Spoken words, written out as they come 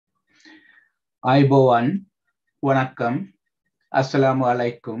Aibowan, Vanakkam, Assalamu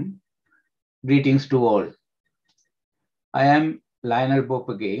alaikum, greetings to all. I am Lionel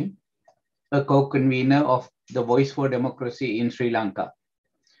Bopage, a co-convener of the Voice for Democracy in Sri Lanka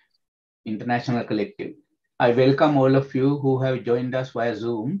International Collective. I welcome all of you who have joined us via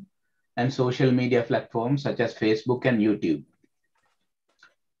Zoom and social media platforms such as Facebook and YouTube.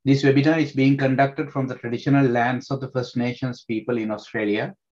 This webinar is being conducted from the traditional lands of the First Nations people in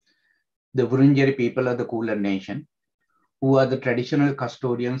Australia, the Wurundjeri people of the Kulin Nation, who are the traditional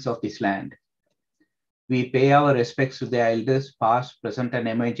custodians of this land. We pay our respects to the elders past, present, and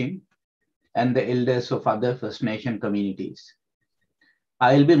emerging, and the elders of other First Nation communities.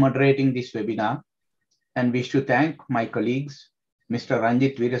 I will be moderating this webinar and wish to thank my colleagues, Mr.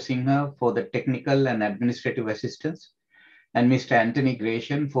 Ranjit Veerasinghe for the technical and administrative assistance, and Mr. Anthony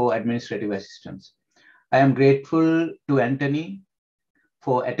Gratian for administrative assistance. I am grateful to Anthony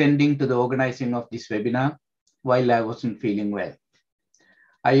for attending to the organizing of this webinar while I wasn't feeling well.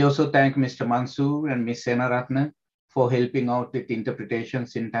 I also thank Mr. Mansoor and Ms. Senaratne for helping out with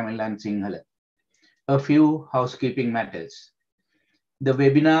interpretations in Tamil and Sinhala. A few housekeeping matters. The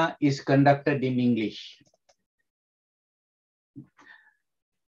webinar is conducted in English.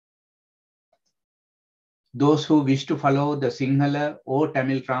 Those who wish to follow the Sinhala or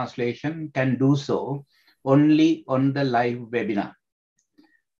Tamil translation can do so only on the live webinar.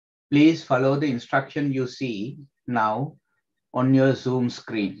 Please follow the instruction you see now on your Zoom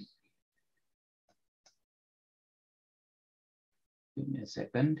screen. Give me a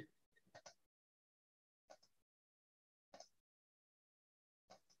second.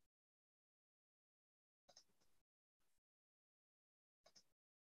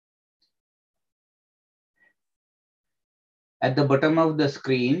 At the bottom of the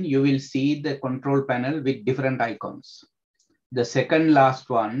screen, you will see the control panel with different icons. The second last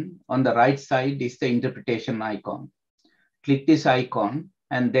one on the right side is the interpretation icon. Click this icon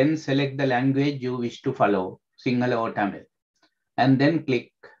and then select the language you wish to follow, Sinhala or Tamil, and then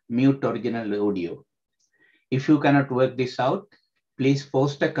click mute original audio. If you cannot work this out, please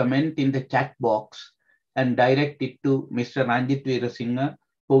post a comment in the chat box and direct it to Mr. Ranjit Veerasinghe,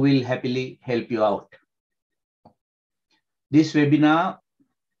 who will happily help you out. This webinar,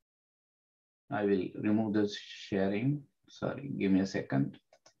 I will remove the sharing. Sorry, give me a second.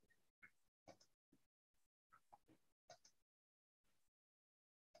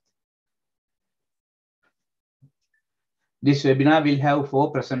 This webinar will have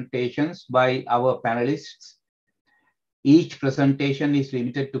 4 presentations by our panelists. Each presentation is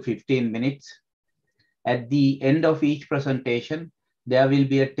limited to 15 minutes. At the end of each presentation, there will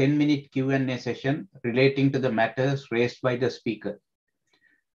be a 10-minute Q&A session relating to the matters raised by the speaker.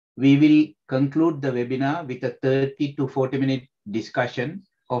 We will conclude the webinar with a 30 to 40-minute discussion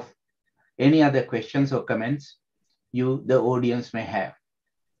of any other questions or comments the audience may have.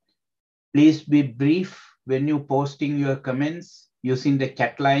 Please be brief when you posting your comments using the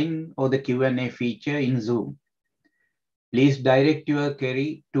chat line or the Q&A feature in Zoom. Please direct your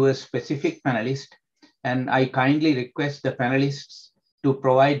query to a specific panelist, and I kindly request the panelists to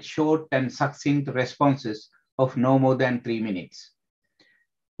provide short and succinct responses of no more than 3 minutes.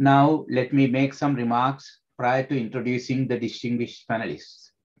 Now, let me make some remarks prior to introducing the distinguished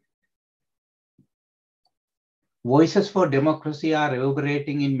panelists. Voices for democracy are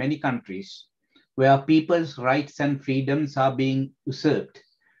reverberating in many countries where people's rights and freedoms are being usurped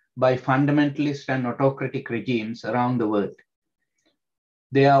by fundamentalist and autocratic regimes around the world.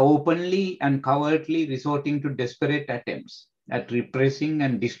 They are openly and covertly resorting to desperate attempts at repressing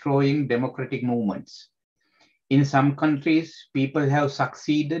and destroying democratic movements. In some countries, people have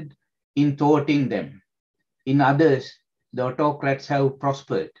succeeded in thwarting them. In others, the autocrats have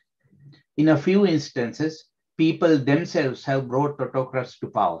prospered. In a few instances, people themselves have brought autocrats to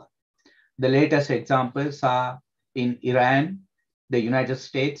power. The latest examples are in Iran, the United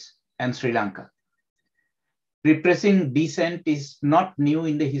States, and Sri Lanka. Repressing dissent is not new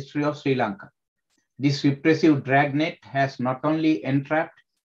in the history of Sri Lanka. This repressive dragnet has not only entrapped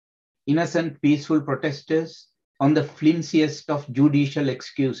innocent, peaceful protesters on the flimsiest of judicial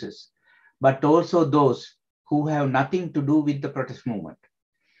excuses, but also those who have nothing to do with the protest movement.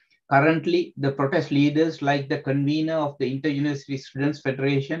 Currently, the protest leaders like the convener of the Inter-University Students'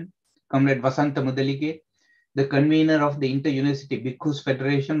 Federation, Comrade Vasanta Mudalige, the convener of the Inter-University Bhikkhus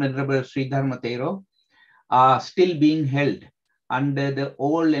Federation, Venerable Sridharma Thero, are still being held under the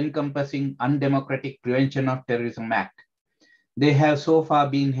all-encompassing undemocratic Prevention of Terrorism Act. They have so far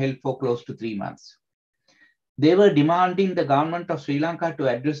been held for close to 3 months. They were demanding the government of Sri Lanka to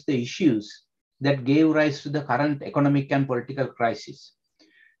address the issues that gave rise to the current economic and political crisis.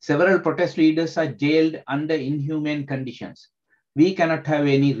 Several protest leaders are jailed under inhumane conditions. We cannot have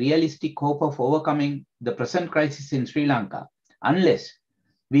any realistic hope of overcoming the present crisis in Sri Lanka unless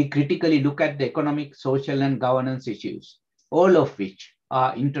we critically look at the economic, social, and governance issues, all of which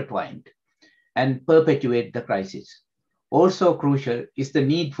are intertwined and perpetuate the crisis. Also crucial is the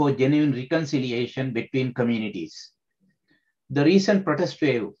need for genuine reconciliation between communities. The recent protest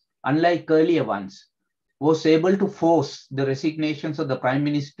wave, unlike earlier ones, was able to force the resignations of the Prime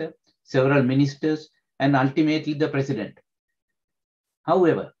Minister, several ministers, and ultimately the President.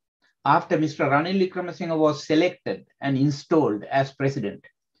 However, after Mr. Ranil Wickramaratne was selected and installed as President,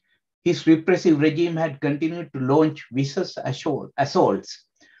 his repressive regime had continued to launch vicious assaults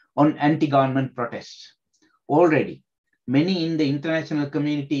on anti-government protests. Already, many in the international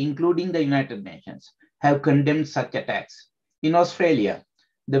community, including the United Nations, have condemned such attacks. In Australia,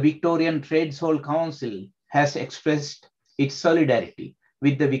 the Victorian Trades Hall Council has expressed its solidarity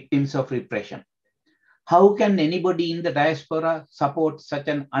with the victims of repression. How can anybody in the diaspora support such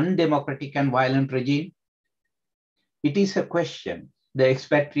an undemocratic and violent regime? It is a question the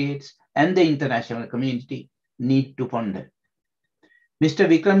expatriates and the international community need to ponder. Mr.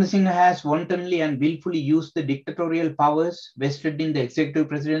 Wickramaratne has wantonly and willfully used the dictatorial powers vested in the executive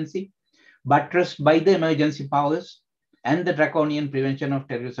presidency, buttressed by the emergency powers and the draconian Prevention of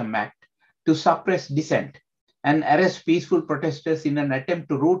Terrorism Act, to suppress dissent and arrest peaceful protesters in an attempt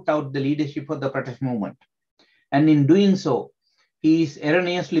to root out the leadership of the protest movement. And in doing so, he is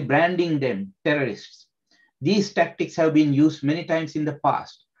erroneously branding them terrorists. These tactics have been used many times in the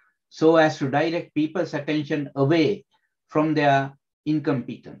past so as to direct people's attention away from their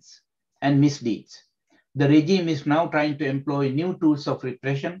incompetence and misdeeds. The regime is now trying to employ new tools of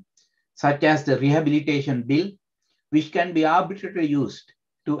repression, such as the Rehabilitation Bill, which can be arbitrarily used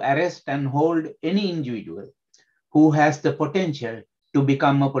to arrest and hold any individual who has the potential to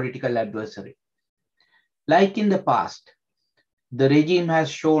become a political adversary. Like in the past, the regime has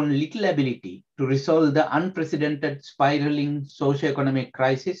shown little ability to resolve the unprecedented spiraling socioeconomic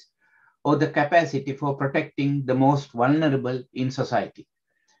crisis or the capacity for protecting the most vulnerable in society.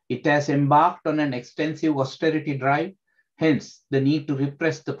 It has embarked on an extensive austerity drive, hence the need to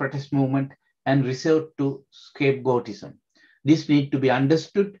repress the protest movement and resort to scapegoatism. This needs to be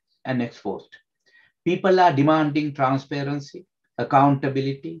understood and exposed. People are demanding transparency,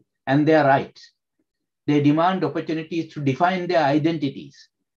 accountability, and their rights. They demand opportunities to define their identities,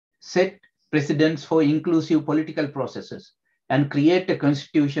 set precedents for inclusive political processes, and create a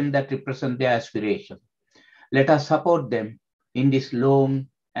constitution that represents their aspirations. Let us support them in this long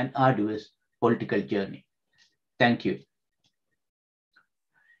and arduous political journey. Thank you.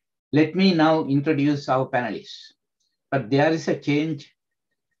 Let me now introduce our panelists. But there is a change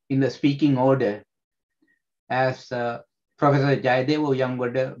in the speaking order as Professor Jayadeva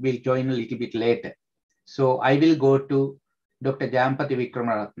Uyangoda will join a little bit later. So I will go to Dr. Jayampathy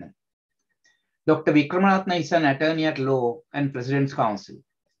Wickramaratne. Dr. Wickramaratne is an attorney at law and President's Counsel.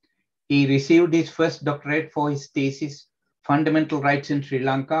 He received his first doctorate for his thesis, Fundamental Rights in Sri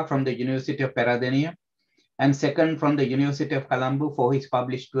Lanka, from the University of Peradeniya, and second from the University of Colombo for his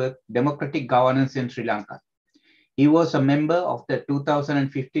published work, Democratic Governance in Sri Lanka. He was a member of the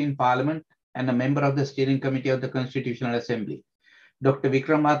 2015 Parliament and a member of the Steering Committee of the Constitutional Assembly. Dr.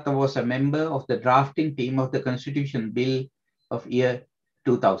 Wickramaratne was a member of the drafting team of the Constitution Bill of year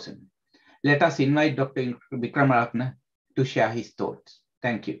 2000. Let us invite Dr. Wickramaratne to share his thoughts.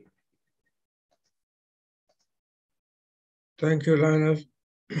 Thank you. Thank you, Lionel.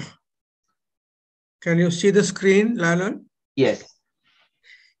 Can you see the screen, Lionel? Yes.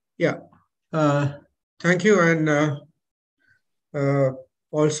 Yeah. Thank you, and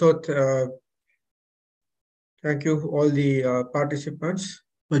also thank you all the participants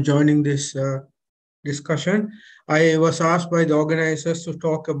for joining this discussion. I was asked by the organizers to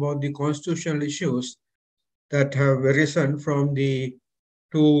talk about the constitutional issues that have arisen from the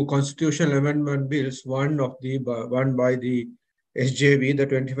two constitutional amendment bills, one by the SJB, the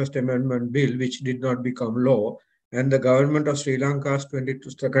 21st Amendment Bill, which did not become law, and the Government of Sri Lanka's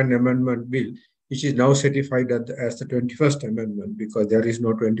 22nd Amendment Bill, which is now certified as the 21st Amendment because there is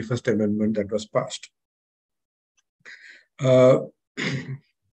no 21st Amendment that was passed. Very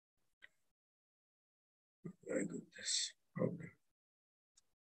good. Okay.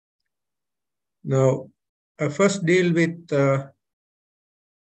 Now, I first deal with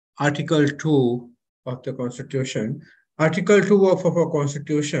Article 2 of the Constitution. Article 2 of our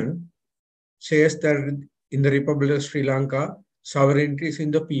Constitution says that in the Republic of Sri Lanka, sovereignty is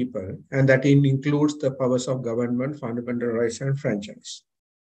in the people, and that includes the powers of government, fundamental rights, and franchise.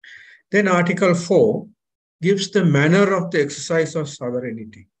 Then Article 4 gives the manner of the exercise of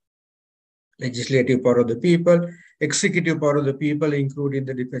sovereignty. Legislative power of the people, executive power of the people, including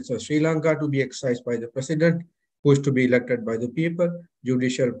the defense of Sri Lanka, to be exercised by the president, who is to be elected by the people,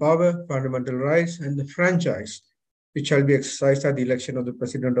 judicial power, fundamental rights, and the franchise, which shall be exercised at the election of the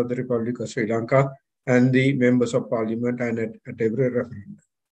President of the Republic of Sri Lanka and the members of parliament and at every referendum.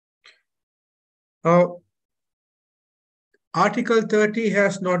 Now, Article 30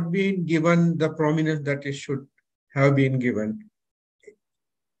 has not been given the prominence that it should have been given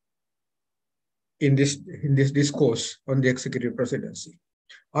in this discourse on the executive presidency.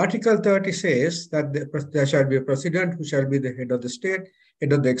 Article 30 says that there shall be a president who shall be the head of the state,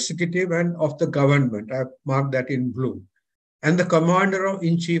 head of the executive and of the government. I've marked that in blue. And the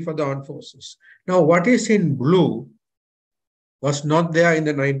commander-in-chief of the armed forces. Now, what is in blue was not there in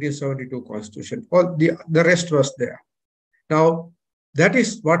the 1972 Constitution. All the rest was there. Now, that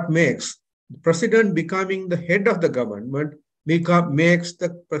is what makes the president becoming the head of the government makes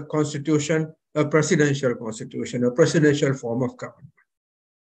the Constitution a presidential constitution, a presidential form of government.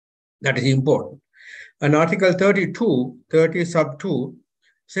 That is important. And Article 30 sub 2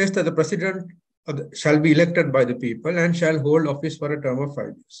 says that the president shall be elected by the people and shall hold office for a term of 5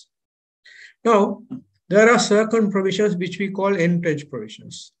 years. Now, there are certain provisions which we call entrenched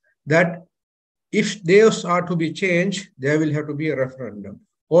provisions, that if those are to be changed, there will have to be a referendum.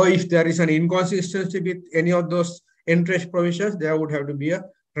 Or if there is an inconsistency with any of those entrenched provisions, there would have to be a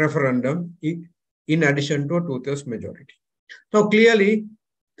referendum in addition to a two-thirds majority. Now, clearly,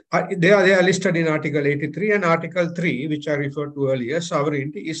 they are listed in Article 83 and Article 3, which I referred to earlier,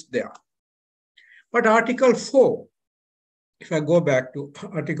 sovereignty is there. But Article 4, if I go back to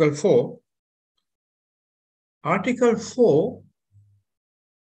Article 4,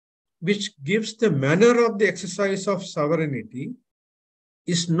 which gives the manner of the exercise of sovereignty,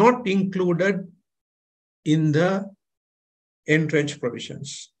 is not included in the entrenched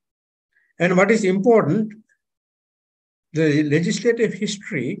provisions. And what is important, the legislative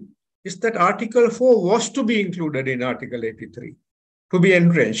history is that Article 4 was to be included in Article 83, to be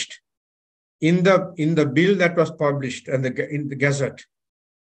entrenched in the bill that was published and in the Gazette,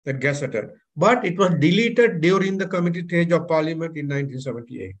 that gazetted. But it was deleted during the committee stage of Parliament in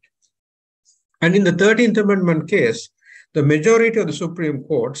 1978. And in the 13th Amendment case, the majority of the Supreme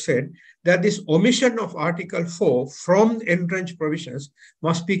Court said that this omission of Article 4 from entrenched provisions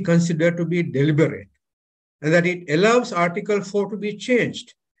must be considered to be deliberate, and that it allows Article 4 to be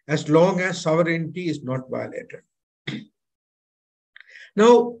changed as long as sovereignty is not violated.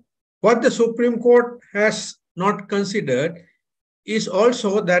 Now, what the Supreme Court has not considered is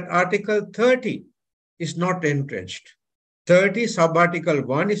also that Article 30 is not entrenched. 30 sub-article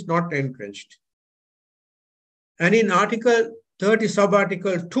 1 is not entrenched. And in Article 30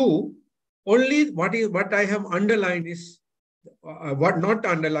 sub-article 2, only what I have underlined is, what not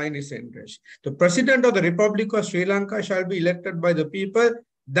underlined is entrenched. The President of the Republic of Sri Lanka shall be elected by the people.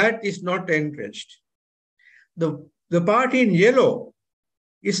 That is not entrenched. The part in yellow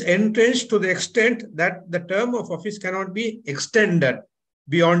is entrenched to the extent that the term of office cannot be extended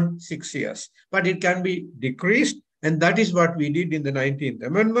beyond 6 years, but it can be decreased, and that is what we did in the 19th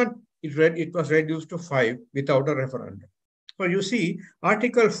Amendment. It was reduced to 5 without a referendum. So you see,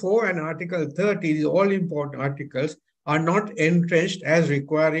 Article 4 and Article 30, the all important articles, are not entrenched as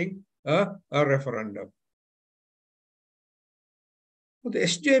requiring a referendum. The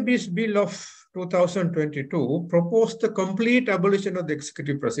SJB's Bill of 2022 proposed the complete abolition of the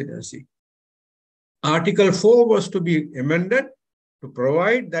executive presidency. Article 4 was to be amended to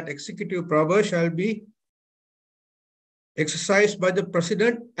provide that executive power shall be exercised by the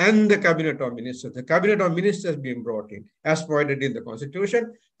president and the cabinet of ministers. The cabinet of ministers being brought in, as provided in the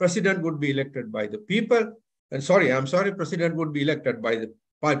Constitution. President would be elected by the people. And president would be elected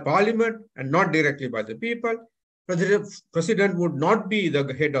by parliament and not directly by the people. President would not be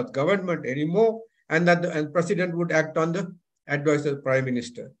the head of government anymore, and the president would act on the advice of the prime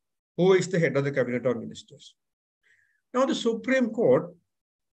minister, who is the head of the cabinet of ministers. Now, the Supreme Court,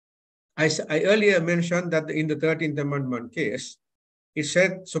 I earlier mentioned that in the 13th Amendment case, it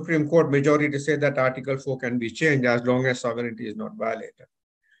said, Supreme Court majority said that Article 4 can be changed as long as sovereignty is not violated.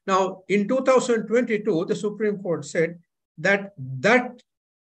 Now, in 2022, the Supreme Court said that that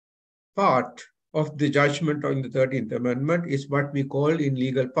part of the judgment on the 13th Amendment is what we call in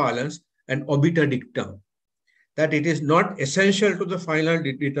legal parlance an obiter dictum, that it is not essential to the final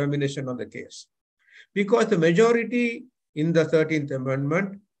determination of the case. Because the majority in the 13th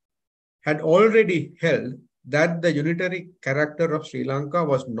Amendment had already held that the unitary character of Sri Lanka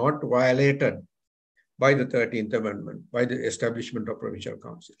was not violated by the 13th Amendment, by the establishment of provincial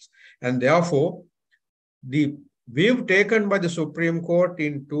councils. And therefore, the view taken by the Supreme Court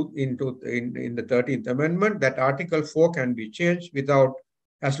in the 13th Amendment that Article 4 can be changed without,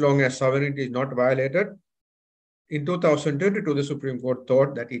 as long as sovereignty is not violated. In 2022, the Supreme Court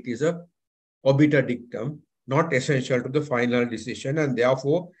thought that it is a obiter dictum, not essential to the final decision, and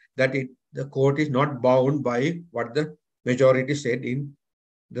therefore that the court is not bound by what the majority said in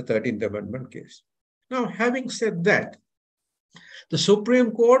the 13th Amendment case. Now, having said that, the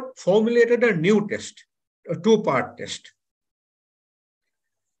Supreme Court formulated a new test, a two-part test.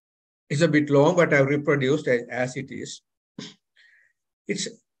 It's a bit long, but I've reproduced as it is.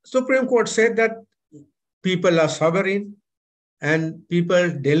 Supreme Court said that people are sovereign and people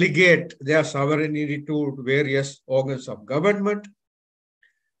delegate their sovereignty to various organs of government.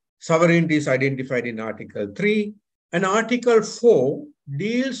 Sovereignty is identified in Article 3, and Article 4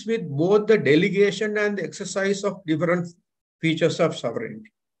 deals with both the delegation and the exercise of different features of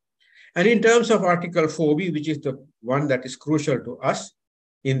sovereignty. And in terms of Article 4b, which is the one that is crucial to us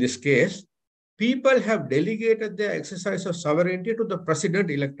in this case, people have delegated their exercise of sovereignty to the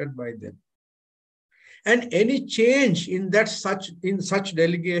president elected by them. And any change in such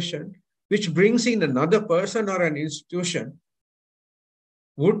delegation, which brings in another person or an institution,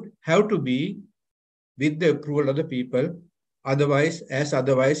 would have to be with the approval of the people. Otherwise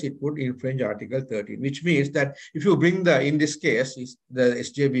it would infringe Article 13, which means that if you bring in this case, is the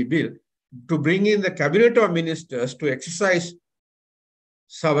SJB bill, to bring in the cabinet of ministers to exercise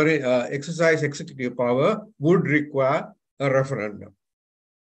executive power would require a referendum.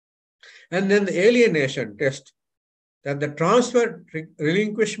 And then the alienation test, that the transfer,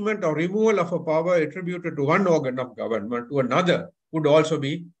 relinquishment, or removal of a power attributed to one organ of government to another would also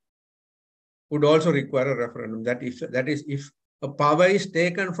require a referendum. That is, if a power is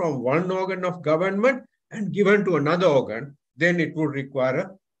taken from one organ of government and given to another organ, then it would require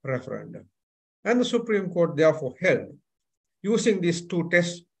a referendum. And the Supreme Court therefore held, using these two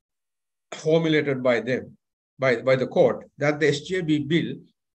tests formulated by them, by the court, that the SJB bill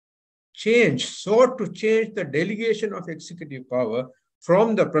sought to change the delegation of executive power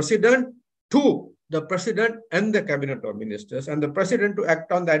from the president to the president and the cabinet of ministers, and the president to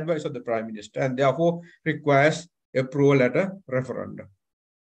act on the advice of the prime minister, and therefore requires approval at a referendum.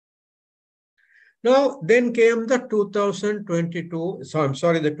 Now, then came the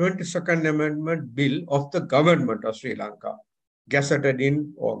 22nd Amendment Bill of the government of Sri Lanka, gazetted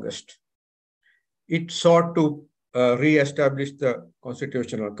in August. It sought to re-establish the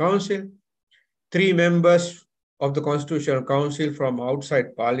Constitutional Council. 3 members of the Constitutional Council from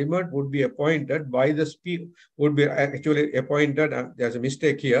outside Parliament would be appointed by the Speaker, there's a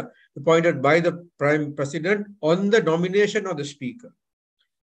mistake here, appointed by the Prime President on the nomination of the Speaker,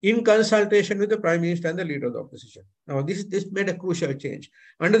 in consultation with the Prime Minister and the Leader of the Opposition. Now, this made a crucial change.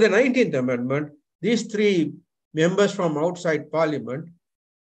 Under the 19th Amendment, these 3 members from outside Parliament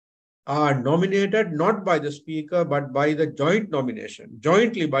are nominated not by the Speaker, but by the joint nomination,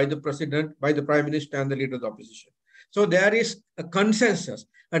 jointly by the President, by the Prime Minister and the Leader of the Opposition. So there is a consensus,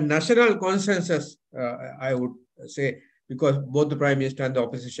 a national consensus, I would say, because both the Prime Minister and the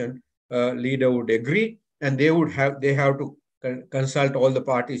Opposition Leader would agree, and they have to consult all the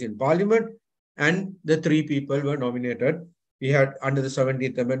parties in Parliament, and the 3 people were nominated. We had under the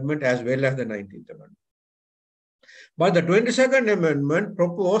 17th Amendment as well as the 19th Amendment. But the 22nd Amendment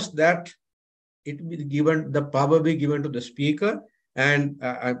proposed that the power be given to the Speaker, and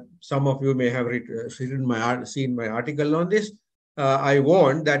some of you may have seen my article on this. I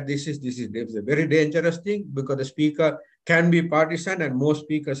warned that this is a very dangerous thing, because the Speaker can be partisan, and most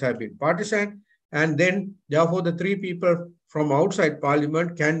speakers have been partisan, and then therefore the 3 people from outside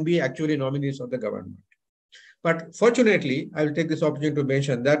Parliament can be actually nominees of the government. But fortunately, I will take this opportunity to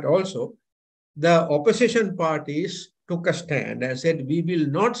mention that also the opposition parties took a stand and said, we will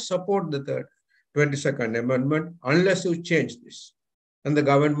not support the 22nd Amendment unless you change this. And the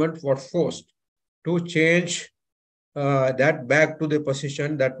government was forced to change that back to the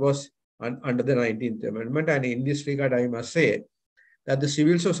position that was under the 19th Amendment. And in this regard, I must say that the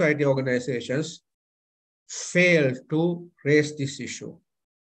civil society organizations failed to raise this issue.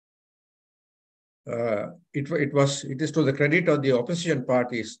 It is to the credit of the opposition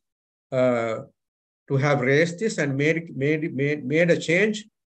parties to have raised this and made a change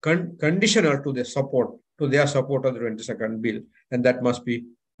conditional to their support of the 22nd bill, and that must be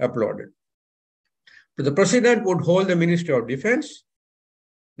applauded. But the president would hold the Ministry of Defense,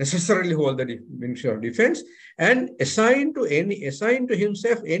 necessarily hold the Ministry of Defense, and assign to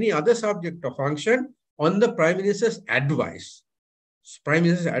himself any other subject or function on the Prime Minister's advice. Prime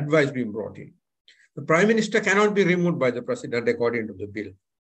Minister's advice being brought in. The Prime Minister cannot be removed by the President according to the bill.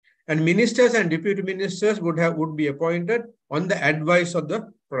 And ministers and deputy ministers would be appointed on the advice of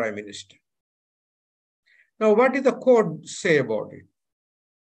the Prime Minister. Now, what did the court say about it?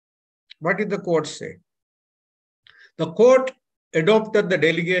 What did the court say? The court adopted the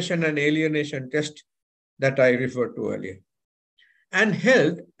delegation and alienation test that I referred to earlier, and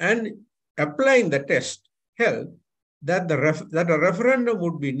held, and applying the test, held that a referendum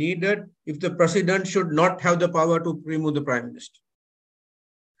would be needed if the president should not have the power to remove the Prime Minister.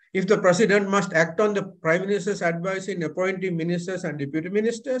 If the president must act on the Prime Minister's advice in appointing ministers and deputy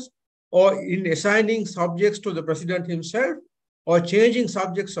ministers, or in assigning subjects to the president himself, or changing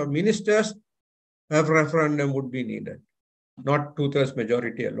subjects of ministers, a referendum would be needed, not 2/3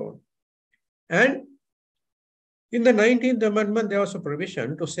 majority alone. And in the 19th Amendment, there was a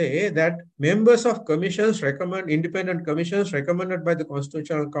provision to say that members of commissions independent commissions recommended by the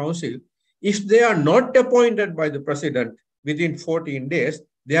Constitutional Council, if they are not appointed by the president within 14 days,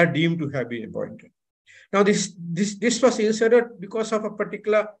 they are deemed to have been appointed. Now, this was inserted because of a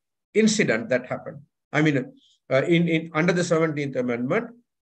particular incident that happened. I mean, under the 17th Amendment,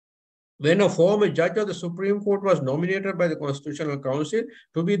 when a former judge of the Supreme Court was nominated by the Constitutional Council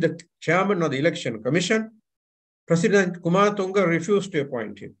to be the chairman of the Election Commission, President Kumaratunga refused to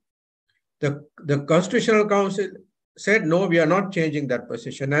appoint him. The Constitutional Council said, no, we are not changing that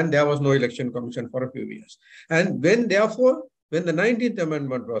position, and there was no election commission for a few years. And when the 19th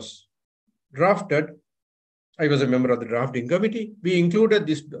Amendment was drafted, I was a member of the drafting committee, we included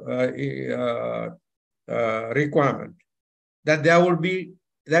this requirement that there would be,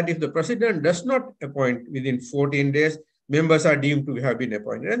 that if the president does not appoint within 14 days, members are deemed to have been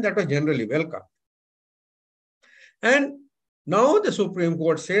appointed, and that was generally welcome. And now the Supreme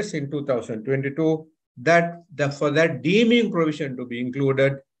Court says in 2022 that for that deeming provision to be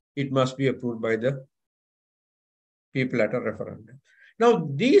included, it must be approved by the people at a referendum. Now,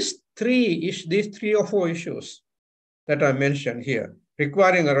 these three or four issues that I mentioned here,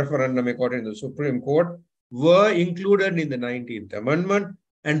 requiring a referendum according to the Supreme Court, were included in the 19th Amendment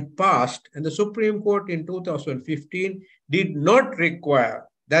and passed, and the Supreme Court in 2015 did not require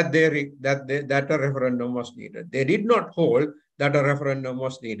that a referendum was needed. They did not hold that a referendum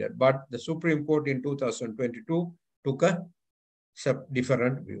was needed, but the Supreme Court in 2022 took a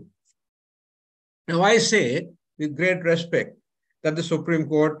different view. Now, I say with great respect that the Supreme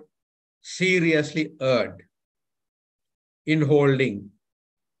Court seriously erred in holding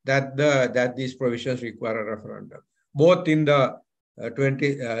that these provisions require a referendum, both in the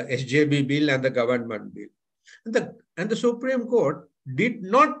SJB bill and the government bill. And the Supreme Court did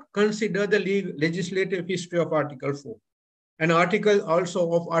not consider the legislative history of Article 4 and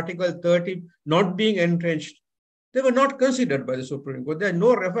also of Article 30 not being entrenched. They were not considered by the Supreme Court. There is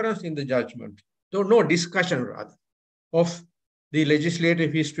no reference in the judgment, no discussion rather, of the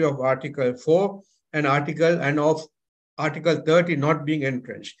legislative history of Article 4 and of Article 30 not being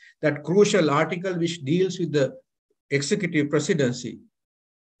entrenched. That crucial article which deals with the executive presidency,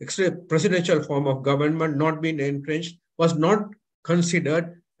 presidential form of government not being entrenched, was not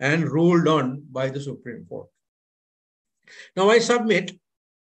considered and ruled on by the Supreme Court. Now, I submit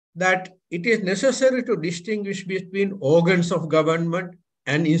that it is necessary to distinguish between organs of government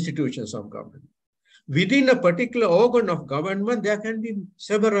and institutions of government. Within a particular organ of government, there can be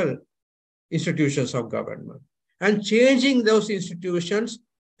several institutions of government. And changing those institutions,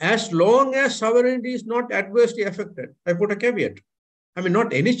 as long as sovereignty is not adversely affected, I put a caveat. I mean,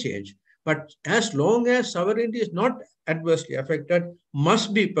 not any change, but as long as sovereignty is not adversely affected,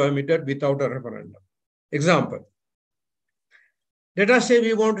 must be permitted without a referendum. Example, let us say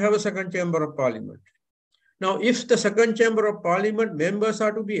we want to have a second chamber of parliament. Now, if the second chamber of parliament members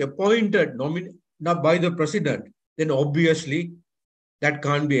are to be appointed by the president, then obviously that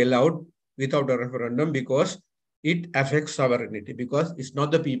can't be allowed without a referendum because it affects sovereignty, because it's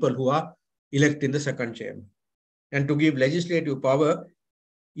not the people who are elected in the second chamber. And to give legislative power,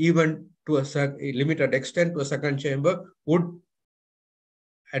 even to a limited extent to a second chamber, would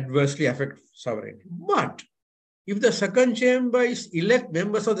adversely affect sovereignty. But if the second chamber is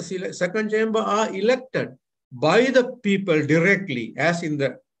members of the second chamber are elected by the people directly, as in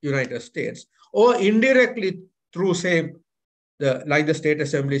the United States, or indirectly through, say, like the state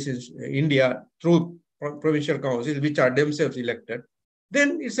assemblies in India, through provincial councils, which are themselves elected,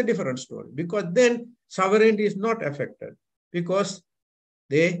 then it's a different story, because then sovereignty is not affected because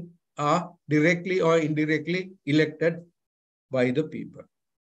they are directly or indirectly elected by the people.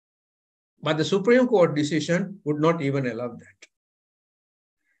 But the Supreme Court decision would not even allow that.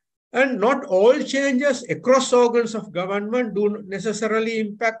 And not all changes across organs of government do necessarily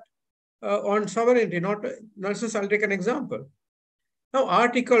impact on sovereignty. Not necessarily. I'll take an example. Now,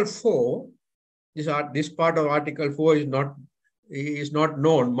 Article 4, this part of Article 4 is not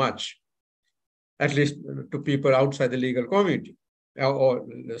known much, at least to people outside the legal community or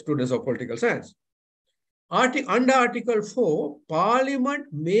the students of political science. Under Article 4, Parliament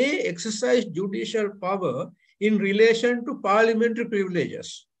may exercise judicial power in relation to parliamentary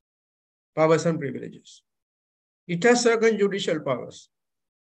privileges, powers and privileges. It has certain judicial powers.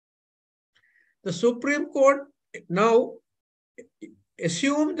 The Supreme Court now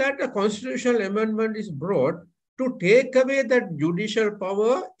assumed that a constitutional amendment is brought to take away that judicial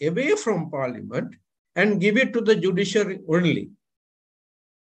power away from Parliament and give it to the judiciary only.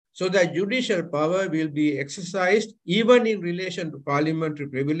 So that judicial power will be exercised even in relation to parliamentary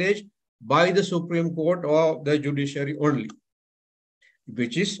privilege by the Supreme Court or the judiciary only,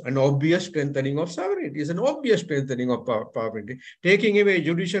 which is an obvious strengthening of sovereignty. It's an obvious strengthening of sovereignty. Taking away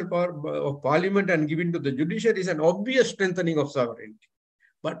judicial power of Parliament and giving to the judiciary is an obvious strengthening of sovereignty.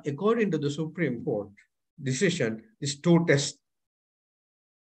 But according to the Supreme Court decision, these two tests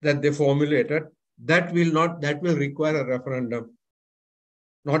that they formulated, that will require a referendum,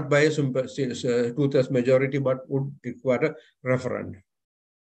 not by a two-thirds majority, but would require a referendum.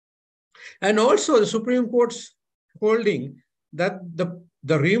 And also the Supreme Court's holding that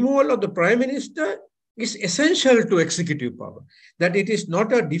the removal of the Prime Minister is essential to executive power, that it is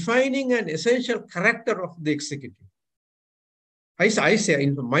not a defining and essential character of the executive. I say,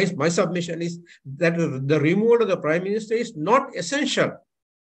 in my submission is that the removal of the Prime Minister is not essential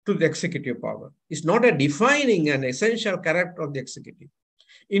to the executive power. It's not a defining and essential character of the executive.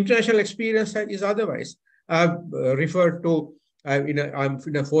 International experience is otherwise. I've referred to, in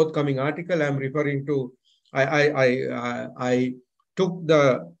a forthcoming article, I'm referring to, I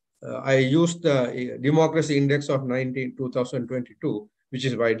used the Democracy Index of 2022, which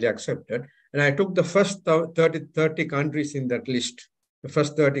is widely accepted. And I took the first 30 countries in that list, the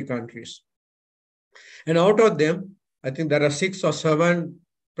first 30 countries. And out of them, I think there are 6 or 7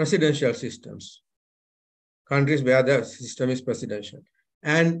 presidential systems, countries where the system is presidential.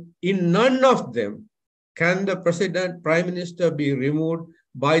 And in none of them can the Prime Minister be removed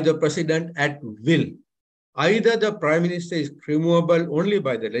by the President at will. Either the Prime Minister is removable only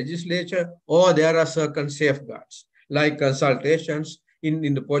by the legislature, or there are certain safeguards, like consultations.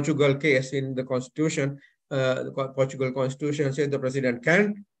 In the Portugal case, in the Constitution, the Portugal Constitution says the President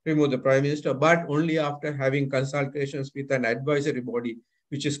can remove the Prime Minister, but only after having consultations with an advisory body,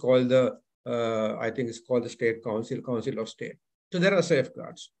 which is called the, I think it's called the State Council, Council of State. So there are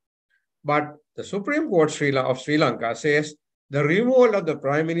safeguards. But the Supreme Court of Sri Lanka says the removal of the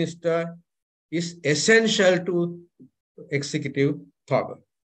Prime Minister is essential to executive power.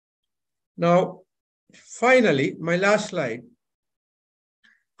 Now, finally, my last slide,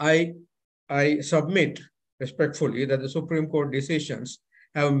 I submit respectfully that the Supreme Court decisions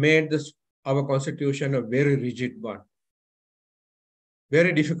have made our Constitution a very rigid one,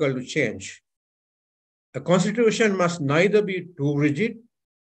 very difficult to change. A Constitution must neither be too rigid,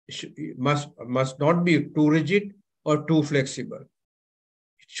 must not be too rigid or too flexible.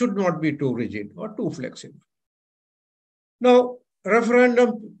 It should not be too rigid or too flexible. Now,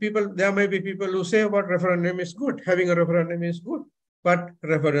 referendum, there may be people who say, well, referendum is good, having a referendum is good. But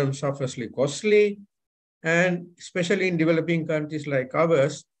referendums are firstly costly, and especially in developing countries like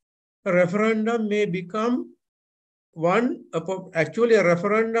ours, a referendum may become actually a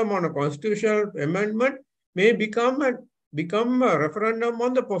referendum on a constitutional amendment may become a referendum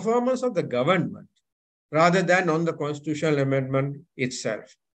on the performance of the government rather than on the constitutional amendment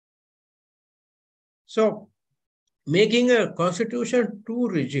itself. So, making a constitution too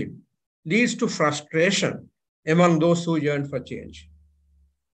rigid leads to frustration among those who yearn for change.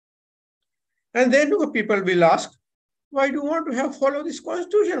 And then people will ask, why do you want to follow this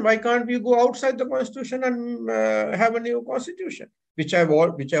constitution? Why can't we go outside the constitution and have a new constitution? Which I've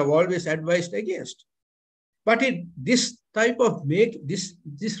always advised against. But this type of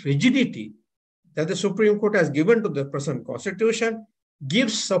this rigidity that the Supreme Court has given to the present constitution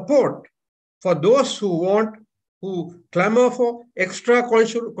gives support for those who clamor for extra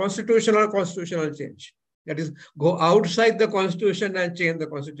constitutional change. That is, go outside the constitution and change the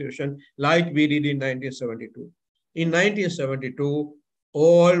constitution like we did in 1972. In 1972,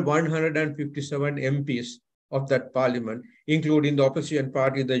 all 157 MPs of that parliament, including the opposition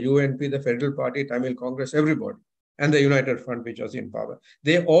party, the UNP, the Federal Party, Tamil Congress, everybody, and the United Front, which was in power,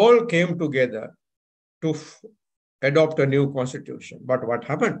 they all came together to adopt a new constitution. But what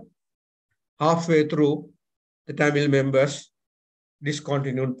happened? Halfway through, the Tamil members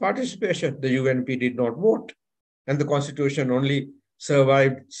discontinued participation. The UNP did not vote. And the constitution only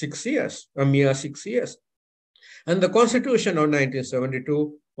survived 6 years, a mere 6 years. And the Constitution of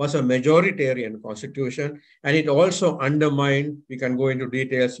 1972 was a majoritarian constitution, and it also undermined, we can go into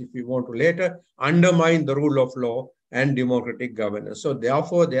details if we want to later, undermined the rule of law and democratic governance. So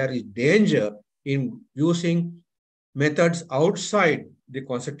therefore, there is danger in using methods outside the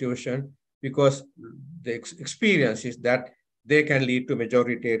Constitution because the experience is that they can lead to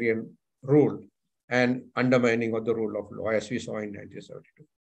majoritarian rule and undermining of the rule of law, as we saw in 1972.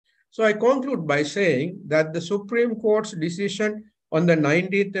 So I conclude by saying that the Supreme Court's decision on the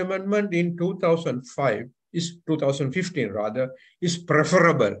 19th Amendment in 2015 rather, is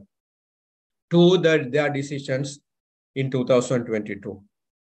preferable to their decisions in 2022.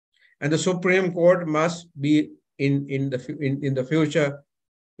 And the Supreme Court must be in the future,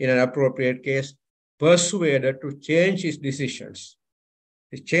 in an appropriate case, persuaded to change its decisions,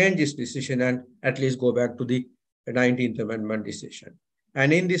 and at least go back to the 19th Amendment decision.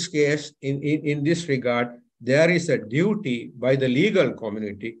 And in this case, in this regard, there is a duty by the legal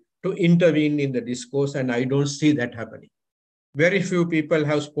community to intervene in the discourse, and I don't see that happening. Very few people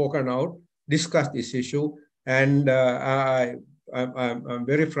have spoken out, discussed this issue, and I'm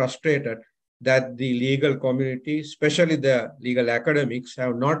very frustrated that the legal community, especially the legal academics,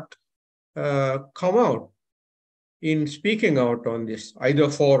 have not come out in speaking out on this, either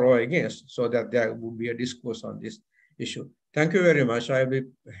for or against, so that there would be a discourse on this issue. Thank you very much. I'll be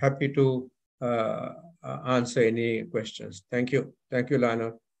happy to answer any questions. Thank you. Thank you,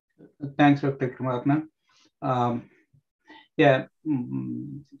 Lana. Thanks, Dr. Wickramaratne.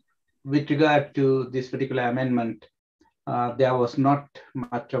 With regard to this particular amendment, there was not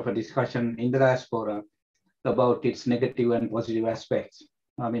much of a discussion in the diaspora about its negative and positive aspects.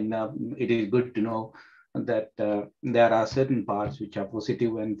 I mean, it is good to know that there are certain parts which are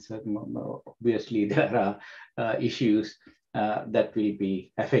positive and certain, obviously there are issues that will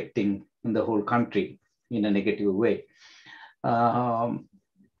be affecting the whole country in a negative way.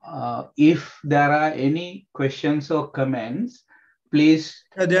 If there are any questions or comments, please.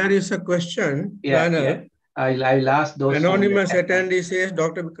 There is a question. Yeah. I'll ask those. Anonymous attendee says,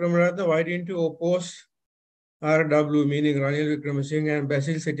 Dr. Wickramaratne, why didn't you oppose RW, meaning Ranil Wickremesinghe and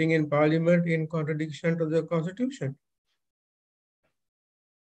Basil, sitting in parliament in contradiction to the constitution?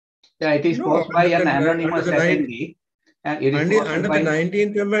 Yeah, it is posed by an anonymous attendee. Under the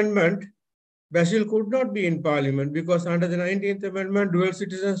 19th Amendment, Basil could not be in parliament because under the 19th Amendment, dual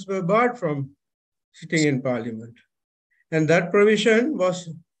citizens were barred from sitting in parliament. And that provision was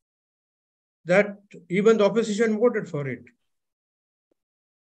that even the opposition voted for it.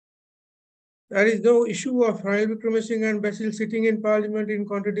 There is no issue of Ranil Wickremesinghe and Basil sitting in parliament in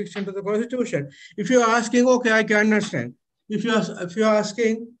contradiction to the constitution. If you're asking, okay, I can understand. If you're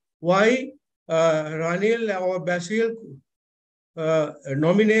asking why Ranil or Basil they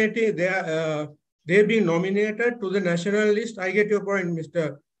being nominated to the national list, I get your point,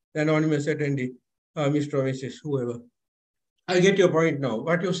 Mr. Anonymous attendee, Mr. or Mrs. whoever. I get your point now.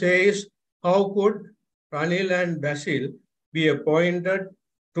 What you say is, how could Ranil and Basil be appointed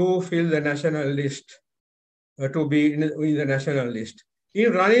to fill the national list, to be in the national list?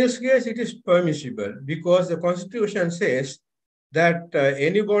 In Ranil's case, it is permissible because the constitution says that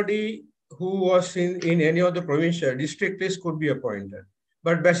anybody who was in any of the provincial district list could be appointed.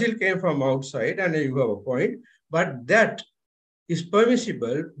 But Basil came from outside and you have a point. But that is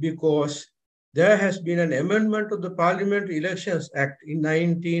permissible because there has been an amendment to the Parliamentary Elections Act in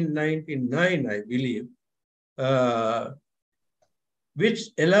 1999, I believe,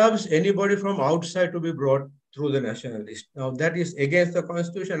 which allows anybody from outside to be brought through the national list. Now, that is against the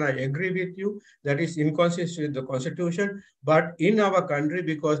constitution. I agree with you. That is inconsistent with the constitution. But in our country,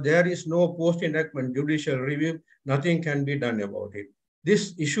 because there is no post-enactment judicial review, nothing can be done about it.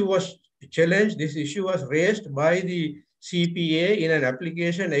 This issue was challenged. This issue was raised by the CPA in an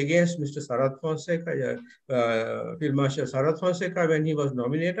application against Mr. Sarath Fonseca, Field Marshal Sarath Fonseca, when he was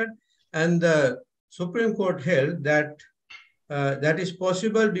nominated. And the Supreme Court held that that is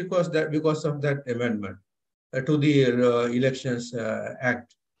possible because of that amendment to the Elections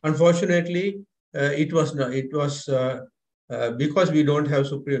Act. Unfortunately, it was because we don't have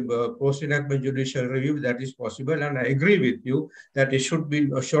Supreme post-enactment judicial review, that is possible. And I agree with you that it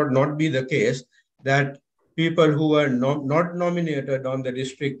should not be the case that people who are not nominated on the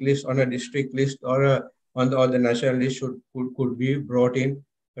district list, on a district list or on the national list could be brought in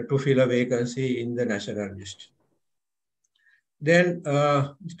to fill a vacancy in the national list. Then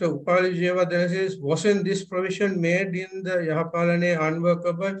Mr. Upali Jayadeva says, wasn't this provision made in the Yahapalane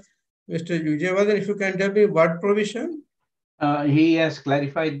unworkable? Mr. Jayadeva, if you can tell me what provision? He has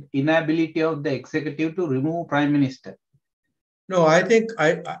clarified inability of the executive to remove Prime Minister. No, I think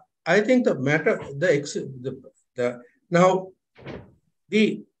the matter, the Now,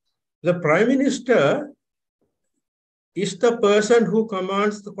 the Prime Minister is the person who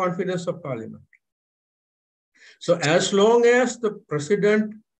commands the confidence of Parliament. So as long as the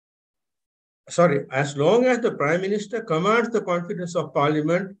Prime Minister commands the confidence of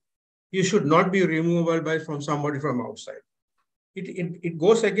Parliament, he should not be removable from somebody from outside. It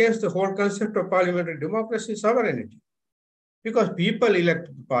goes against the whole concept of parliamentary democracy, sovereignty, because people elect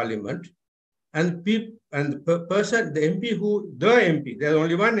the Parliament, and the MP, there's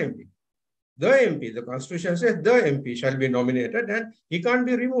only one MP. The MP, the Constitution says the MP shall be nominated and he can't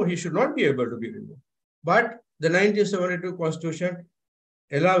be removed. He should not be able to be removed. But the 1972 Constitution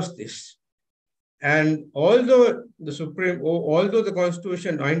allows this. And although the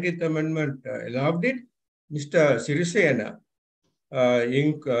Constitution 19th Amendment allowed it, Mr. Sirisena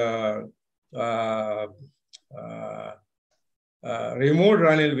removed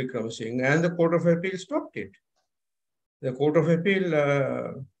Ranil Wickramaratne, and the Court of Appeal stopped it. The Court of Appeal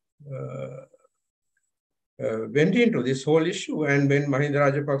went into this whole issue, and when Mahinda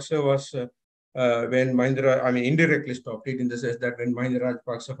Rajapaksa was, indirectly stopped it in the sense that when Mahinda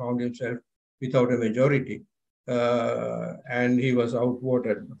Rajapaksa found himself without a majority and he was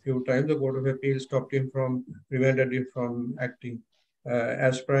outvoted a few times, the Court of Appeal stopped him prevented him from acting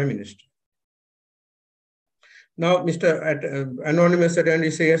as Prime Minister. Now, Mr. Anonymous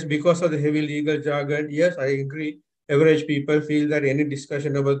Attendee says, because of the heavy legal jargon, yes, I agree. Average people feel that any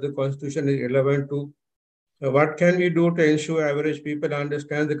discussion about the Constitution is relevant to what can we do to ensure average people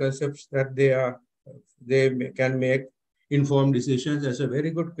understand the concepts that they can make informed decisions? That's a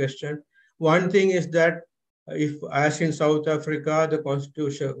very good question. One thing is that if, as in South Africa, the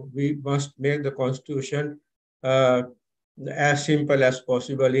Constitution, we must make the Constitution as simple as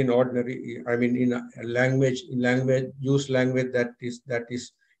possible in ordinary, in a language that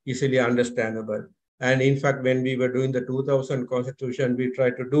is easily understandable. And in fact, when we were doing the 2000 Constitution, we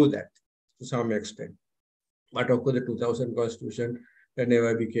tried to do that to some extent. But of course, the 2000 Constitution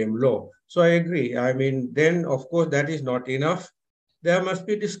never became law. So I agree. Then of course, that is not enough. There must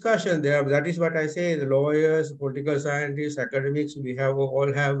be discussion there. That is what I say, the lawyers, political scientists, academics, we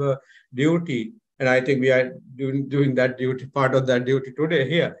all have a duty. And I think we are doing that duty, part of that duty today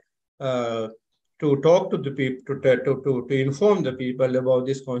here, to talk to the people, to inform the people about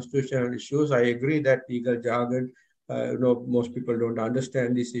these constitutional issues. I agree that legal jargon, most people don't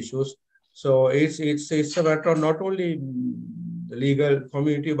understand these issues. So it's a matter of not only the legal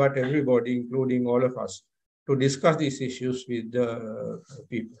community, but everybody, including all of us, to discuss these issues with the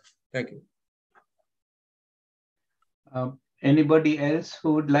people. Thank you. Anybody else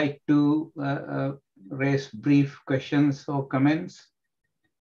who would like to raise brief questions or comments?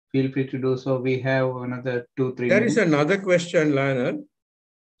 Feel free to do so. We have another 2-3 minutes. There is another question, Lionel,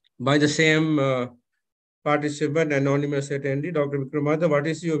 by the same participant, anonymous attendee, Dr. Wickramaratne. What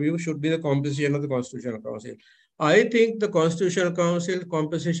is your view should be the composition of the Constitutional Council? I think the Constitutional Council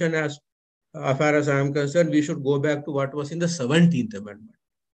composition, as far as I am concerned, we should go back to what was in the 17th Amendment,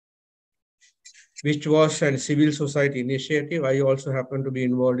 which was a civil society initiative. I also happen to be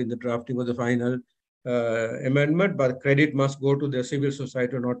involved in the drafting of the final amendment, but credit must go to the civil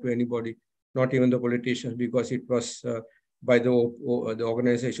society, not to anybody, not even the politicians, because it was by the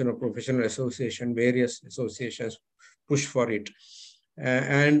Organization of Professional Association, various associations push for it.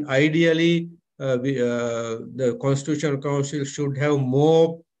 And ideally, the Constitutional Council should have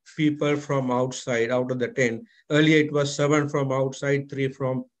more people from outside, out of the 10. Earlier, it was 7 from outside, 3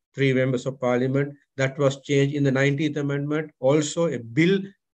 members of Parliament. That was changed in the 19th Amendment. Also, the bill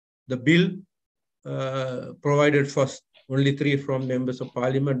provided for only 3 from members of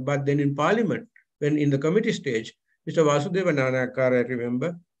Parliament. But then in Parliament, when in the committee stage, Mr. Vasudeva Nanakar, I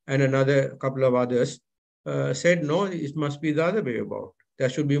remember, and another couple of others said, no, it must be the other way about. There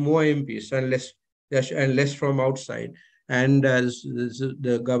should be more MPs and less from outside. And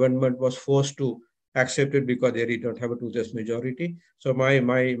the government was forced to accept it because they did not have a 2/3 majority. So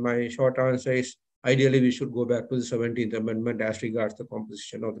my short answer is, ideally, we should go back to the 17th Amendment as regards the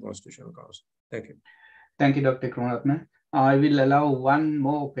composition of the Constitutional Council. Thank you. Thank you, Dr. Wickramaratne. I will allow one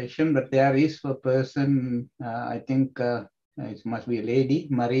more question, but there is a person, I think it must be a lady,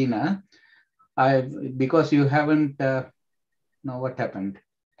 Marina. Because you haven't, no, what happened?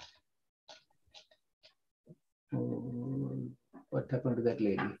 What happened to that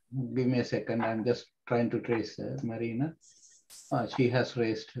lady? Give me a second. I'm just trying to trace Marina. She has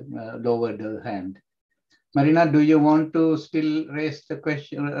lowered her hand. Marina, do you want to still raise a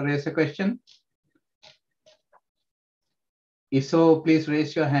question? If so, please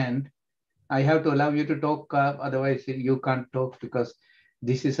raise your hand. I have to allow you to talk, otherwise you can't talk, because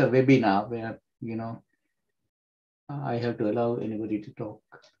this is a webinar where, I have to allow anybody to talk.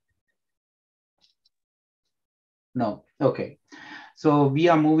 No, okay. So we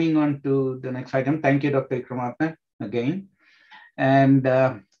are moving on to the next item. Thank you, Dr. Wickramaratne, again. And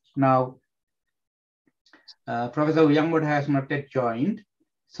now, Professor Uyangoda has not yet joined,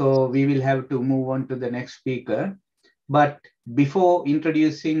 so we will have to move on to the next speaker. But before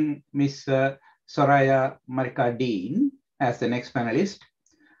introducing Ms. Soraya Marikar Deen as the next panelist,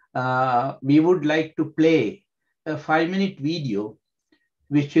 we would like to play a 5-minute video,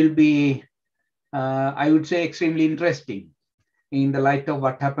 which will be, I would say, extremely interesting in the light of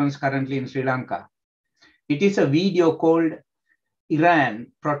what happens currently in Sri Lanka. It is a video called Iran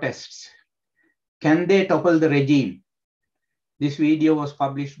Protests. Can they topple the regime? This video was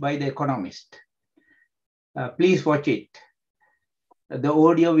published by The Economist. Please watch it. The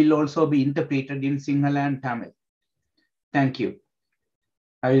audio will also be interpreted in Sinhala and Tamil. Thank you.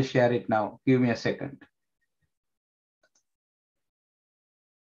 I will share it now. Give me a second.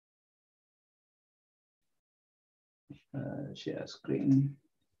 Share screen.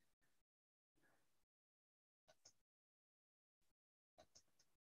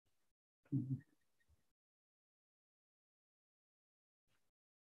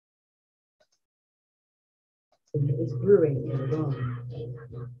 Is brewing in Iran.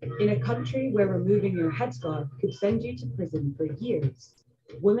 In a country where removing your headscarf could send you to prison for years,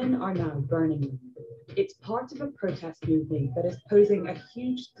 women are now burning them. It's part of a protest movement that is posing a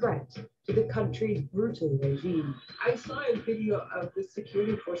huge threat to the country's brutal regime. I saw a video of the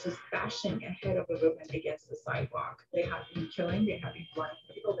security forces bashing a head of a woman against the sidewalk. They have been killing, they have been blinding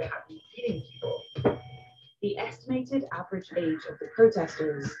people, they have been beating people. The estimated average age of the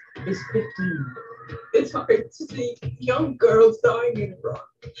protesters is 15. It's hard to see young girls dying in Iran.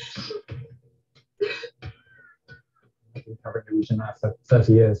 I've been covering the region now for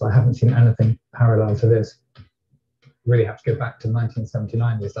 30 years. I haven't seen anything parallel to this. Really have to go back to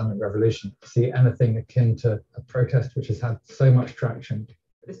 1979, the Islamic Revolution, to see anything akin to a protest which has had so much traction.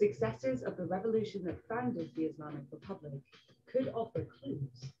 The successes of the revolution that founded the Islamic Republic could offer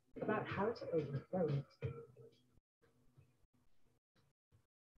clues about how to overthrow it.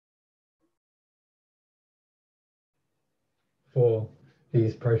 For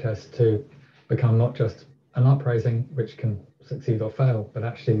these protests to become not just an uprising which can succeed or fail, but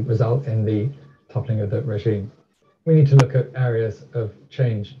actually result in the toppling of the regime. We need to look at areas of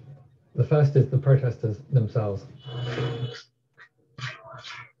change. The first is the protesters themselves.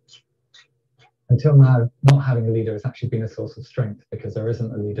 Until now, not having a leader has actually been a source of strength because there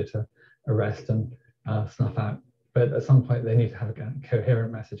isn't a leader to arrest and snuff out. But at some point, they need to have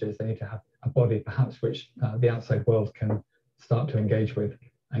coherent messages. They need to have a body, perhaps, which the outside world can start to engage with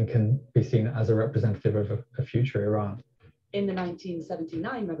and can be seen as a representative of a future Iran. In the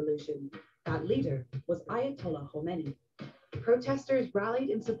 1979 revolution, that leader was Ayatollah Khomeini. Protesters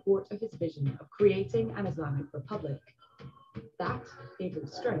rallied in support of his vision of creating an Islamic Republic. That gave him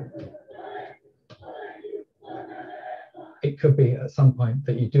strength. It could be at some point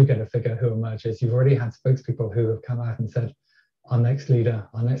that you do get a figure who emerges. You've already had spokespeople who have come out and said, our next leader,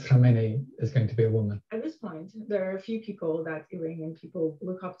 our next Khamenei is going to be a woman. At this point, there are a few people that Iranian people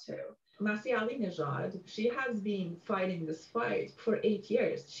look up to. Masih Alinejad, she has been fighting this fight for 8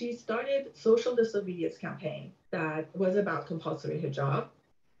 years. She started social disobedience campaign that was about compulsory hijab.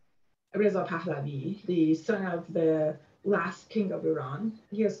 Reza Pahlavi, the son of the last king of Iran,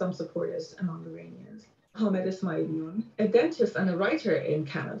 he has some supporters among Iranians. Hamed Ismailion, a dentist and a writer in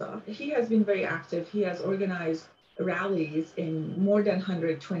Canada. He has been very active. He has organized rallies in more than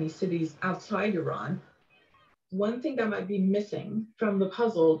 120 cities outside Iran. One thing that might be missing from the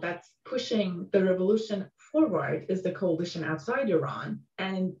puzzle that's pushing the revolution forward is the coalition outside Iran.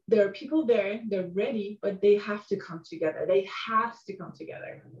 And there are people there, they're ready, but they have to come together. They have to come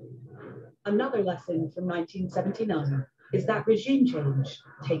together. Another lesson from 1979 is that regime change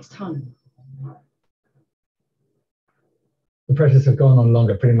takes time. The protests have gone on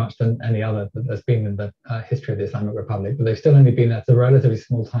longer pretty much than any other that there's been in the history of the Islamic Republic, but they've still only been at a relatively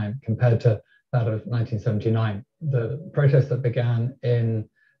small time compared to that of 1979. The protest that began in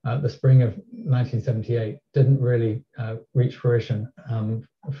the spring of 1978 didn't really reach fruition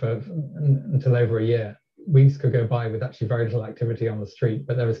until over a year. Weeks could go by with actually very little activity on the street,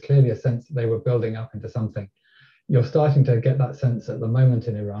 but there was clearly a sense that they were building up into something. You're starting to get that sense at the moment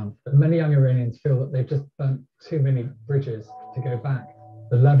in Iran, but many young Iranians feel that they've just burnt too many bridges to go back.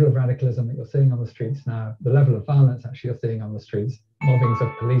 The level of radicalism that you're seeing on the streets now, the level of violence actually you're seeing on the streets, mobbings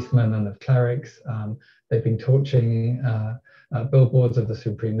of policemen and of clerics, they've been torching billboards of the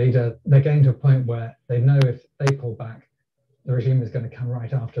supreme leader. They're getting to a point where they know if they pull back, the regime is going to come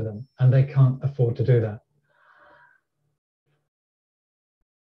right after them, and they can't afford to do that.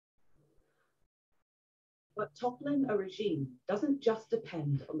 But toppling a regime doesn't just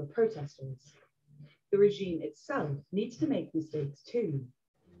depend on the protesters. The regime itself needs to make mistakes too,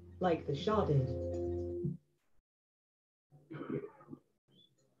 like the Shah did.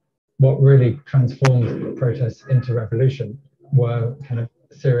 What really transformed protests into revolution were kind of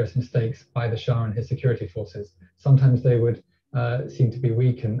serious mistakes by the Shah and his security forces. Sometimes they would seem to be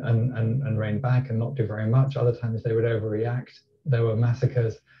weak and rein back and not do very much. Other times they would overreact. There were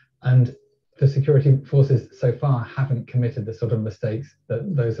massacres, and the security forces so far haven't committed the sort of mistakes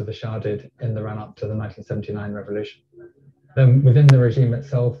that those of the Shah did in the run-up to the 1979 revolution. Then within the regime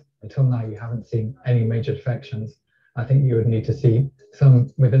itself, until now, you haven't seen any major defections. I think you would need to see some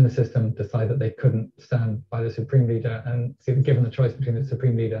within the system decide that they couldn't stand by the supreme leader, and given the choice between the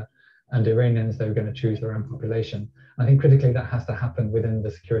supreme leader and Iranians, they were going to choose their own population. I think critically that has to happen within the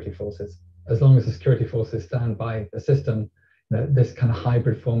security forces. As long as the security forces stand by the system, this kind of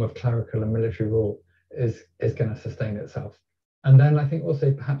hybrid form of clerical and military rule is going to sustain itself. And then I think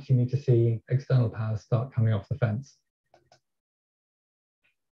also perhaps you need to see external powers start coming off the fence.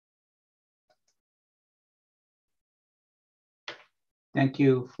 Thank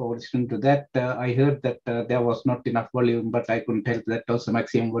you for listening to that. I heard that there was not enough volume, but I couldn't help that was the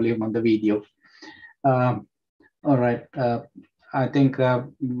maximum volume on the video. All right. I think,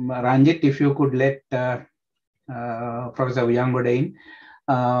 Ranjit, if you could let Professor Uyangoda in.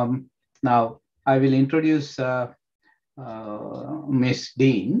 Now, I will introduce Ms.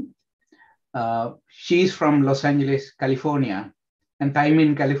 Deen. She's from Los Angeles, California, and time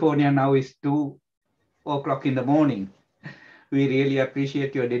in California now is 2:00 in the morning. We really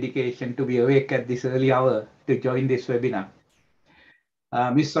appreciate your dedication to be awake at this early hour to join this webinar.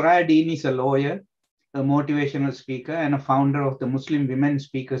 Ms. Soraya Deen is a lawyer, a motivational speaker, and a founder of the Muslim Women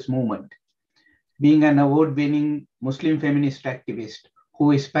Speakers Movement. Being an award-winning Muslim feminist activist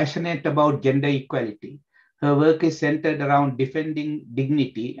who is passionate about gender equality, her work is centered around defending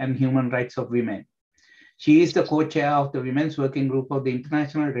dignity and human rights of women. She is the co-chair of the Women's Working Group of the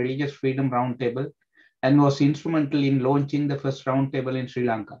International Religious Freedom Roundtable and was instrumental in launching the first roundtable in Sri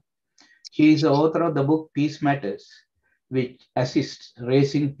Lanka. She is the author of the book Peace Matters, which assists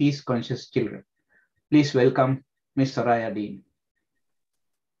raising peace-conscious children. Please welcome Ms. Soraya Deen.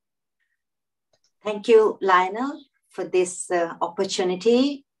 Thank you, Lionel, for this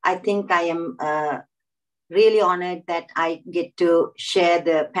opportunity. I think I am really honored that I get to share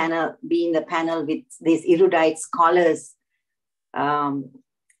the panel, be in the panel with these erudite scholars.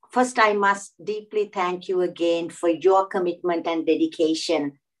 First, I must deeply thank you again for your commitment and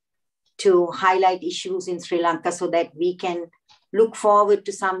dedication to highlight issues in Sri Lanka so that we can look forward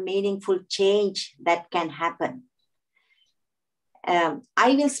to some meaningful change that can happen. I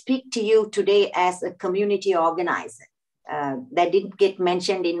will speak to you today as a community organizer. That didn't get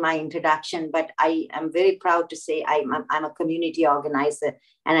mentioned in my introduction, but I am very proud to say I'm a community organizer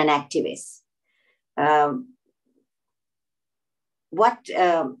and an activist. What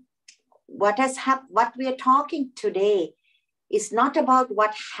we are talking today is not about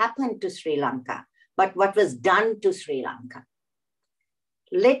what happened to Sri Lanka, but what was done to Sri Lanka.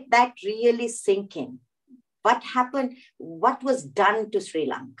 Let that really sink in. What happened, what was done to Sri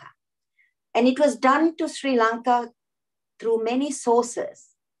Lanka? And it was done to Sri Lanka through many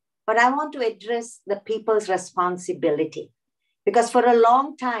sources, but I want to address the people's responsibility, because for a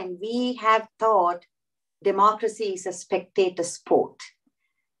long time, we have thought democracy is a spectator sport,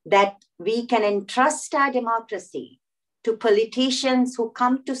 that we can entrust our democracy to politicians who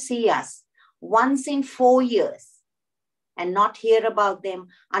come to see us once in 4 years and not hear about them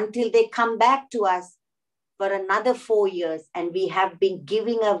until they come back to us for another 4 years, and we have been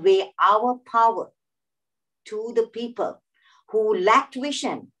giving away our power to the people who lacked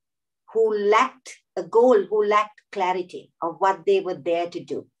vision, who lacked a goal, who lacked clarity of what they were there to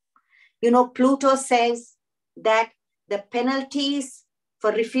do. You know, Pluto says that the penalties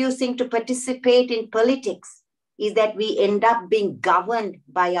for refusing to participate in politics is that we end up being governed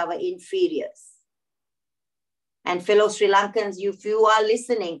by our inferiors. And fellow Sri Lankans, if you are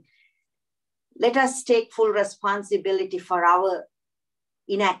listening, let us take full responsibility for our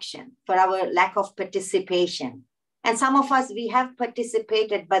inaction, for our lack of participation. And some of us, we have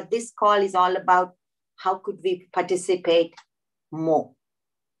participated, but this call is all about how could we participate more.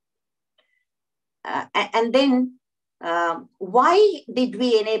 And then, why did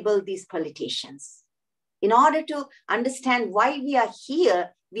we enable these politicians? In order to understand why we are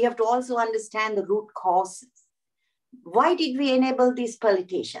here, we have to also understand the root causes. Why did we enable these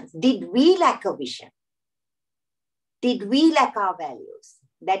politicians? Did we lack a vision? Did we lack our values?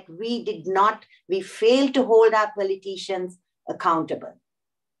 That we failed to hold our politicians accountable.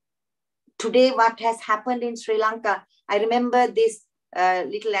 today what has happened in Sri Lanka, I remember this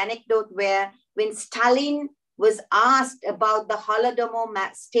little anecdote where when Stalin was asked about the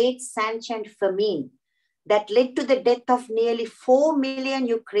Holodomor state-sanctioned famine that led to the death of nearly 4 million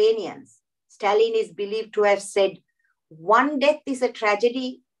Ukrainians, Stalin is believed to have said, one death is a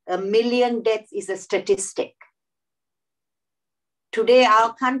tragedy, 1 million deaths is a statistic. Today,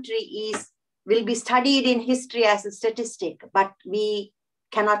 our country will be studied in history as a statistic, but we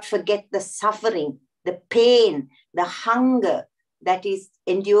cannot forget the suffering, the pain, the hunger that is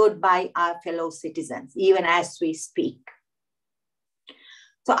endured by our fellow citizens, even as we speak.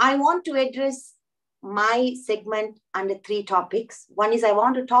 So I want to address my segment under 3 topics. One is I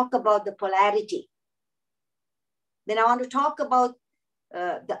want to talk about the polarity. Then I want to talk about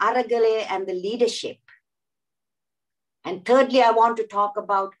the Aragale and the leadership. And thirdly, I want to talk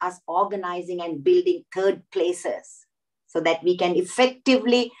about us organizing and building third places so that we can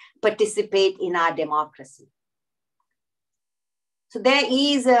effectively participate in our democracy. So there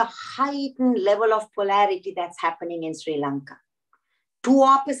is a heightened level of polarity that's happening in Sri Lanka. 2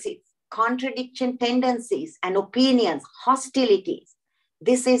 opposites, contradiction tendencies and opinions, hostilities.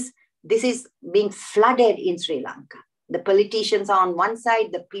 This is being flooded in Sri Lanka. The politicians are on one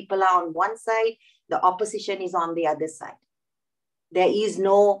side, the people are on one side, the opposition is on the other side. There is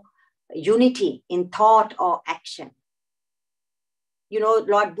no unity in thought or action. You know,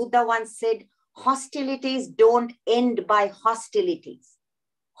 Lord Buddha once said, hostilities don't end by hostilities.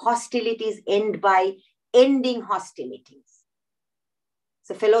 Hostilities end by ending hostilities.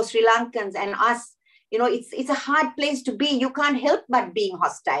 So fellow Sri Lankans and us, you know, it's a hard place to be. You can't help but being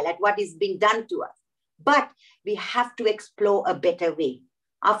hostile at what is being done to us. But we have to explore a better way.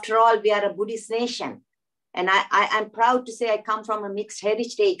 After all, we are a Buddhist nation. And I'm proud to say I come from a mixed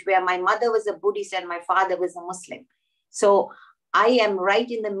heritage where my mother was a Buddhist and my father was a Muslim. So I am right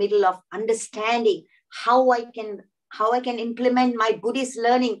in the middle of understanding how I can implement my Buddhist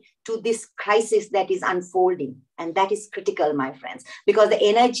learning to this crisis that is unfolding. And that is critical, my friends, because the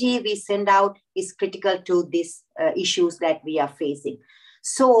energy we send out is critical to these issues that we are facing.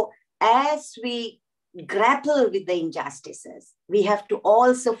 So as we grapple with the injustices, we have to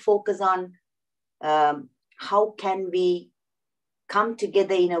also focus on how can we come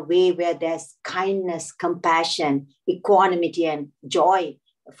together in a way where there's kindness, compassion, equanimity, and joy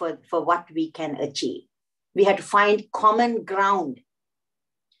for what we can achieve. We have to find common ground.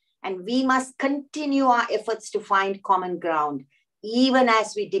 And we must continue our efforts to find common ground, even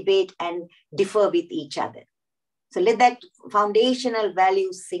as we debate and differ with each other. So let that foundational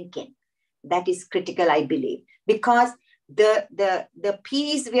value sink in. That is critical, I believe, because the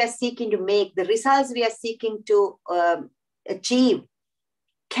peace we are seeking to make, the results we are seeking to achieve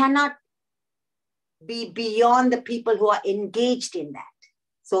cannot be beyond the people who are engaged in that.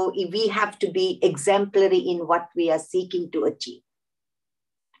 So we have to be exemplary in what we are seeking to achieve.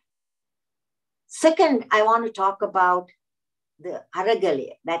 Second, I want to talk about the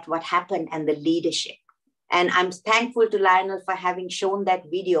Aragale, that what happened, and the leadership. And I'm thankful to Lionel for having shown that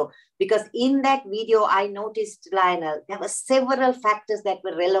video, because in that video, I noticed, Lionel, there were several factors that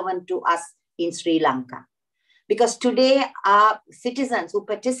were relevant to us in Sri Lanka. Because today, our citizens who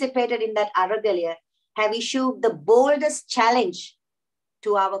participated in that Aragale have issued the boldest challenge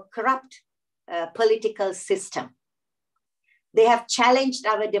to our corrupt political system. They have challenged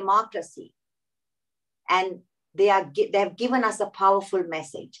our democracy, and they have given us a powerful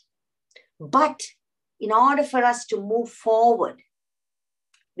message. But in order for us to move forward,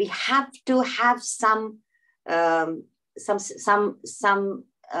 we have to have some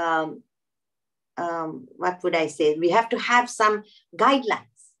what would I say? We have to have some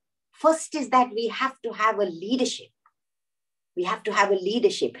guidelines. First is that we have to have a leadership. We have to have a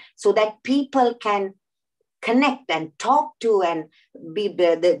leadership so that people can connect and talk to, and be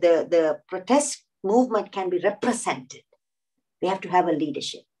the protest movement can be represented. We have to have a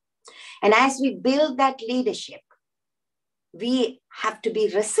leadership. And as we build that leadership, we have to be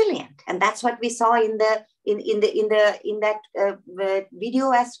resilient. And that's what we saw in that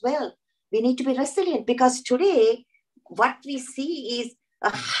video as well. We need to be resilient, because today what we see is a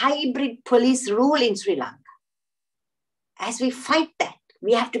hybrid police rule in Sri Lanka. As we fight that,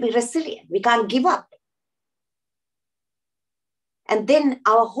 we have to be resilient. We can't give up. And then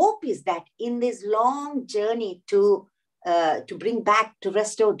our hope is that in this long journey to bring back, to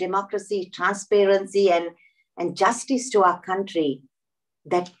restore democracy, transparency, and justice to our country,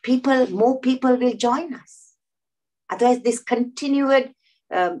 that more people will join us. Otherwise, this continued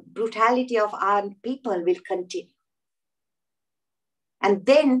brutality of our people will continue. And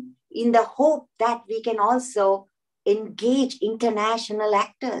then in the hope that we can also engage international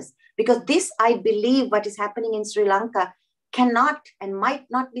actors, Because this, I believe, what is happening in Sri Lanka cannot and might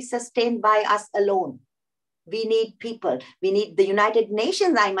not be sustained by us alone. We need people. We need the United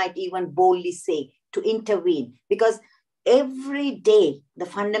Nations, I might even boldly say, to intervene, because every day the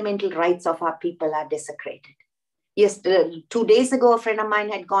fundamental rights of our people are desecrated. Yes, 2 days ago, a friend of mine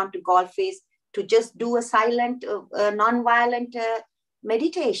had gone to Golface to just do a silent, non-violent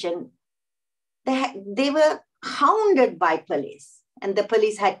meditation. They were hounded by police, and the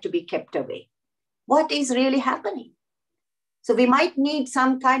police had to be kept away. What is really happening? So we might need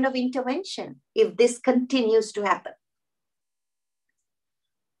some kind of intervention if this continues to happen.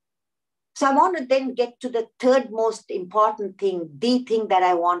 So I want to then get to the third most important thing, the thing that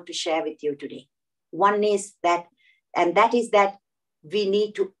I want to share with you today. One is that, and that is that we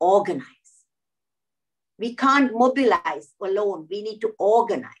need to organize. We can't mobilize alone. We need to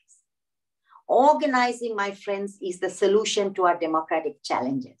organize. Organizing, my friends, is the solution to our democratic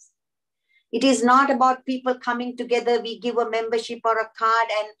challenges. It is not about people coming together, we give a membership or a card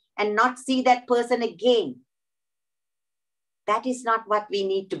and not see that person again. That is not what we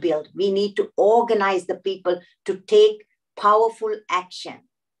need to build. We need to organize the people to take powerful action.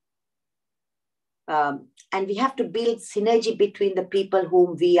 And we have to build synergy between the people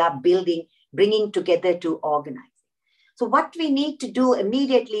whom we are bringing together to organize. So what we need to do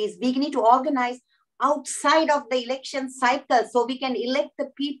immediately is we need to organize outside of the election cycle so we can elect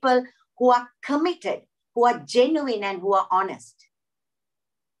the people who are committed, who are genuine, and who are honest.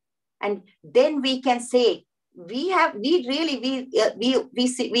 And then we can say, we elders,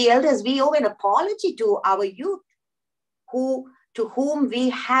 we owe an apology to our youth, to whom we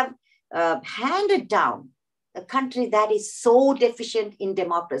have handed down a country that is so deficient in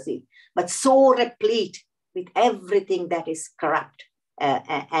democracy, but so replete with everything that is corrupt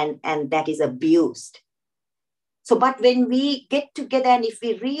and that is abused. So, but when we get together and if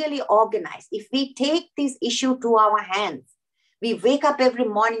we really organize, if we take this issue to our hands, we wake up every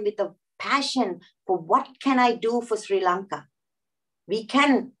morning with a passion for what can I do for Sri Lanka? We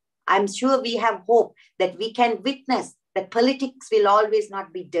can, I'm sure we have hope that we can witness that politics will always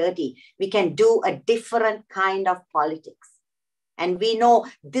not be dirty. We can do a different kind of politics. And we know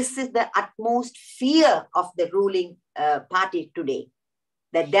this is the utmost fear of the ruling party today,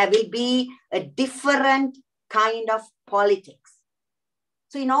 that there will be a different kind of politics.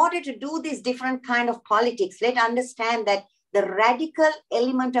 So in order to do this different kind of politics, let's understand that the radical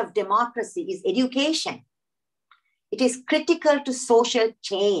element of democracy is education. It is critical to social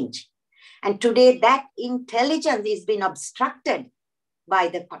change. And today that intelligence is being obstructed by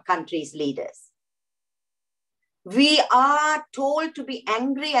the country's leaders. We are told to be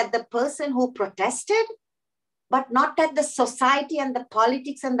angry at the person who protested, but not at the society and the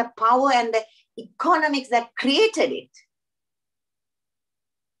politics and the power and the economics that created it.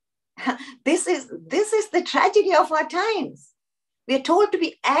 This is the tragedy of our times. We are told to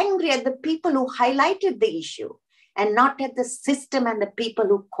be angry at the people who highlighted the issue and not at the system and the people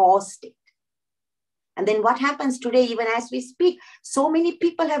who caused it. And then what happens today, even as we speak, so many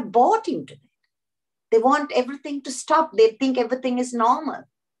people have bought into it. They want everything to stop. They think everything is normal.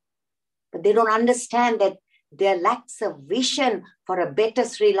 But they don't understand that there lacks a vision for a better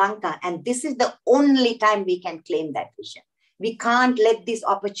Sri Lanka. And this is the only time we can claim that vision. We can't let this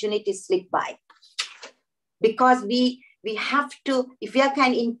opportunity slip by. Because we have to, if we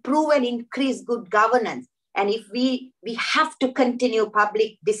can improve and increase good governance, and if we have to continue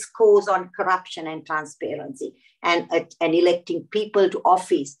public discourse on corruption and transparency and electing people to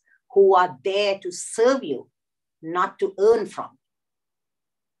office who are there to serve you, not to earn from.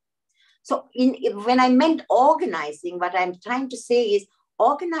 So when I meant organizing, what I'm trying to say is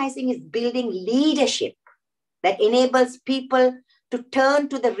organizing is building leadership that enables people to turn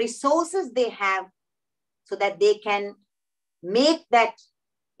to the resources they have so that they can make that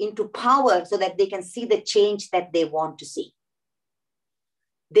into power so that they can see the change that they want to see.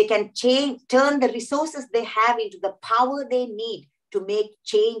 They can turn the resources they have into the power they need to make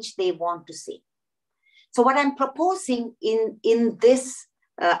change they want to see. So what I'm proposing in this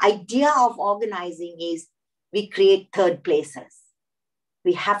idea of organizing is we create third places.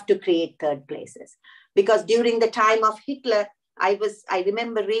 We have to create third places. Because during the time of Hitler, I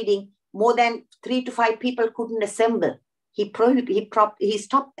remember reading more than 3 to 5 people couldn't assemble. He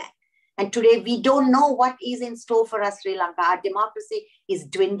stopped that. And today we don't know what is in store for us, Sri Lanka. Our democracy is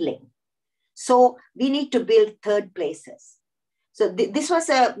dwindling. So we need to build third places. So this was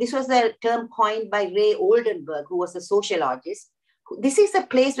a term coined by Ray Oldenburg, who was a sociologist. This is a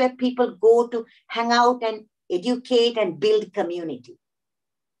place where people go to hang out and educate and build community.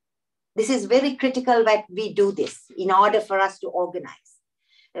 This is very critical that we do this in order for us to organize.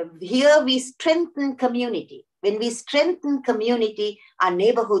 here we strengthen community. When we strengthen community, our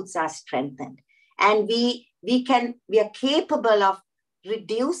neighborhoods are strengthened. And we are capable of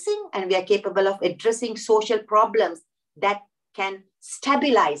reducing and we are capable of addressing social problems that can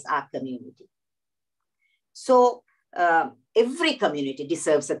stabilize our community. So every community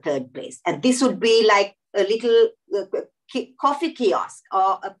deserves a third place. And this would be like a little coffee kiosk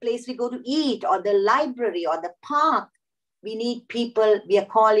or a place we go to eat or the library or the park. We need people. We are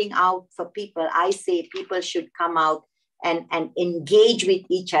calling out for people. I say people should come out and engage with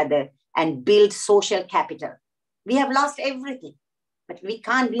each other and build social capital. We have lost everything, but we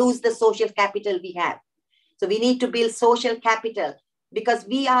can't lose the social capital we have. So we need to build social capital because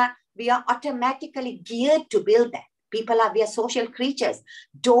we are automatically geared to build that. We are social creatures.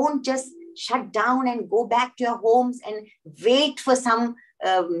 Don't just shut down and go back to your homes and wait for some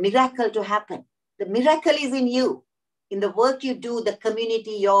miracle to happen. The miracle is in you, in the work you do, the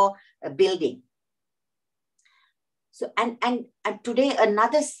community you're building. So, and today,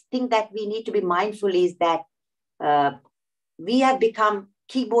 another thing that we need to be mindful is that we have become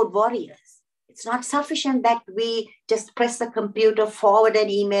keyboard warriors. It's not sufficient that we just press the computer, forward an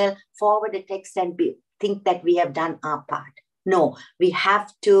email, forward a text, and think that we have done our part. No, we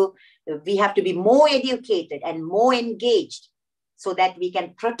have to be more educated and more engaged so that we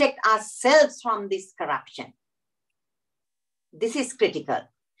can protect ourselves from this corruption. This is critical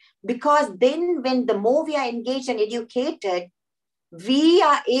because then when the more we are engaged and educated, we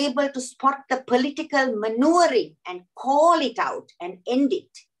are able to spot the political maneuvering and call it out and end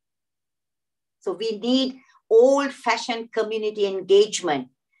it. So we need old-fashioned community engagement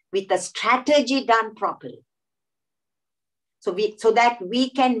with a strategy done properly. So that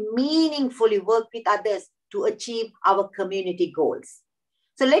we can meaningfully work with others to achieve our community goals.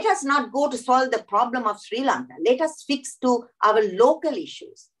 So let us not go to solve the problem of Sri Lanka. Let us fix to our local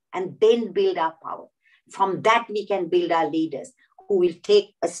issues and then build our power. From that, we can build our leaders who will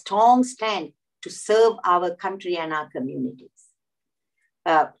take a strong stand to serve our country and our communities.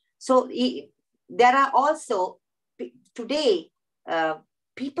 So there are also, today,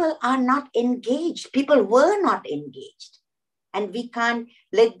 people are not engaged. People were not engaged. And we can't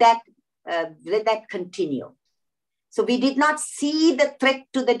let that continue. So we did not see the threat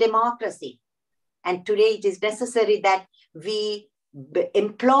to the democracy. And today it is necessary that we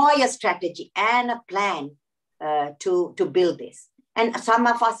employ a strategy and a plan to build this. And some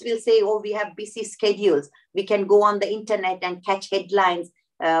of us will say, oh, we have busy schedules. We can go on the internet and catch headlines.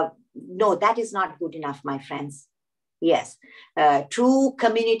 No, that is not good enough, my friends. Yes, true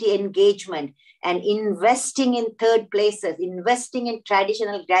community engagement and investing in third places, investing in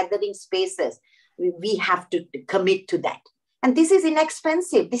traditional gathering spaces, we have to commit to that. And this is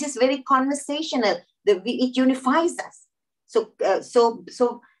inexpensive. This is very conversational. It unifies us. So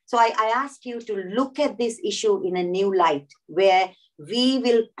I ask you to look at this issue in a new light, where we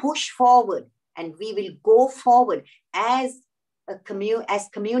will push forward and we will go forward as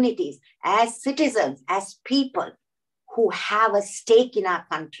communities, as citizens, as people who have a stake in our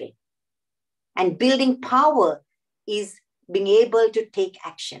country. And building power is being able to take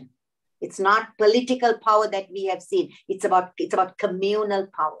action. It's not political power that we have seen. It's about communal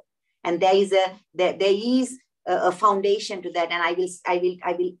power. And there is a foundation to that. And I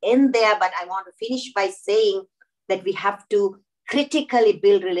will end there, but I want to finish by saying that we have to critically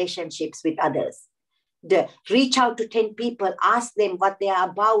build relationships with others. Reach out to 10 people, ask them what they are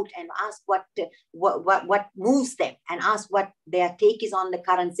about, and ask what moves them, and ask what their take is on the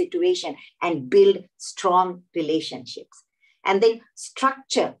current situation, and build strong relationships. And then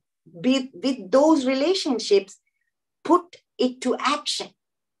structure with those relationships, put it to action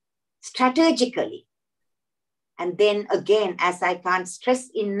strategically. And then again, as I can't stress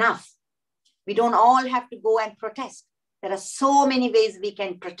enough, we don't all have to go and protest. There are so many ways we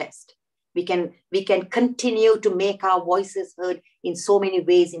can protest. We can continue to make our voices heard in so many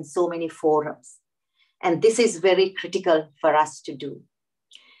ways, in so many forums. And this is very critical for us to do.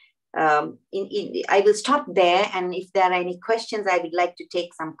 I will stop there. And if there are any questions, I would like to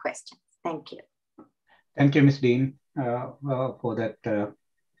take some questions. Thank you. Thank you, Ms. Dean, for that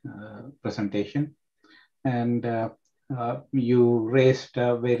presentation. And you raised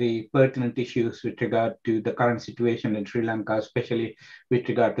very pertinent issues with regard to the current situation in Sri Lanka, especially with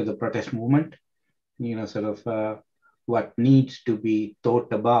regard to the protest movement, what needs to be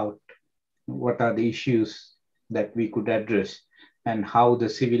thought about, what are the issues that we could address, and how the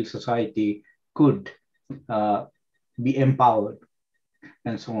civil society could be empowered,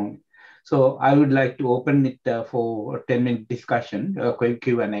 and so on. So I would like to open it for a 10-minute discussion,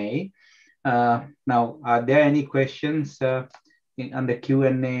 Q&A. Now, are there any questions under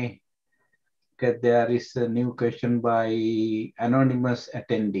Q&A, there is a new question by anonymous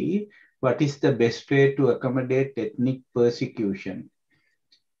attendee. What is the best way to accommodate ethnic persecution?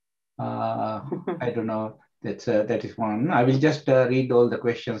 I don't know. That is one. I will just read all the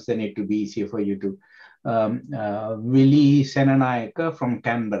questions. Then it will be easier for you to. Willie Senanayaka from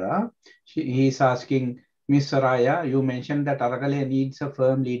Canberra. He is asking, Ms. Soraya, you mentioned that Aragale needs a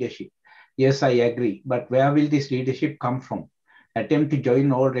firm leadership. Yes, I agree. But where will this leadership come from? Attempt to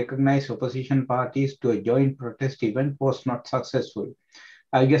join all recognized opposition parties to a joint protest event was not successful.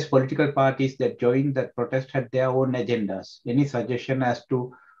 I guess political parties that joined that protest had their own agendas. Any suggestion as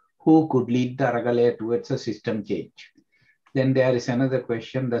to who could lead the Aragale towards a system change? Then there is another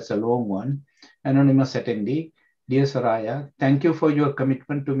question, that's a long one. Anonymous attendee, dear Soraya, thank you for your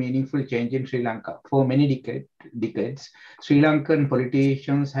commitment to meaningful change in Sri Lanka. For many decades, Sri Lankan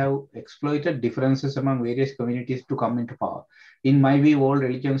politicians have exploited differences among various communities to come into power. In my view, all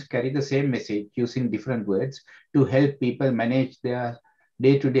religions carry the same message using different words to help people manage their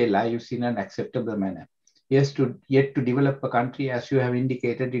day-to-day lives in an acceptable manner. Yes, yet to develop a country, as you have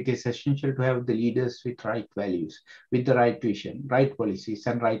indicated, it is essential to have the leaders with right values, with the right vision, right policies,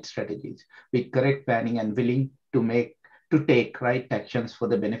 and right strategies, with correct planning and willing to take right actions for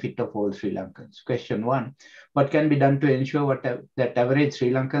the benefit of all Sri Lankans. Question 1, what can be done to ensure that average Sri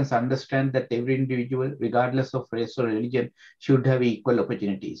Lankans understand that every individual, regardless of race or religion, should have equal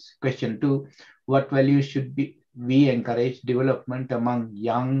opportunities? Question 2, what values should we encourage development among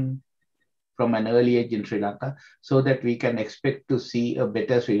young from an early age in Sri Lanka so that we can expect to see a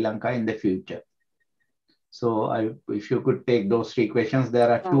better Sri Lanka in the future? So if you could take those 3 questions,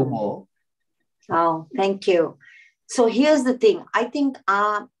 there are 2 more. Oh, thank you. So here's the thing. I think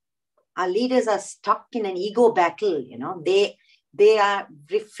our leaders are stuck in an ego battle. You know, they are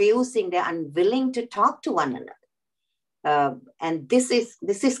refusing, they're unwilling to talk to one another. And this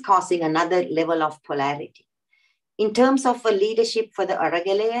is causing another level of polarity. In terms of a leadership for the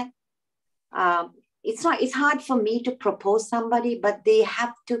Aragale, it's hard for me to propose somebody, but they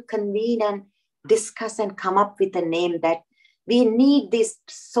have to convene and discuss and come up with a name that we need this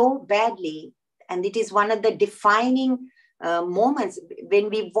so badly. And it is one of the defining moments. When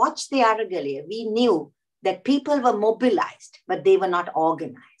we watched the Aragale, we knew that people were mobilized, but they were not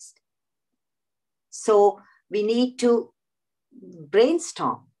organized. So we need to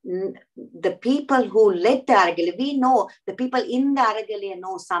brainstorm. The people who led the Aragale, we know the people in the Aragale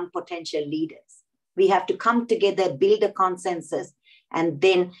know some potential leaders. We have to come together, build a consensus, and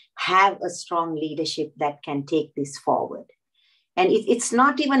then have a strong leadership that can take this forward. And it's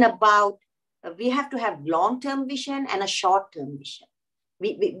not even about, we have to have long-term vision and a short-term vision.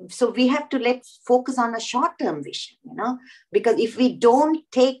 So we have to focus on a short-term vision, you know, because if we don't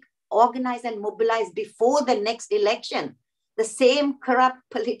organize and mobilize before the next election, the same corrupt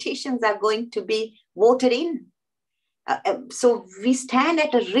politicians are going to be voted in. So we stand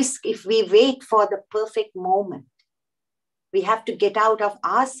at a risk if we wait for the perfect moment. We have to get out of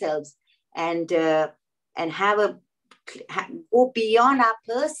ourselves and go beyond our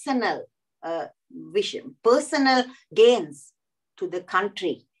personal vision, personal gains to the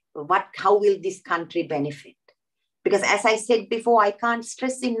country. How will this country benefit? Because as I said before, I can't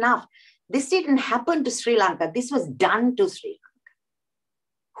stress enough, this didn't happen to Sri Lanka. This was done to Sri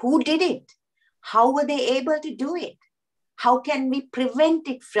Lanka. Who did it? How were they able to do it? How can we prevent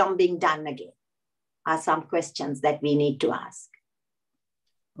it from being done again? Are some questions that we need to ask.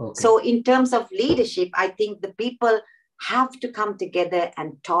 Okay. So in terms of leadership, I think the people have to come together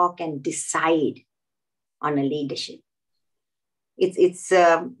and talk and decide on a leadership. It's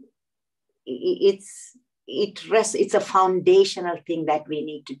a foundational thing that we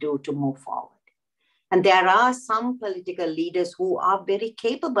need to do to move forward. And there are some political leaders who are very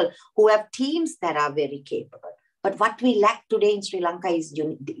capable, who have teams that are very capable. But what we lack today in Sri Lanka is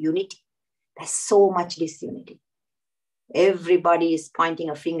unity. There's so much disunity. Everybody is pointing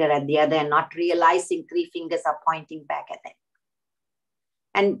a finger at the other and not realizing 3 fingers are pointing back at them.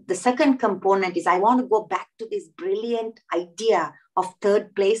 And the second component is I want to go back to this brilliant idea of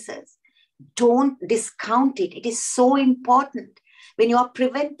third places. Don't discount it. It is so important. When you are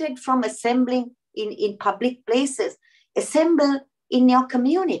prevented from assembling in public places, assemble in your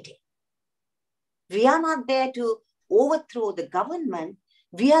community. We are not there to overthrow the government.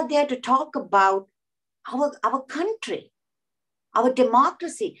 We are there to talk about our country, our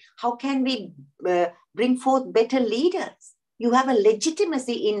democracy. How can we bring forth better leaders? You have a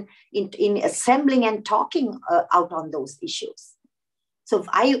legitimacy in assembling and talking out on those issues. So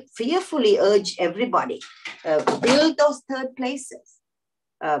I fearfully urge everybody, build those third places.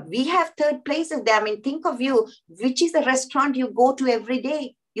 We have third places there. I mean, think of you, which is the restaurant you go to every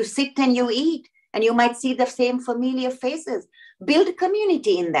day. You sit and you eat, and you might see the same familiar faces. Build a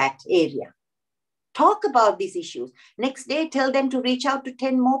community in that area. Talk about these issues. Next day, tell them to reach out to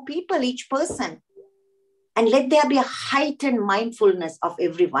 10 more people, each person. And let there be a heightened mindfulness of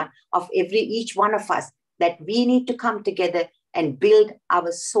everyone, of each one of us, that we need to come together and build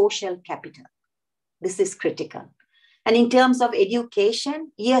our social capital. This is critical. And in terms of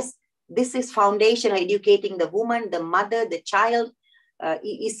education, yes, this is foundational. Educating the woman, the mother, the child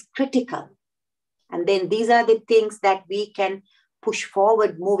is critical. And then these are the things that we can push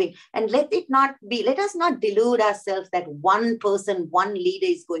forward moving. And let us not delude ourselves that one person, one leader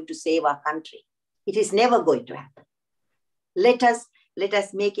is going to save our country. It is never going to happen. Let us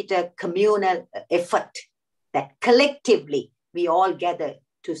make it a communal effort that collectively we all gather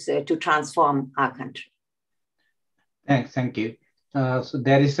to transform our country. Thanks, thank you. So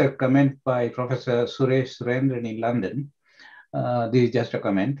there is a comment by Professor Suresh Surendran in London. This is just a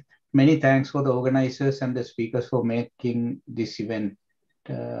comment. Many thanks for the organizers and the speakers for making this event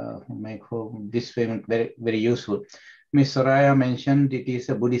very, very useful. Ms. Soraya mentioned it is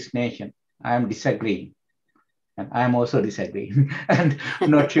a Buddhist nation. I am disagreeing. And I am also disagreeing and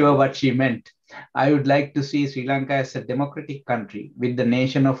not sure what she meant. I would like to see Sri Lanka as a democratic country with the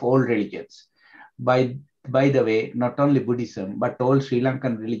nation of all religions. By the way, not only Buddhism, but all Sri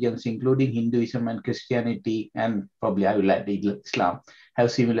Lankan religions, including Hinduism and Christianity, and probably I will add Islam,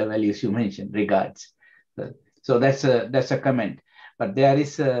 have similar values you mentioned. Regards. So that's a comment. But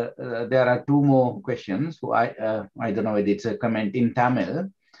there are two more questions. So I don't know whether it's a comment in Tamil.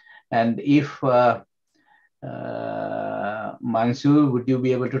 And if Mansoor, would you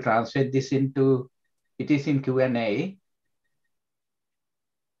be able to translate this into, it is in Q&A.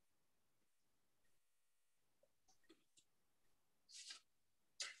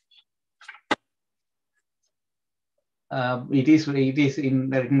 It is in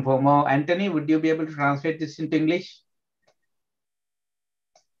the written form. Anthony, would you be able to translate this into English?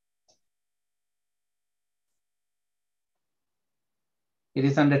 It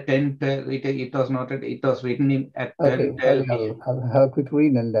is under 10. It was noted. It was written in at 10. Okay, I'll have a quick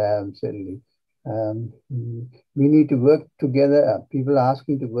read and certainly. We need to work together. People are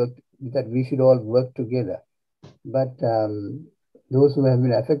asking to work, that we should all work together. But those who have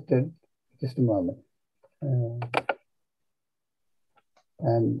been affected, just a moment.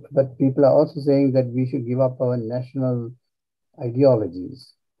 But people are also saying that we should give up our national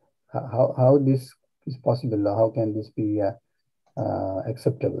ideologies. How this is possible? How can this be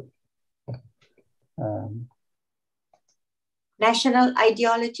acceptable? National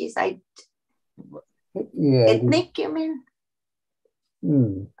ideologies, yeah, ethnic, you mean?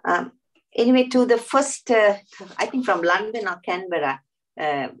 Anyway, to the first, I think from London or Canberra,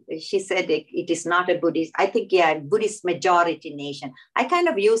 she said it is not a Buddhist. I think, yeah, Buddhist majority nation. I kind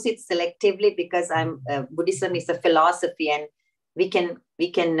of use it selectively because Buddhism is a philosophy, and we can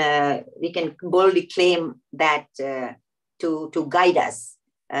boldly claim that to guide us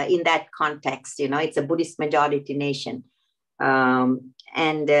in that context. You know, it's a Buddhist majority nation.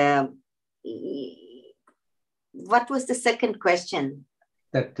 What was the second question?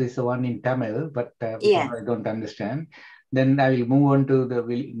 That is the one in Tamil, but yeah. I don't understand. Then I will move on to the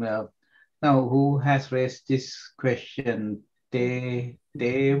now. Who has raised this question?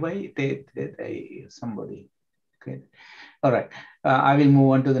 Somebody. Okay. All right. I will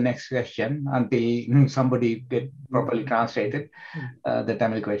move on to the next question until somebody get properly translated the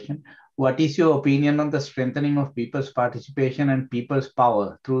Tamil question. What is your opinion on the strengthening of people's participation and people's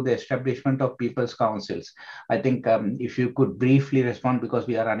power through the establishment of people's councils? I think if you could briefly respond, because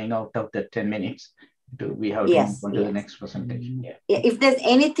we are running out of the 10 minutes. We have to move on to the next presentation. Yeah. If there's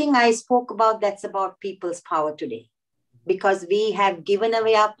anything I spoke about, that's about people's power today. Because we have given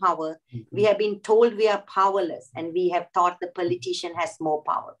away our power. We have been told we are powerless, and we have thought the politician has more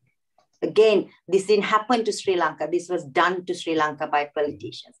power. Again, this didn't happen to Sri Lanka. This was done to Sri Lanka by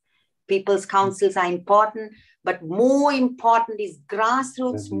politicians. People's councils are important, but more important is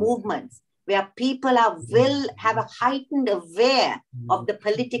grassroots movements where people have a heightened aware of the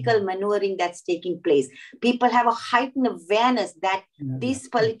political maneuvering that's taking place. People have a heightened awareness that this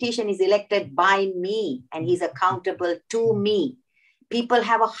politician is elected by me and he's accountable to me. People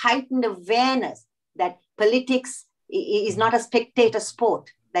have a heightened awareness that politics is not a spectator sport,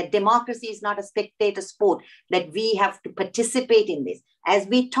 that democracy is not a spectator sport, that we have to participate in this. As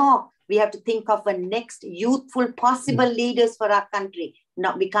we talk, we have to think of a next youthful possible leaders for our country.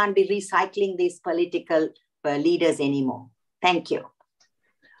 No, we can't be recycling these political leaders anymore. Thank you.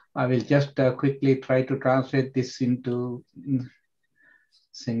 I will just quickly try to translate this into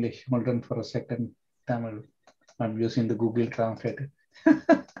It's English. Hold on for a second. Tamil. I'm using the Google Translator.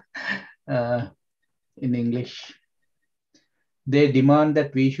 In English. They demand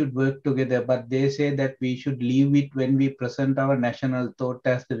that we should work together, but they say that we should leave it when we present our national thought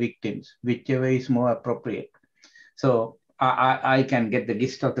as the victims, whichever is more appropriate. So I can get the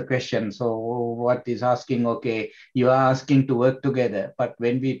gist of the question. So what is asking, okay, you are asking to work together, but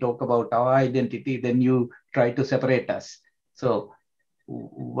when we talk about our identity, then you try to separate us. So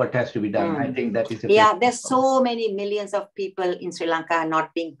what has to be done? I think that is there's so many millions of people in Sri Lanka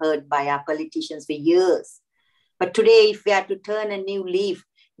not being heard by our politicians for years. But today, if we are to turn a new leaf,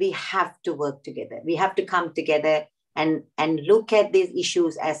 we have to work together. We have to come together and look at these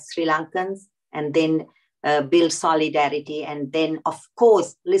issues as Sri Lankans, and then build solidarity, and then, of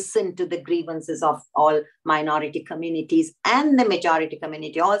course, listen to the grievances of all minority communities, and the majority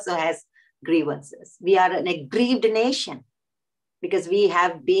community also has grievances. We are an aggrieved nation because we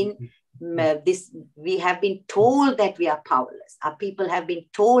have been told that we are powerless. Our people have been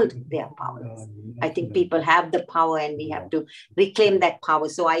told they are powerless. I think people have the power, and we have to reclaim that power.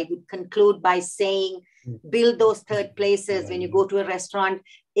 So I would conclude by saying, build those third places. When you go to a restaurant,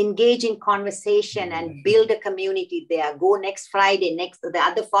 engage in conversation and build a community there. Go next Friday, the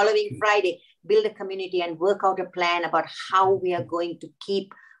other following Friday, build a community and work out a plan about how we are going to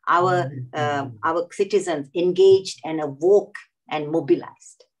keep our citizens engaged and awoke and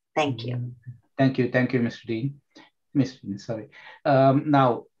mobilized. Thank you. Thank you, Mr. Dean. Sorry.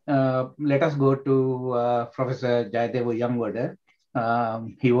 Now, let us go to Professor Jayadeva Uyangoda.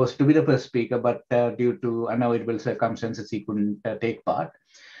 He was to be the first speaker, but due to unavoidable circumstances, he couldn't take part.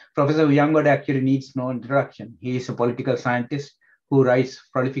 Professor Uyangoda actually needs no introduction. He is a political scientist who writes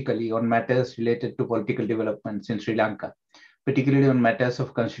prolifically on matters related to political developments in Sri Lanka, particularly on matters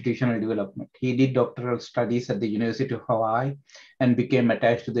of constitutional development. He did doctoral studies at the University of Hawaii and became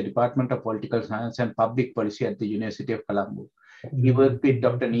attached to the Department of Political Science and Public Policy at the University of Colombo. He worked with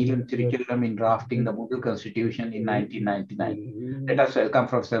Dr. Neelam Chirichellam in drafting the Mughal Constitution in 1999. Let us welcome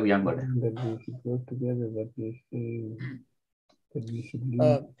Professor Uyangoda.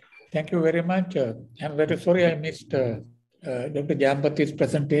 Thank you very much. I'm very sorry I missed Dr. Jayampathy's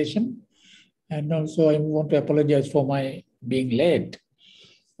presentation. And also I want to apologize for my being late.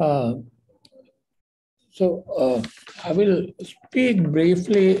 I will speak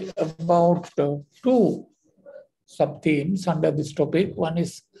briefly about two sub-themes under this topic. One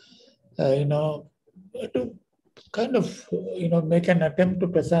is, to kind of, make an attempt to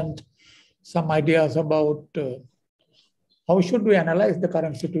present some ideas about how should we analyze the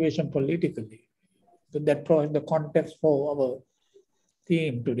current situation politically. So that provides the context for our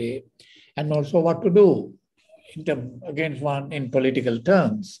theme today, and also what to do in political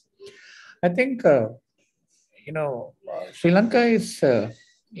terms. I think, Sri Lanka is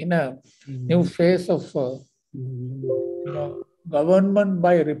in a new phase of government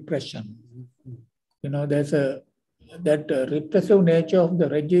by repression. There's that repressive nature of the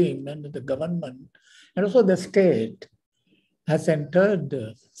regime and the government, and also the state has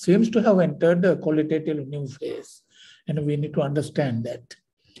seems to have entered a qualitative new phase, and we need to understand that.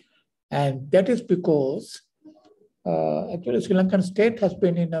 And that is because actually Sri Lankan state has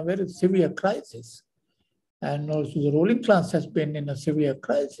been in a very severe crisis, and also the ruling class has been in a severe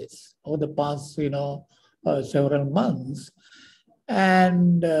crisis over the past, several months.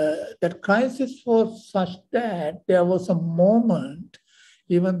 And that crisis was such that there was a moment,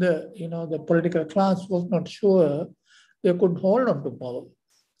 even the political class was not sure they could hold on to power.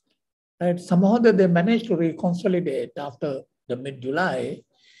 Right? Somehow that they managed to reconsolidate after the mid-July.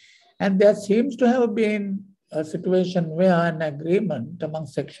 And there seems to have been a situation where an agreement among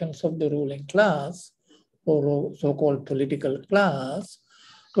sections of the ruling class, or so-called political class,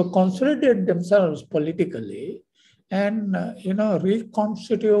 to consolidate themselves politically and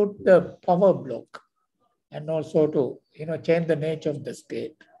reconstitute the power block, and also to change the nature of the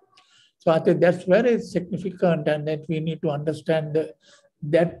state. So I think that's very significant, and that we need to understand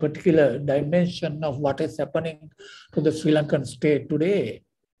that particular dimension of what is happening to the Sri Lankan state today.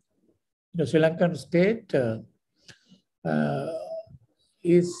 The Sri Lankan state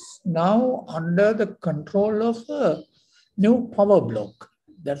is now under the control of a new power block.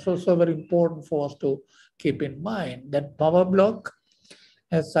 That's also very important for us to keep in mind. That power block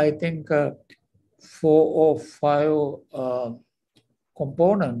has, I think, 4 or 5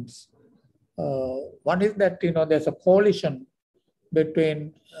 components. One is that there's a coalition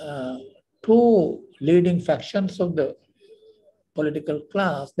between 2 leading factions of the political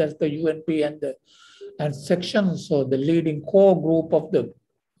class. That's the UNP and sections, so the leading core group of the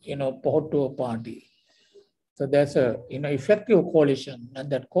Pohotua party. So there's a effective coalition, and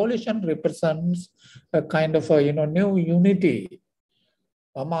that coalition represents a kind of a new unity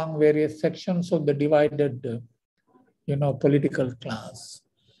among various sections of the divided political class.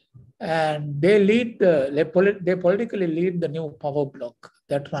 And they lead they politically lead the new power bloc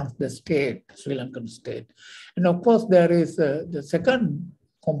that runs the state, Sri Lankan state. And of course, there is the second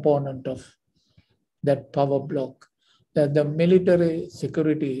component of that power bloc, that the military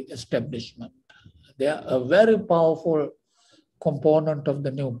security establishment. They are a very powerful component of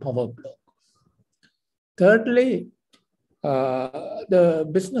the new power bloc. Thirdly, the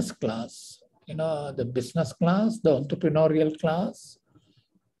business class. The business class, the entrepreneurial class,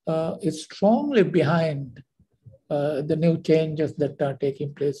 is strongly behind the new changes that are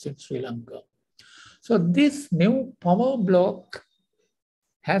taking place in Sri Lanka. So this new power bloc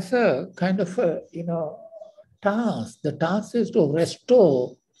has a kind of a task. The task is to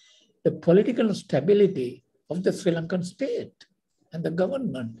restore the political stability of the Sri Lankan state and the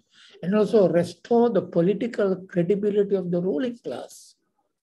government, and also restore the political credibility of the ruling class.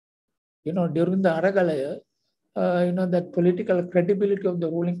 During the Aragalaya, that political credibility of the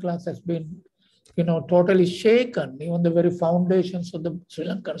ruling class has been, totally shaken. Even the very foundations of the Sri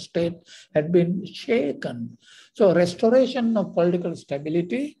Lankan state had been shaken. So restoration of political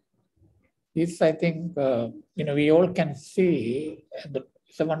stability is, I think, we all can see,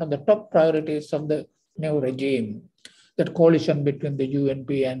 it's one of the top priorities of the new regime, that coalition between the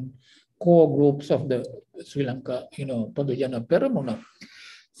UNP and core groups of the Sri Lanka, Padujana Peramuna.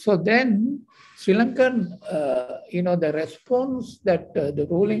 So then Sri Lankan, the response that the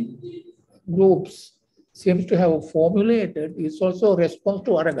ruling groups seems to have formulated is also a response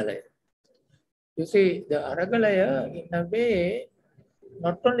to Aragalaya. You see, the Aragalaya, in a way,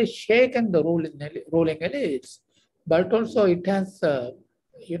 not only shaken the ruling elites, but also it has,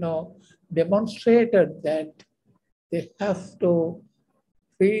 demonstrated that they have to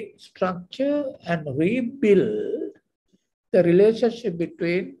restructure and rebuild the relationship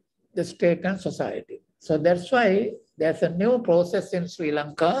between the state and society. So that's why there's a new process in Sri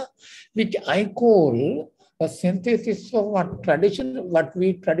Lanka, which I call a synthesis of what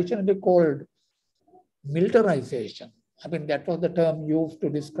we traditionally called militarization. I mean, that was the term used to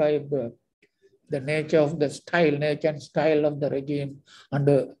describe the nature and style of the regime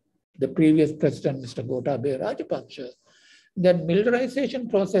under the previous president, Mr. Gotabaya Rajapaksa. That militarization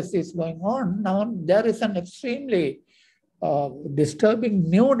process is going on. Now there is an extremely disturbing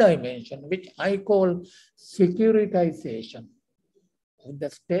new dimension, which I call securitization of the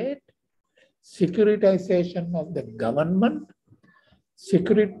state, securitization of the government,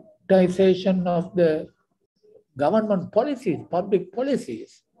 securitization of the government policies, public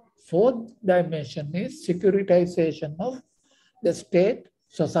policies. Fourth dimension is securitization of the state,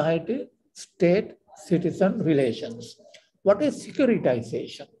 society, state-citizen relations. What is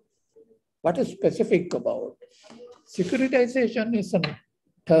securitization? What is specific about? Securitization is a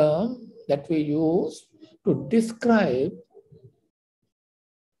term that we use to describe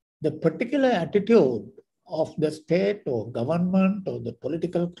the particular attitude of the state or government or the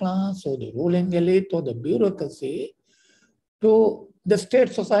political class or the ruling elite or the bureaucracy to the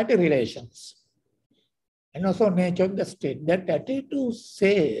state-society relations, and also nature of the state. That attitude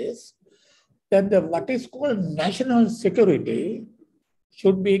says that what is called national security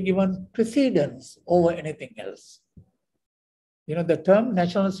should be given precedence over anything else. The term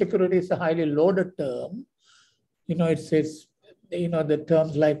national security is a highly loaded term. It says, the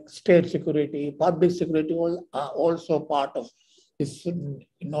terms like state security, public security are also part of this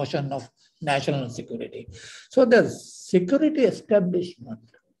notion of national security. So the security establishment,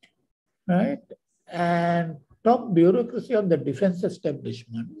 right, and top bureaucracy of the defense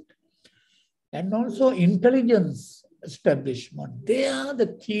establishment, and also intelligence establishment, they are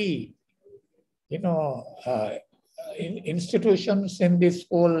the key, institutions in this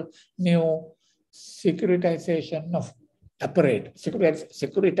whole new securitization of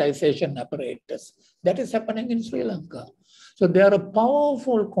securitization apparatus that is happening in Sri Lanka. So they are a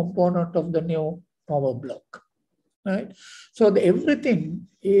powerful component of the new power bloc, right? So everything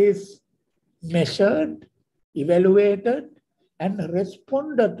is measured, evaluated, and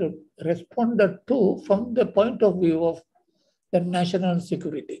responded to from the point of view of the national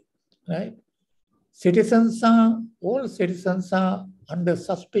security, right? All citizens are under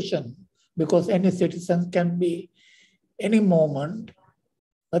suspicion because any citizen can be any moment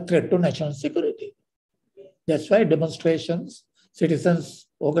a threat to national security. That's why demonstrations, citizens'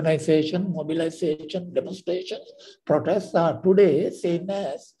 organization, mobilization, demonstrations, protests are today seen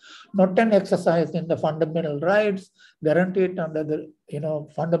as not an exercise in the fundamental rights guaranteed under the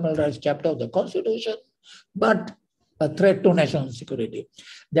fundamental rights chapter of the Constitution, but a threat to national security.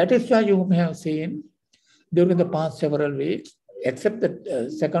 That is why you may have seen during the past several weeks, except the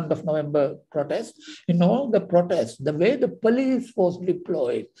 2nd of November protest, in all the protests, the way the police was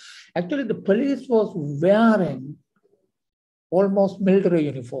deployed, actually the police was wearing almost military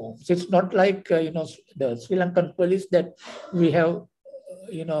uniforms. It's not like, the Sri Lankan police that we have,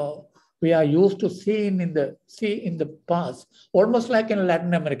 we are used to seeing in the past, almost like in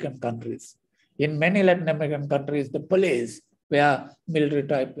Latin American countries. In many Latin American countries, the police wear military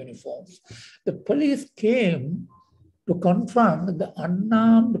type uniforms. The police came to confront the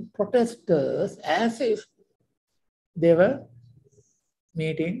unarmed protesters as if they were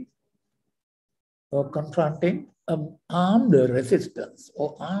meeting or confronting armed resistance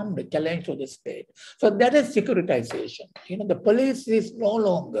or armed challenge to the state. So that is securitization. The police is no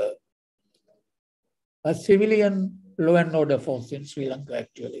longer a civilian law and order force in Sri Lanka,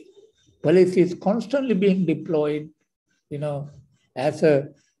 actually. Police is constantly being deployed, as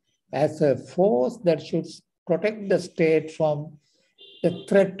a force that should protect the state from the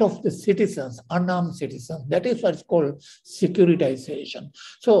threat of the citizens, unarmed citizens. That is what's called securitization.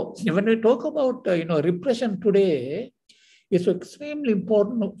 So when we talk about, repression today, it's extremely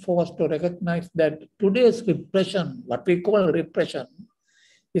important for us to recognize that today's repression, what we call repression,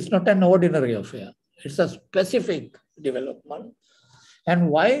 is not an ordinary affair. It's a specific development. And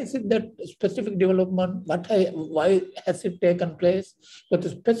why is it that specific development, why has it taken place? But the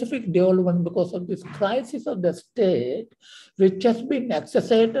specific development because of this crisis of the state, which has been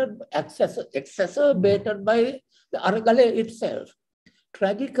exacerbated by the Aragale itself.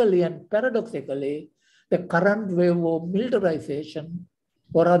 Tragically and paradoxically, the current wave of militarization,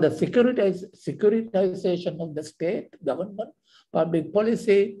 or rather securitization of the state, government, public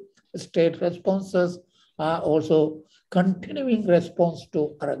policy, state responses are also continuing response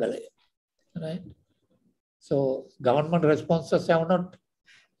to Aragale, right? So government responses have not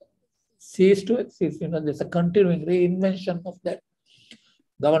ceased to exist. There's a continuing reinvention of that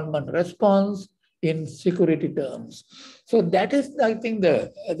government response in security terms. So that is, I think,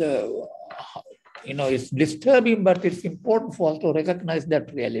 it's disturbing, but it's important for us to recognize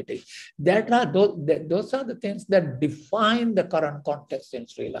that reality. Those are the things that define the current context in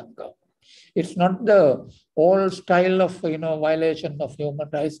Sri Lanka. It's not the old style of violation of human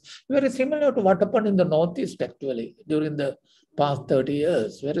rights. Very similar to what happened in the Northeast actually during the past 30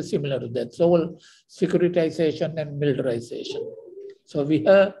 years. Very similar to that. So all securitization and militarization. So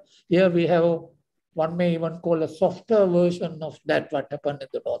here we have, one may even call a softer version of that what happened in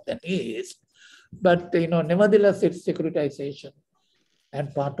the North and East. But nevertheless, it's securitization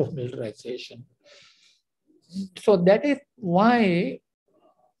and part of militarization. So that is why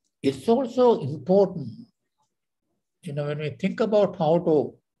it's also important, when we think about how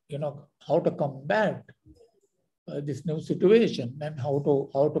to combat this new situation and how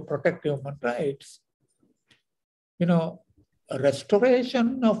to protect human rights. A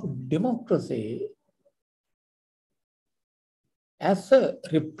restoration of democracy as a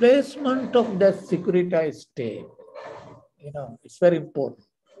replacement of the securitized state, it's very important.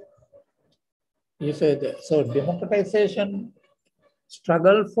 You say that. So democratization,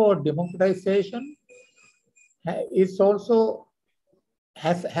 struggle for democratization is also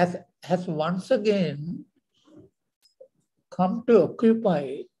has once again come to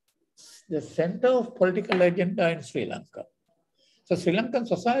occupy the center of political agenda in Sri Lanka. So Sri Lankan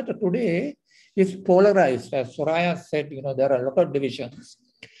society today is polarized. As Soraya said, there are a lot of divisions.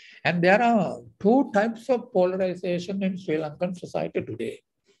 And there are two types of polarization in Sri Lankan society today.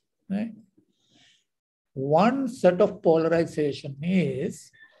 Right? One set of polarization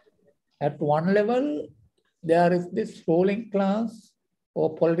is, at one level, there is this ruling class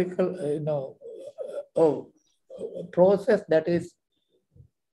or political, process that is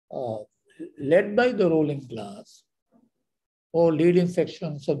led by the ruling class or leading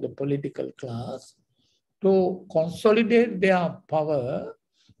sections of the political class to consolidate their power,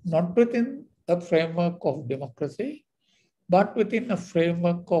 not within a framework of democracy, but within a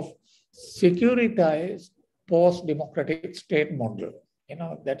framework of securitized post-democratic state model.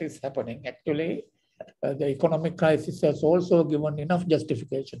 That is happening. Actually, the economic crisis has also given enough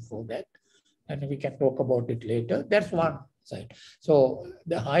justification for that. And we can talk about it later. That's one side. So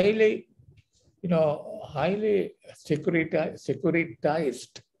the highly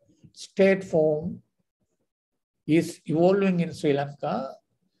securitized state form is evolving in Sri Lanka.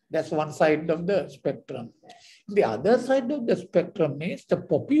 That's one side of the spectrum. The other side of the spectrum is the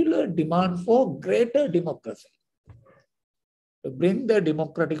popular demand for greater democracy. To bring the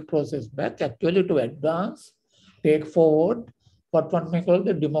democratic process back, actually to advance, take forward what one may call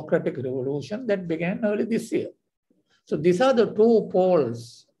the democratic revolution that began early this year. So these are the two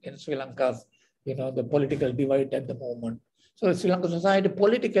poles in Sri Lanka's, the political divide at the moment. So Sri Lankan society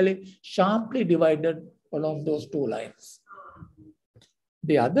politically sharply divided along those two lines.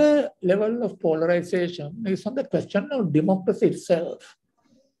 The other level of polarization is on the question of democracy itself.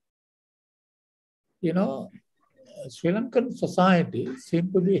 Sri Lankan society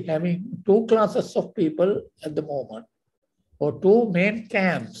seems to be having two classes of people at the moment, or two main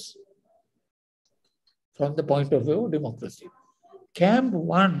camps from the point of view of democracy. Camp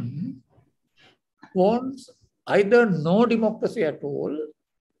one wants either no democracy at all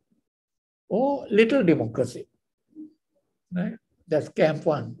or little democracy. Right? That's camp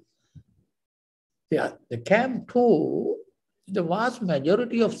one. The camp two, the vast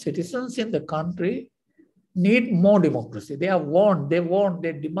majority of citizens in the country need more democracy. They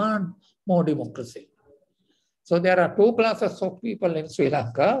demand more democracy. So there are two classes of people in Sri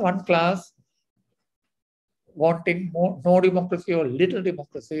Lanka. One class wanting no democracy or little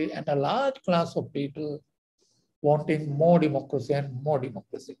democracy, and a large class of people wanting more democracy and more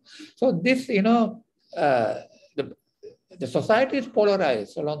democracy. So this, the society is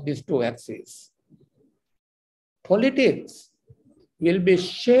polarized along these two axes. Politics will be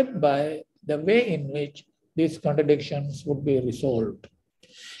shaped by the way in which these contradictions would be resolved.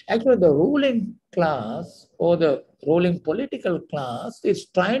 Actually, the ruling class or the ruling political class is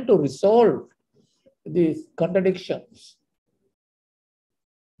trying to resolve these contradictions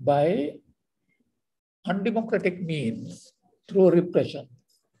by undemocratic means through repression,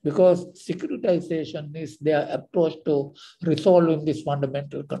 because securitization is their approach to resolving this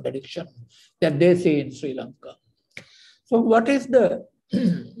fundamental contradiction that they see in Sri Lanka. So what is the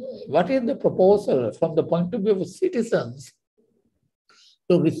proposal from the point of view of citizens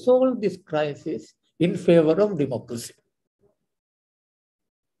to resolve this crisis in favor of democracy?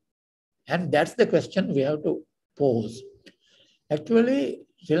 And that's the question we have to pose. Actually,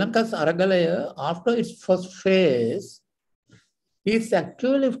 Sri Lanka's Aragalaya, after its first phase, is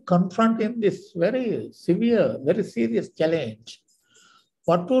actually confronting this very severe, very serious challenge.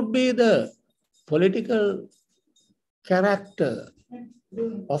 What would be the political character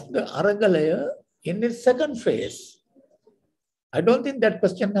of the Aragalaya in its second phase? I don't think that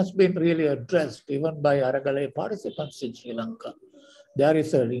question has been really addressed even by Aragalaya participants in Sri Lanka. There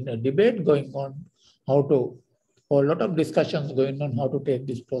is a debate going on or a lot of discussions going on how to take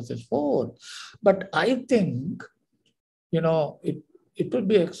this process forward. But I think, it would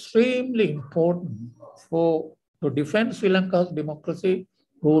be extremely important to defend Sri Lanka's democracy,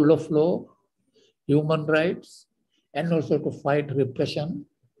 rule of law, human rights, and also to fight repression,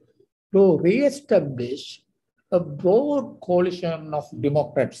 to re-establish a broad coalition of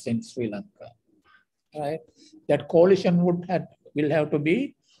democrats in Sri Lanka. Right? That coalition will have to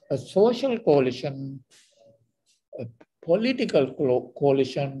be a social coalition, a political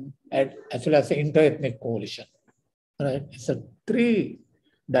coalition, as well as an inter-ethnic coalition. Right? It's a three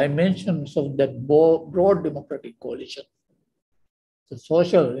dimensions of that broad democratic coalition. The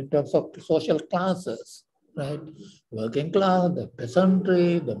social, in terms of social classes, right? Working class, the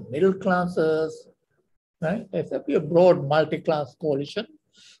peasantry, the middle classes, right? It's a broad multi-class coalition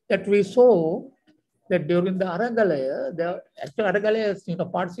that we saw that during the Aragalaya, Aragalaya's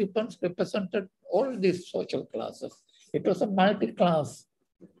participants represented all these social classes. It was a multi-class,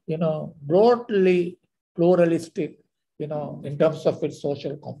 broadly pluralistic, in terms of its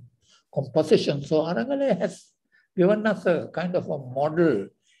social composition. So Aragalaya has given us a kind of a model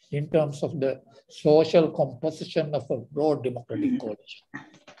in terms of the social composition of a broad democratic coalition,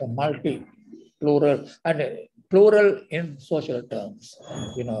 a multi-plural, and plural in social terms.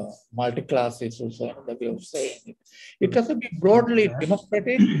 Multi-class is also another way of saying it. It has to be broadly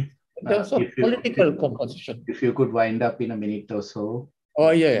democratic in terms of political composition. If you could wind up in a minute or so. Oh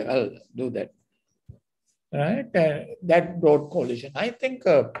yeah, I'll do that. Right, that broad coalition. I think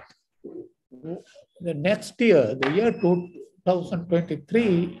the next year, the year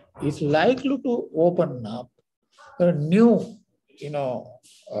 2023, is likely to open up a new,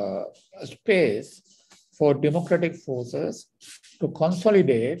 space for democratic forces to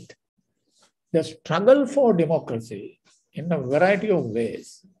consolidate the struggle for democracy in a variety of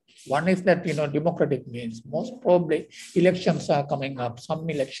ways. One is that, democratic means most probably elections are coming up, some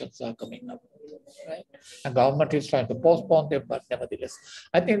elections are coming up, right? And government is trying to postpone them, but nevertheless,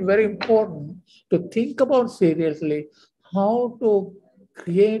 I think it's very important to think about seriously how to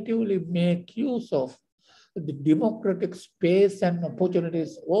creatively make use of the democratic space and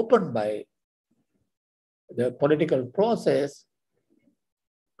opportunities opened by the political process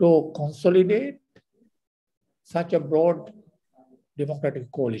to consolidate such a broad democratic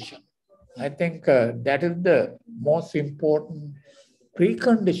coalition. I think that is the most important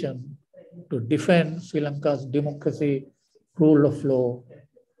precondition to defend Sri Lanka's democracy, rule of law,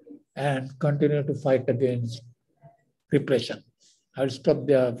 and continue to fight against repression. I'll stop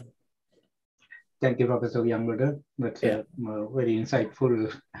there. Thank you, Professor Uyangoda. That's a very insightful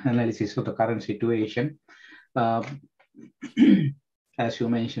analysis of the current situation. As you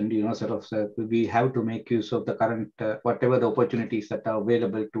mentioned, we have to make use of the current, whatever the opportunities that are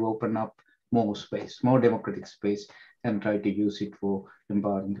available to open up more space, more democratic space, and try to use it for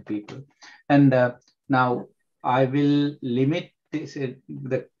empowering the people. And now I will limit this,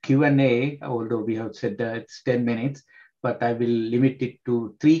 the Q&A, although we have said it's 10 minutes, but I will limit it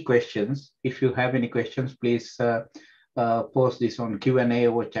to 3 questions. If you have any questions, please post this on Q&A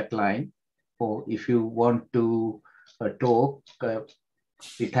or chat line. Or if you want to talk,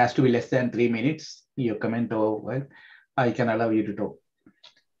 it has to be less than 3 minutes. Your comment or I can allow you to talk.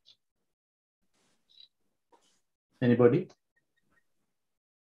 Anybody?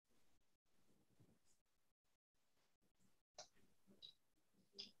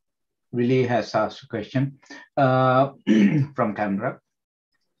 Willie has asked a question from Canberra.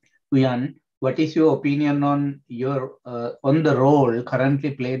 Uyan, what is your opinion on the role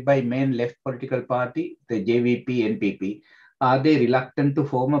currently played by main left political party, the JVP NPP? Are they reluctant to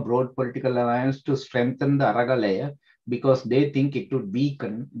form a broad political alliance to strengthen the Araga layer because they think it would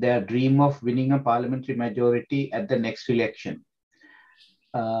weaken their dream of winning a parliamentary majority at the next election?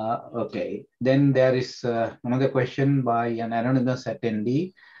 Okay, then there is another question by an anonymous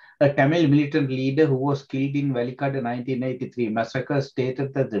attendee. A Tamil militant leader who was killed in Valikad 1983 massacre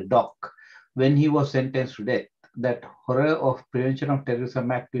stated that the doc, when he was sentenced to death, that horror of Prevention of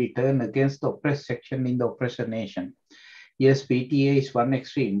Terrorism Act will turn against the oppressed section in the oppressor nation. Yes, PTA is one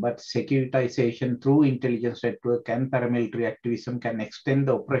extreme, but securitization through intelligence network and paramilitary activism can extend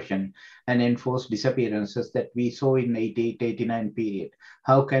the oppression and enforce disappearances that we saw in 88-89 period.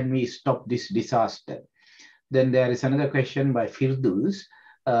 How can we stop this disaster? Then there is another question by Firdous.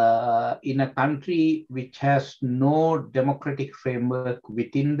 In a country which has no democratic framework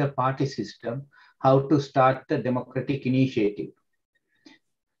within the party system, how to start the democratic initiative?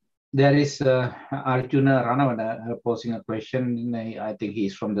 There is Arjuna Ranavana posing a question. I think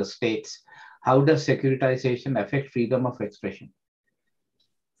he's from the States. How does securitization affect freedom of expression?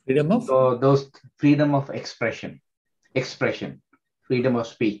 Freedom of? So those freedom of expression, freedom of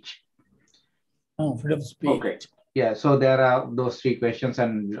speech. Oh, freedom of speech. Okay. Yeah, so there are those 3 questions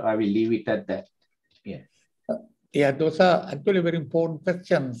and I will leave it at that. Yeah. Yeah, those are actually very important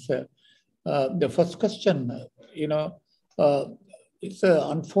questions. The first question, it's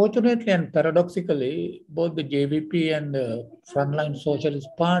unfortunately and paradoxically, both the JVP and the Frontline Socialist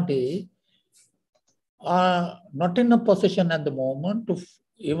Party are not in a position at the moment to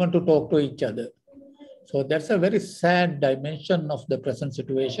even to talk to each other. So that's a very sad dimension of the present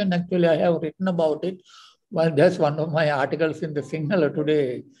situation. Actually, I have written about it. Well, there's one of my articles in the Sinhala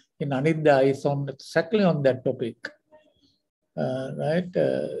today in Anidda is on exactly on that topic, right?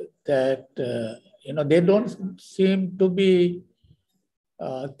 They don't seem to be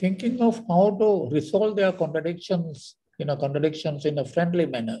thinking of how to resolve their contradictions in a friendly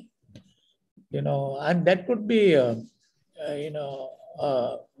manner, and that could be,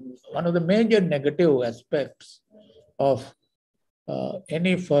 one of the major negative aspects of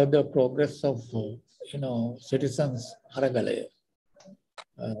any further progress of citizens Aragalaya.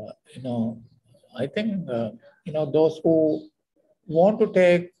 I think those who want to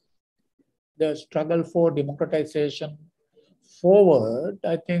take the struggle for democratization forward,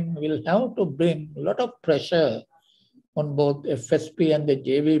 I think we'll have to bring a lot of pressure on both FSP and the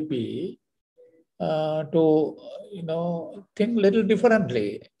JVP to think a little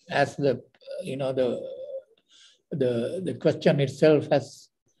differently, as the question itself has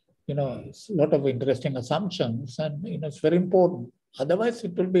a lot of interesting assumptions, and it's very important. Otherwise,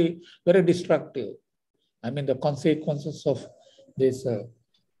 it will be very destructive. I mean, the consequences of this,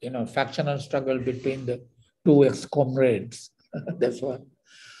 factional struggle between the 2 ex-comrades. That's one.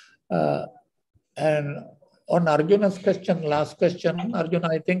 And on Arjuna's question, last question, Arjuna,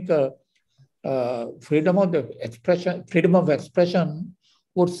 I think freedom of expression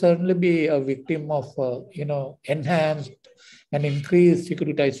would certainly be a victim of, enhanced and increased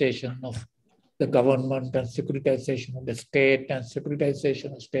securitization of the government and securitization of the state and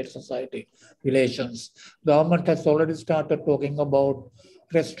securitization of state-society relations. Government has already started talking about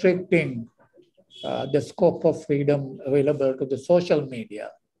restricting the scope of freedom available to the social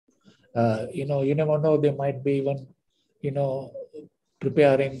media. You never know, they might be even,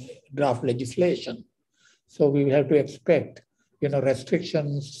 preparing draft legislation. So we have to expect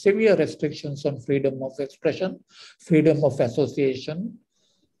restrictions, severe restrictions on freedom of expression, freedom of association,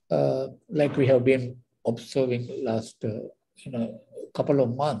 like we have been observing last, couple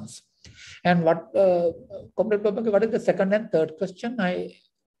of months. And what is the second and third question?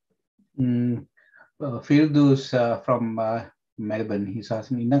 Firdous from Melbourne, he's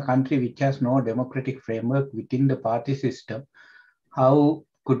asking, in a country which has no democratic framework within the party system, how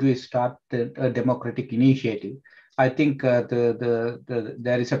could we start a democratic initiative? I think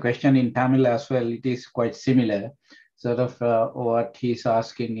there is a question in Tamil as well. It is quite similar. Sort of what he's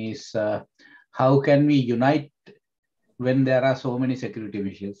asking is, how can we unite when there are so many security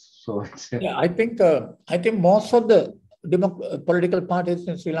measures? So yeah, I think most of the political parties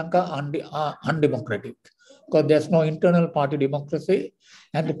in Sri Lanka are undemocratic, because there's no internal party democracy,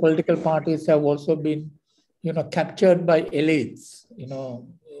 and the political parties have also been, captured by elites,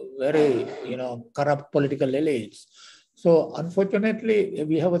 very, corrupt political elites. So unfortunately,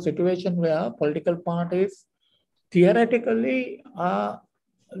 we have a situation where political parties theoretically are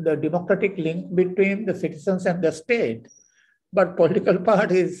the democratic link between the citizens and the state, but political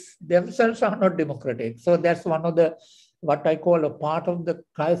parties themselves are not democratic. So that's one of the, what I call a part of the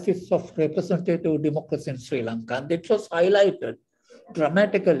crisis of representative democracy in Sri Lanka. And it was highlighted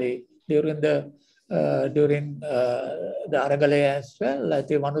dramatically during the Aragalaya as well. I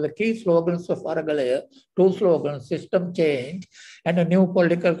think one of the key slogans of Aragalaya, two slogans, system change and a new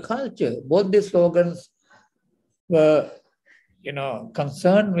political culture. Both these slogans were,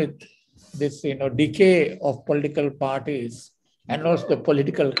 concerned with this, decay of political parties and also the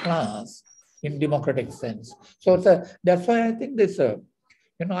political class in democratic sense. So that's why I think this, I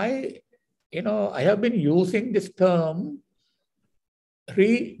have been using this term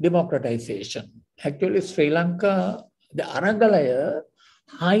re-democratization. Actually, Sri Lanka, the Aragalaya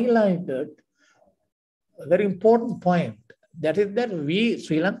highlighted a very important point. That is that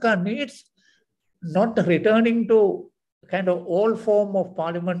Sri Lanka needs not returning to kind of old form of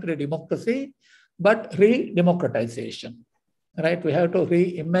parliamentary democracy, but re-democratization, right? We have to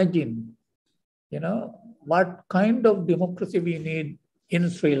reimagine, what kind of democracy we need in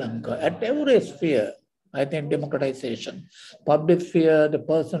Sri Lanka at every sphere. I think democratization, public sphere, the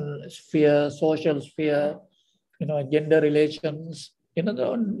personal sphere, social sphere, gender relations,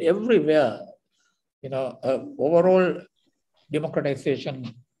 everywhere, overall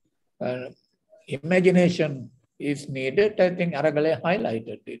democratization, imagination is needed. I think Aragalaya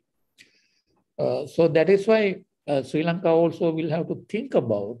highlighted it. So that is why Sri Lanka also will have to think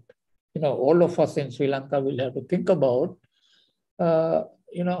about, all of us in Sri Lanka will have to think about,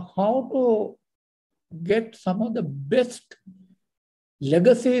 how to get some of the best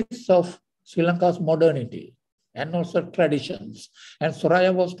legacies of Sri Lanka's modernity and also traditions. And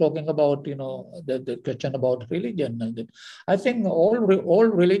Soraya was talking about, the question about religion. I think all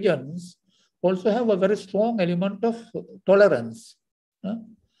religions also have a very strong element of tolerance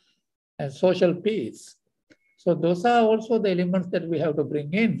and social peace. So those are also the elements that we have to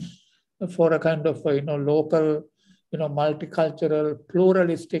bring in for a kind of, local, multicultural,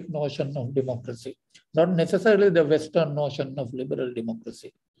 pluralistic notion of democracy, not necessarily the Western notion of liberal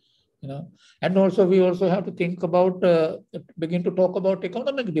democracy. And also we also have to think about, begin to talk about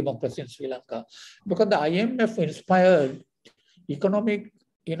economic democracy in Sri Lanka, because the IMF-inspired economic,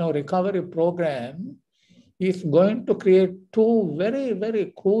 recovery program is going to create two very,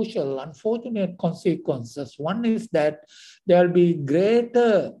 very crucial, unfortunate consequences. One is that there will be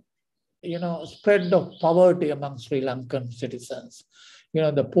greater, spread of poverty among Sri Lankan citizens.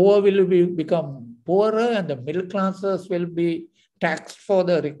 The poor will become poorer and the middle classes will be taxed for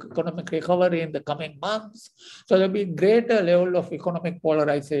the economic recovery in the coming months. So there will be greater level of economic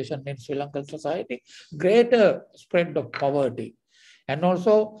polarization in Sri Lankan society, greater spread of poverty, and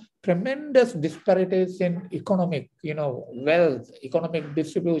also tremendous disparities in economic, wealth, economic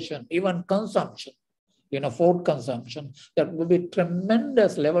distribution, even consumption, food consumption. There will be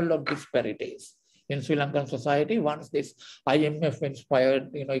tremendous level of disparities in Sri Lankan society once this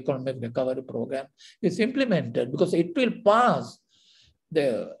IMF-inspired, economic recovery program is implemented, because it will pass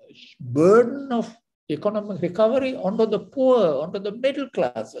the burden of economic recovery onto the poor, onto the middle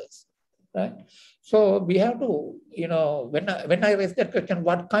classes, right? So we have to, when I raise that question,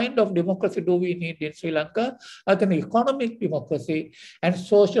 what kind of democracy do we need in Sri Lanka? I think economic democracy and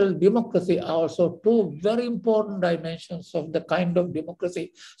social democracy are also two very important dimensions of the kind of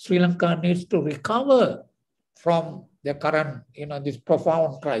democracy Sri Lanka needs to recover from the current, this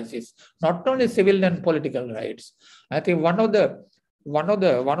profound crisis, not only civil and political rights. I think one of the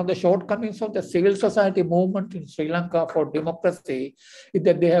shortcomings of the civil society movement in Sri Lanka for democracy is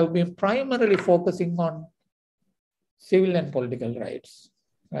that they have been primarily focusing on civil and political rights,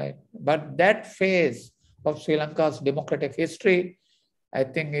 right? But that phase of Sri Lanka's democratic history, I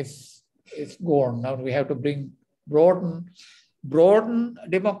think is gone. Now we have to broaden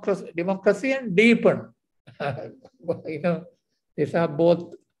democracy and deepen. These are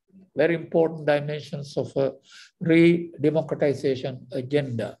both very important dimensions of a re-democratization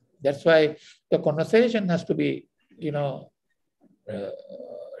agenda. That's why the conversation has to be,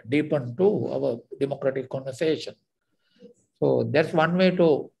 deepened to our democratic conversation. So that's one way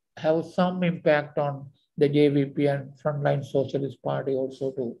to have some impact on the JVP and Frontline Socialist Party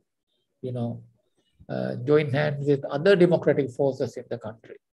also to, join hands with other democratic forces in the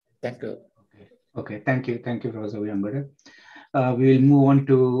country. Thank you. Okay. Thank you. Thank you, Professor Uyangoda. We will move on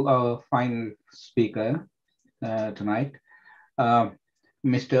to our final speaker tonight,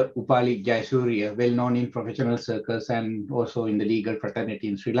 Mr. Upali Jayasuriya, well known in professional circles and also in the legal fraternity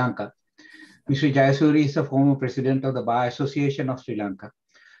in Sri Lanka. Mr. Jayasuriya is a former president of the Bar Association of Sri Lanka.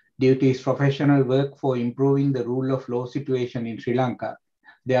 Due to his professional work for improving the rule of law situation in Sri Lanka,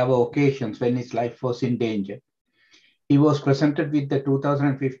 there were occasions when his life was in danger. He was presented with the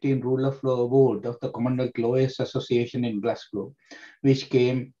 2015 Rule of Law Award of the Commonwealth Lawyers Association in Glasgow, which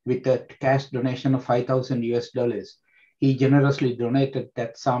came with a cash donation of $5,000. He generously donated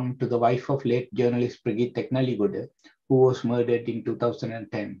that sum to the wife of late journalist Brigitte Teknaligoda, who was murdered in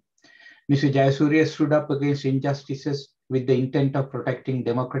 2010. Mr. Jayasuriya stood up against injustices with the intent of protecting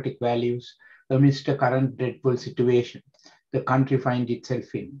democratic values amidst the current dreadful situation the country finds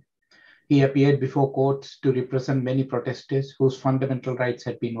itself in. He appeared before courts to represent many protesters whose fundamental rights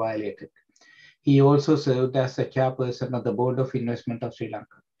had been violated. He also served as the chairperson of the Board of Investment of Sri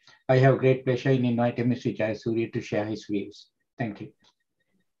Lanka. I have great pleasure in inviting Mr. Jayasuriya to share his views. Thank you.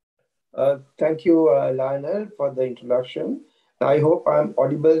 Thank you, Lionel, for the introduction. I hope I'm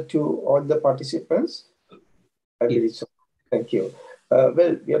audible to all the participants. I believe so. Thank you.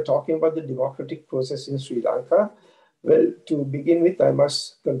 Well, we are talking about the democratic process in Sri Lanka. Well, to begin with, I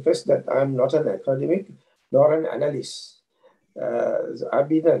must confess that I'm not an academic nor an analyst. I've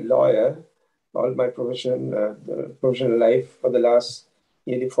been a lawyer all my professional life for the last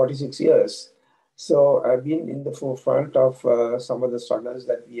nearly 46 years. So I've been in the forefront of some of the struggles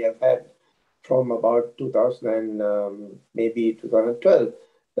that we have had from about 2000 and maybe 2012.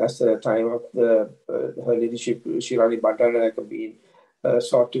 That's the time of her leadership, Shirani Bandaranaike, being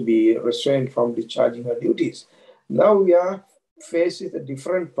sought to be restrained from discharging her duties. Now we are faced with a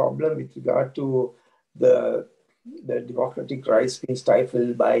different problem with regard to the democratic rights being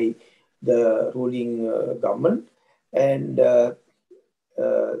stifled by the ruling government, and the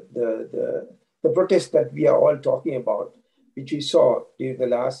protests that we are all talking about, which we saw during the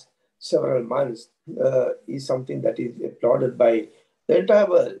last several months, is something that is applauded by the entire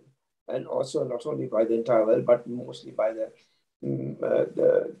world, and also not only by the entire world, but mostly by the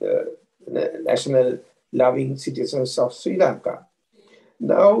national loving citizens of Sri Lanka.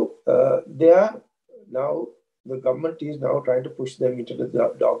 Now, the government is now trying to push them into the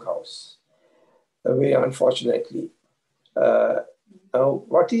doghouse, very unfortunately. Now,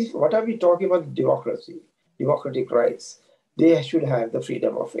 what are we talking about? Democracy, democratic rights. They should have the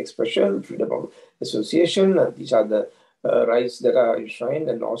freedom of expression, freedom of association. These are the rights that are enshrined,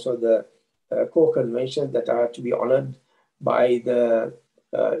 and also the core conventions that are to be honored by the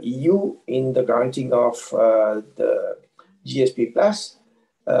EU in the granting of the GSP Plus,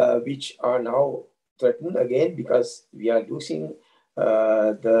 which are now threatened again because we are losing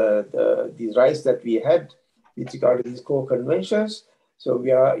these rights that we had with regard to these core conventions. So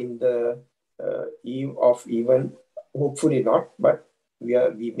we are in the eve of, even hopefully not, but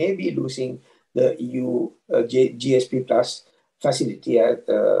we may be losing the EU GSP Plus facility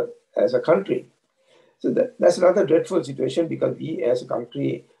as a country. So that's another dreadful situation, because we as a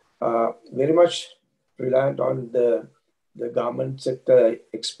country are very much reliant on the government sector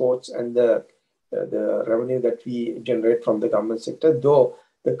exports and the revenue that we generate from the government sector, though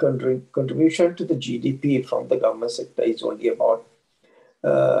the contribution to the GDP from the government sector is only about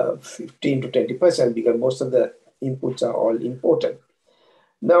 15 to 20%, because most of the inputs are all imported.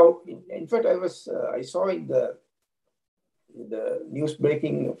 Now, in fact, I saw in the news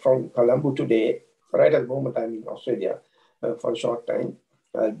breaking from Colombo today. Right at the moment, I'm in Australia for a short time.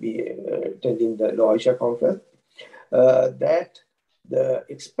 I'll be attending the Law Asia conference. That the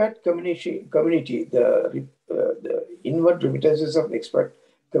expat community, the inward remittances of the expat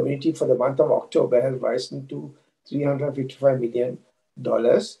community for the month of October has risen to $355 million,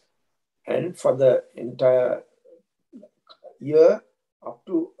 and for the entire year up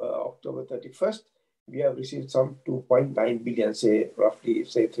to October 31st, we have received some 2.9 billion, roughly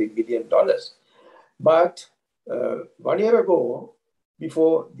 $3 billion. But 1 year ago,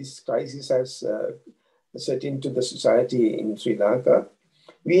 before this crisis has set into the society in Sri Lanka,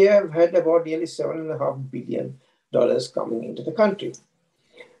 we have had about nearly $7.5 billion coming into the country.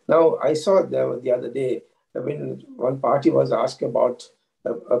 Now, I saw the other day when one party was asked about,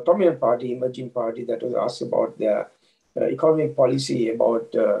 a prominent party, emerging party, that was asked about their economic policy,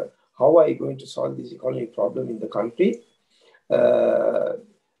 about how are you going to solve this economic problem in the country. They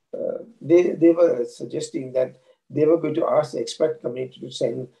were suggesting that they were going to ask the expert community to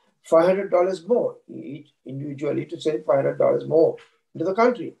send $500 more, each individually to send $500 more into the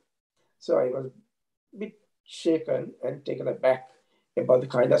country. So I was a bit shaken and taken aback about the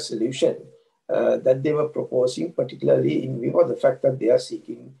kind of solution that they were proposing, particularly in view of the fact that they are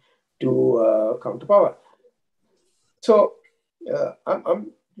seeking to come to power. So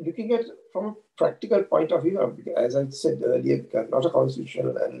I'm looking at it from a practical point of view, as I said earlier, not a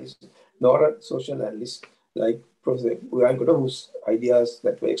constitutional analyst, nor a social analyst like Prof. Uyangoda, whose ideas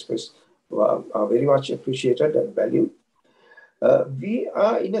that were expressed are very much appreciated and valued. We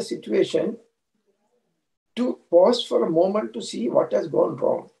are in a situation to pause for a moment to see what has gone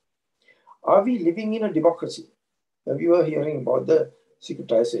wrong. Are we living in a democracy? We were hearing about the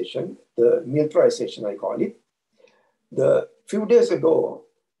securitization, the militarization, I call it. The few days ago,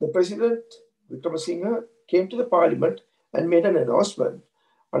 the President, Wickramaratne, came to the Parliament and made an announcement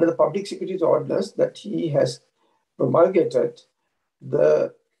under the Public Securities Ordinance that he has promulgated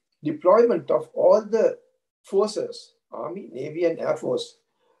the deployment of all the forces, Army, Navy, and Air Force,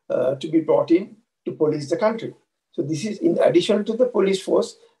 to be brought in to police the country. So this is in addition to the police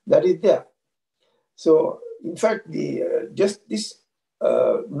force that is there. So in fact, just this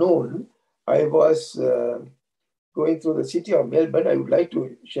noon, I was going through the city of Melbourne. I would like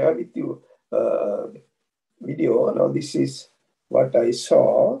to share with you a video. Now this is what I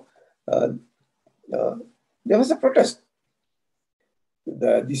saw. There was a protest.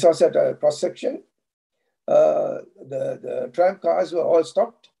 This was at a cross section. The tram cars were all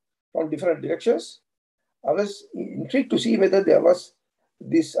stopped from different directions. I was intrigued to see whether there was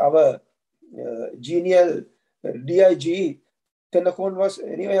our genial DIG Tenakon was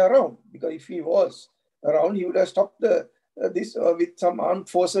anywhere around, because if he was around, he would have stopped this with some armed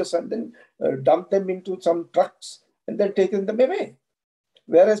forces and then dumped them into some trucks and then taken them away.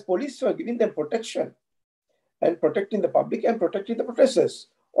 Whereas police were giving them protection and protecting the public and protecting the protesters,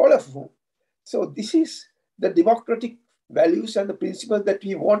 all of whom. So this is the democratic values and the principles that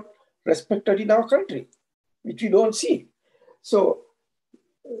we want respected in our country, which we don't see. So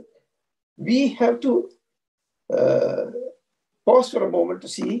we have to pause for a moment to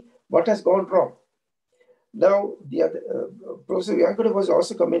see what has gone wrong. Now, the other, Professor Uyangoda was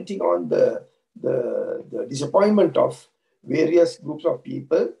also commenting on the disappointment of various groups of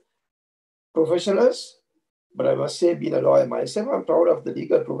people, professionals, but I must say, being a lawyer myself, I'm proud of the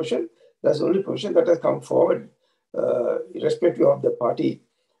legal profession. That's the only profession that has come forward, irrespective of the party,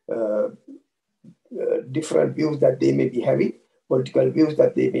 different views that they may be having, political views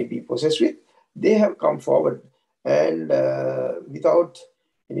that they may be possessed with. They have come forward and without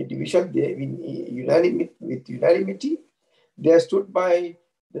any division, with unanimity, they have stood by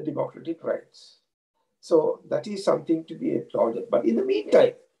the democratic rights. So that is something to be applauded. But in the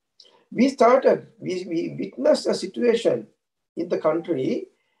meantime, we witnessed a situation in the country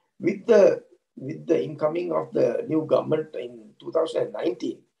with the incoming of the new government in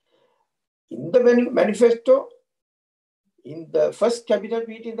 2019. In the manifesto, in the first cabinet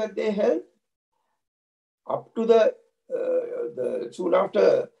meeting that they held, up to the soon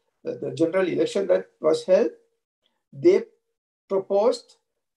after the general election that was held, they proposed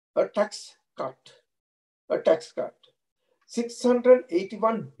a tax cut.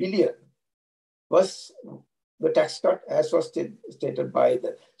 681 billion was the tax cut, as was stated by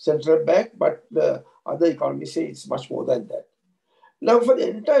the central bank, but the other economists say it's much more than that. Now, for the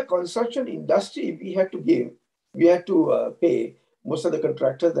entire construction industry, we had to pay most of the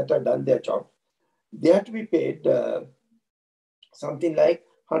contractors that have done their job. They had to be paid something like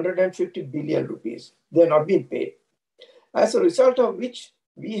 150 billion rupees. They are not being paid. As a result of which,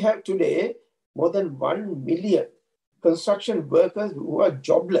 we have today more than 1 million construction workers who are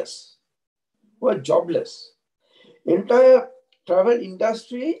jobless. Entire travel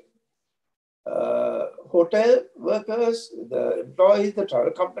industry, hotel workers, the employees, the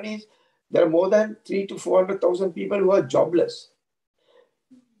travel companies, there are more than 300,000 to 400,000 people who are jobless.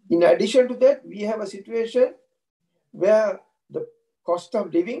 In addition to that, we have a situation where the cost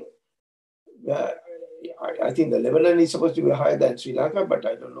of living, I think the Lebanon is supposed to be higher than Sri Lanka, but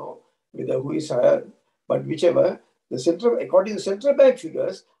I don't know whether who is higher, but whichever, according to central bank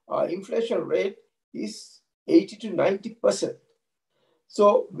figures, our inflation rate is 80 to 90%.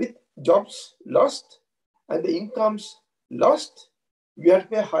 So with jobs lost and the incomes lost, we have to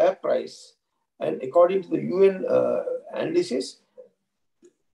pay a higher price. And according to the UN analysis,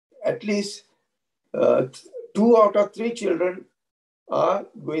 at least 2 out of 3 children are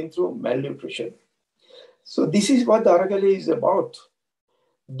going through malnutrition. So this is what the Aragali is about.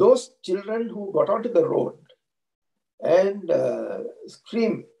 Those children who got onto the road and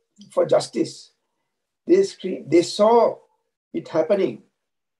screamed for justice, they saw it happening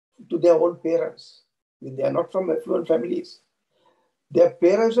to their own parents. They are not from affluent families. Their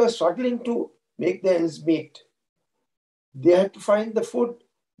parents are struggling to make their ends meet. They had to find the food,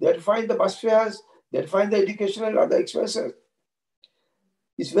 they had to find the bus fares, they had to find the educational and other expenses.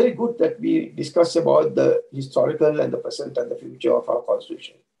 It's very good that we discuss about the historical and the present and the future of our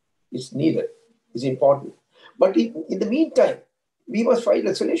constitution. It's needed, it's important. But in the meantime, we must find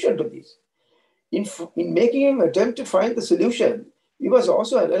a solution to this. In making an attempt to find the solution, we must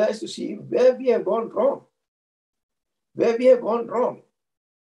also analyze to see where we have gone wrong. Where we have gone wrong.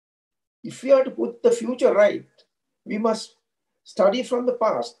 If we are to put the future right, we must study from the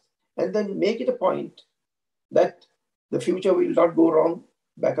past and then make it a point that the future will not go wrong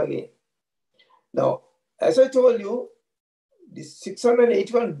back again. Now, as I told you, this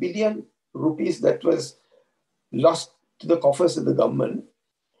 681 billion rupees that was lost to the coffers of the government,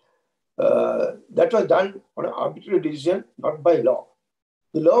 that was done on an arbitrary decision, not by law.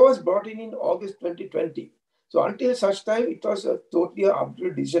 The law was brought in August 2020. So until such time, it was a totally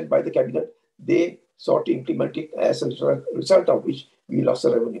arbitrary decision by the cabinet. They sought to implement it as a result of which we lost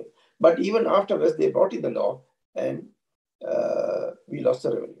the revenue. But even afterwards, they brought in the law and we lost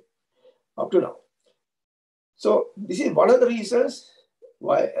the revenue up to now. So this is one of the reasons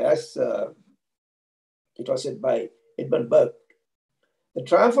why, as it was said by Edmund Burke, the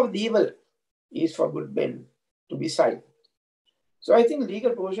triumph of the evil is for good men to be silent. So I think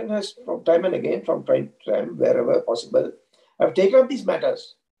legal profession has, from time and again, from time to time, wherever possible, have taken up these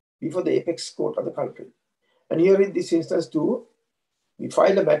matters before the apex court of the country. And here in this instance too, we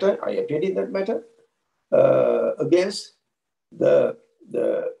filed a matter, I appeared in that matter, against the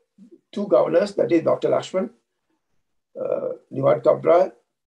 2 governors, that is Dr. Lakshman, Niwad Kabra,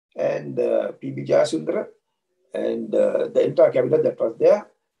 and P.B. Jayasundara, and the entire cabinet that was there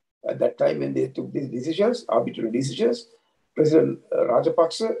at that time when they took these decisions, arbitrary decisions. President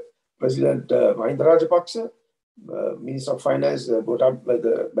Rajapaksa, President Mahinda Rajapaksa, Minister of Finance,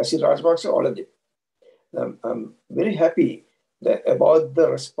 Basil Rajapaksa, all of them. I'm very happy about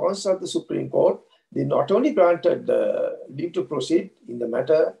the response of the Supreme Court. They not only granted leave to proceed in the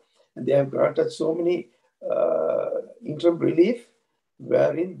matter, and they have granted so many interim relief,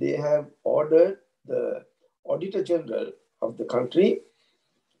 wherein they have ordered the Auditor General of the country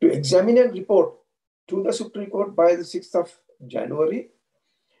to examine and report to the Supreme Court by the 6th of January,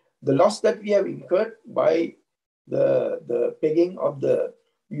 the loss that we have incurred by the pegging of the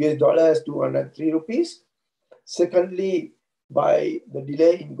US dollar as 203 rupees. Secondly, by the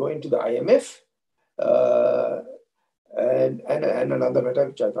delay in going to the IMF, and another matter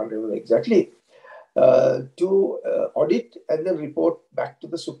which I can't remember exactly, to audit and then report back to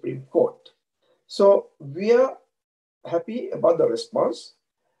the Supreme Court. So we are happy about the response,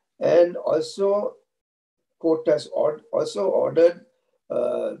 and also court has also ordered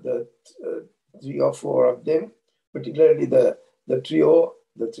the 3 or 4 of them, particularly the trio,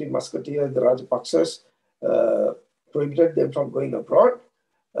 the 3 musketeers, the Rajapaksas, prohibited them from going abroad.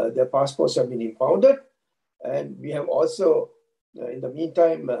 Their passports have been impounded. And we have also, in the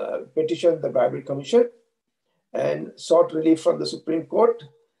meantime, petitioned the Bribery Commission and sought relief from the Supreme Court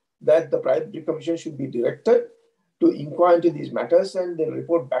that the Bribery Commission should be directed to inquire into these matters and then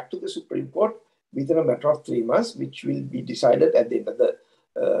report back to the Supreme Court within a matter of 3 months, which will be decided at the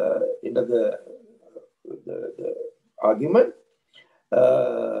end of the argument.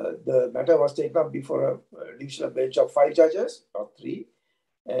 The matter was taken up before a divisional bench of 5 judges, not 3,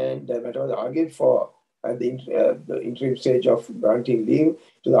 and the matter was argued for at the interim stage of granting leave.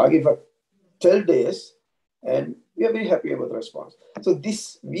 It was argued for 12 days, and we are very happy about the response. So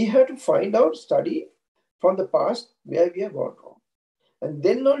this, we have to find out, study from the past where we have gone wrong. And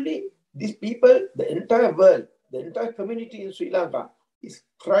then only these people, the entire world, the entire community in Sri Lanka is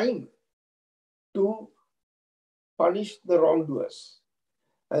trying to punish the wrongdoers.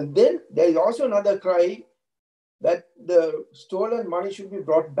 And then there is also another cry that the stolen money should be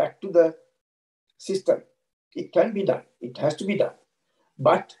brought back to the system. It can be done. It has to be done.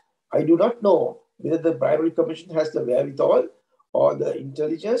 But I do not know whether the Bribery Commission has the wherewithal or the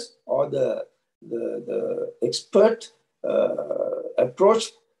intelligence or the expert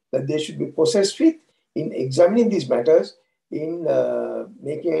approach that they should be possessed with in examining these matters, in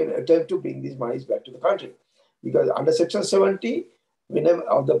making an attempt to bring these monies back to the country. Because under Section 70, whenever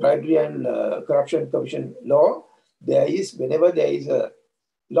of the Bribery and Corruption Commission law, whenever there is a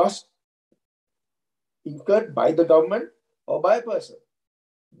loss incurred by the government or by a person,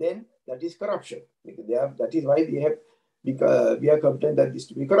 then that is corruption. That is why we are content that this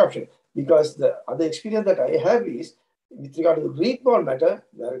to be corruption. Because the other experience that I have is with regard to the Greek bond matter,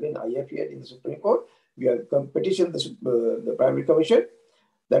 where again I appeared in the Supreme Court, we have petitioned the Bribery Commission.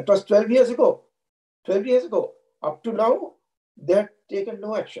 That was 12 years ago. 12 years ago. Up to now, they have taken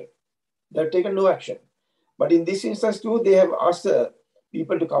no action. They have taken no action. But in this instance too, they have asked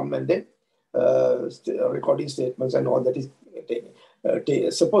people to come and then recording statements and all that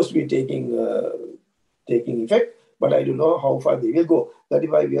is supposed to be taking effect. But I don't know how far they will go.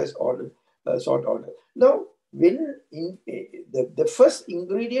 35 years short order. Now, when the first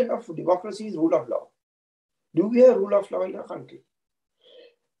ingredient of democracy is rule of law. Do we have rule of law in our country?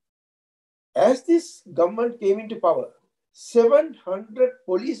 As this government came into power, 700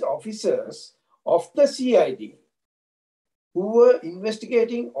 police officers of the CID who were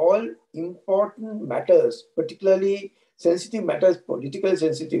investigating all important matters, particularly sensitive matters, politically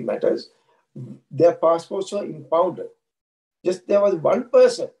sensitive matters, their passports were impounded. Just there was one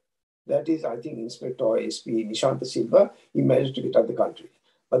person, that is, I think, Inspector or SP Nishanta Silva, he managed to get out of the country.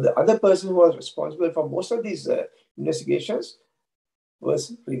 But the other person who was responsible for most of these investigations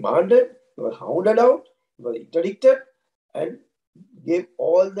was remanded, was hounded out, was interdicted, and gave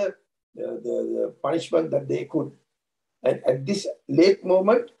all the punishment that they could. And at this late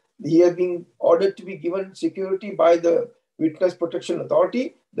moment, he has been ordered to be given security by the Witness Protection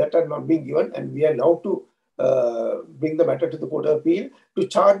Authority that had not been given, and we are now to bring the matter to the Court of Appeal to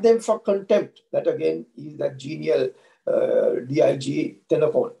charge them for contempt. That again is that genial DIG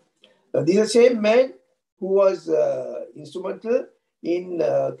telephone. Now, this is the same man who was instrumental in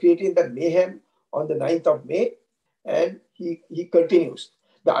creating that mayhem on the 9th of May, and he continues.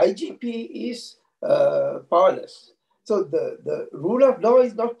 The IGP is powerless. So the rule of law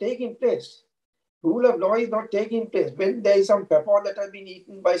is not taking place. Rule of law is not taking place. When there is some pepper that has been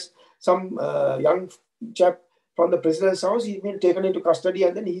eaten by some young chap from the president's house, he's been taken into custody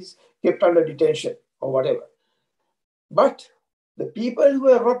and then he's kept under detention or whatever. But the people who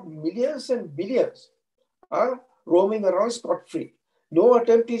have robbed millions and billions are roaming around scot-free. No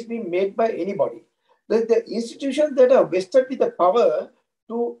attempt is being made by anybody. The institutions that are vested with the power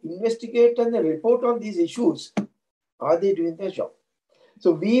to investigate and report on these issues, are they doing their job?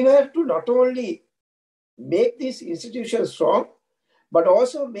 So we have to not only make these institutions strong, but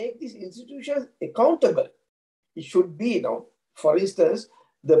also make these institutions accountable. It should be now, for instance,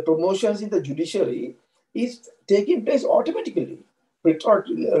 the promotions in the judiciary is taking place automatically.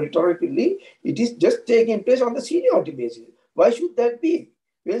 Rhetorically, it is just taking place on the seniority basis. Why should that be?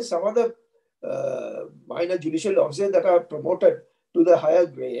 When some of the minor judicial officers that are promoted to the higher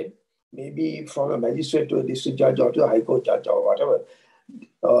grade, maybe from a magistrate to a district judge or to a high court judge or whatever,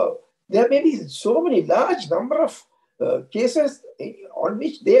 there may be so many large number of cases on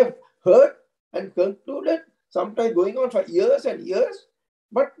which they have heard and concluded, sometimes going on for years and years,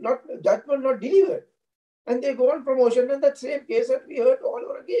 but judgment not delivered. And they go on promotion and that same case that we heard all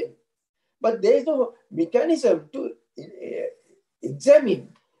over again. But there is no mechanism to examine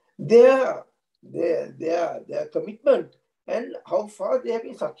their commitment and how far they have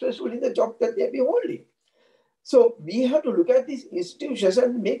been successful in the job that they have been holding. So we have to look at these institutions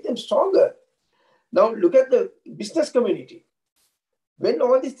and make them stronger. Now look at the business community. When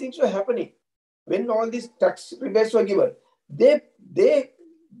all these things were happening, when all these tax rebates were given, they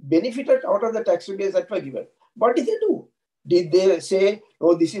benefited out of the tax rebates that were given. What did they do? Did they say,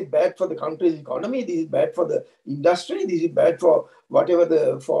 oh, this is bad for the country's economy, this is bad for the industry, this is bad for whatever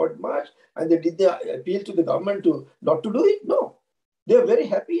the forward march, and did they appeal to the government to not to do it? No. They are very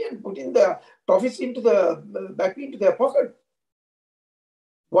happy and putting the profits back into their pocket.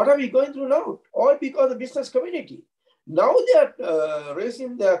 What are we going through now? All because of the business community. Now they are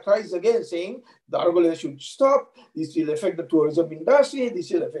raising their cries again, saying the Argola should stop, this will affect the tourism industry,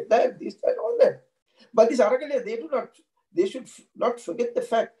 this will affect that, this, and all that. But this Argola, they should not forget the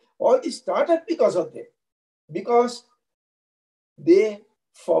fact, all this started because of them. Because they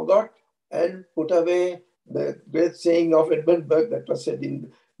forgot and put away the great saying of Edmund Burke that was said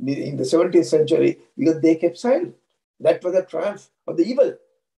in the 17th century, because they kept silent. That was the triumph of the evil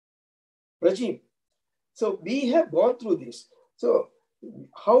regime. So we have gone through this. So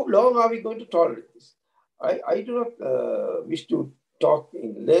how long are we going to tolerate this? I do not wish to talk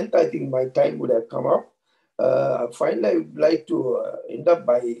in length. I think my time would have come up. Finally, I would like to end up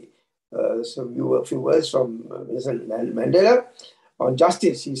by a few words from Mr. Mandela on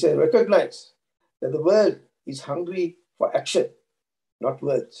justice. He said, recognize that the world is hungry for action, not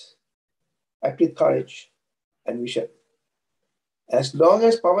words. Act with courage and vision. As long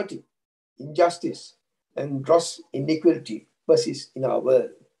as poverty, injustice, and gross inequality persist in our world,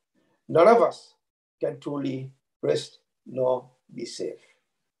 none of us can truly rest nor be safe.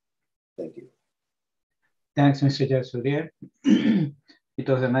 Thank you. Thanks, Mr. Jayasuriya. It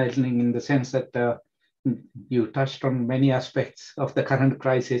was enlightening in the sense that you touched on many aspects of the current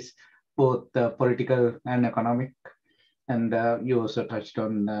crisis, both political and economic, and you also touched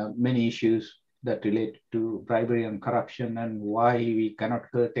on many issues that relate to bribery and corruption and why we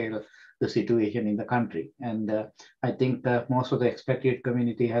cannot curtail the situation in the country. And I think most of the expatriate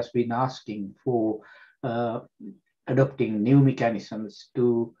community has been asking for adopting new mechanisms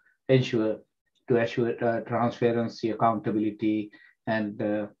to assure transparency, accountability, and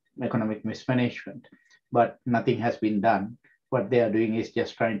economic mismanagement. But nothing has been done. What they are doing is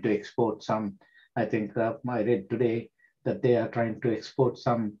just trying to export some, I think I read today that they are trying to export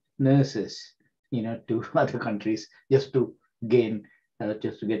some nurses, to other countries just to gain,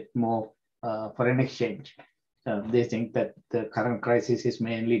 just to get more foreign exchange. They think that the current crisis is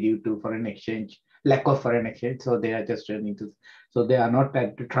mainly due to foreign exchange, lack of foreign exchange. So they are just turning to, so they are not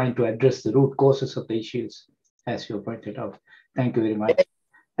trying to address the root causes of the issues, as you pointed out. Thank you very much.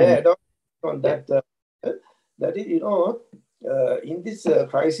 Yeah, on that, that is, in this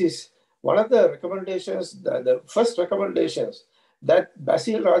crisis, one of the recommendations, the first recommendations that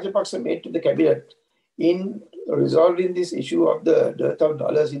Basil Rajapaksa made to the cabinet in resolving this issue of the dearth of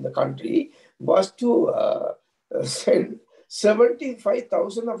dollars in the country was to send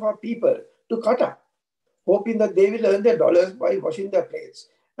 75,000 of our people to Qatar, hoping that they will earn their dollars by washing their plates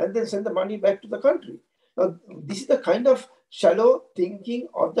and then send the money back to the country. Now, this is the kind of shallow thinking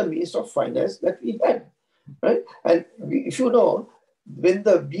of the Minister of Finance that we had, right? And if you know, when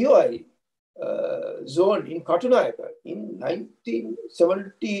the BOI zone in Katunayaka in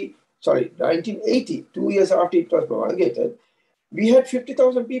 1980, 2 years after it was promulgated, we had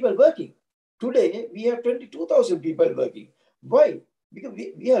 50,000 people working. Today, we have 22,000 people working. Why? Because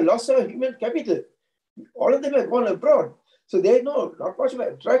we have lost our human capital. All of them have gone abroad. So there is not much of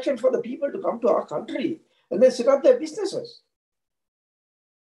an attraction for the people to come to our country and then set up their businesses.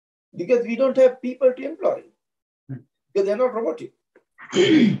 Because we don't have people to employ. Because they're not robotic.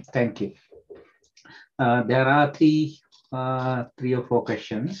 Thank you. There are three or four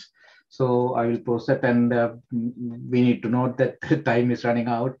questions. So I will pose that, and we need to note that the time is running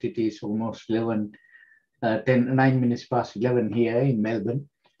out. It is almost 9 minutes past 11 here in Melbourne.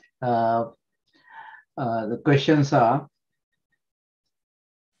 The questions are,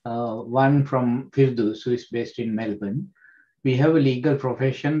 one from Firdous, who is based in Melbourne. We have a legal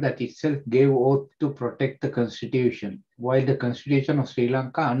profession that itself gave oath to protect the Constitution, while the Constitution of Sri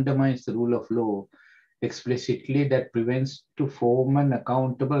Lanka undermines the rule of law explicitly that prevents to form an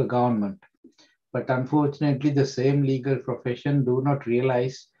accountable government. But unfortunately, the same legal profession do not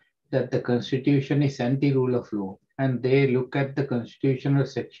realize that the Constitution is anti-rule of law, and they look at the constitutional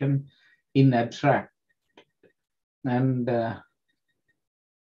section in abstract and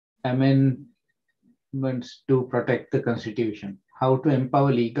amendments to protect the Constitution. How to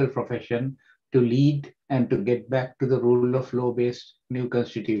empower legal profession to lead and to get back to the rule of law-based new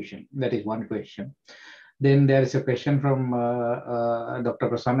Constitution? That is one question. Then there is a question from Dr.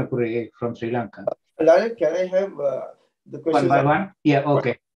 Prasanna Pure from Sri Lanka. Lalit, can I have the question? One by one? Yeah,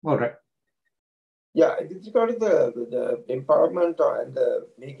 okay. All right. Yeah, with regard to the empowerment and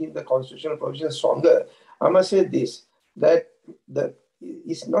making the constitutional provisions stronger, I must say this, that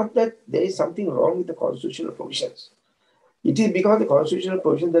it's not that there is something wrong with the constitutional provisions. It is because the constitutional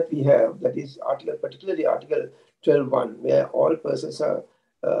provision that we have, that is particularly Article 12.1, where all persons are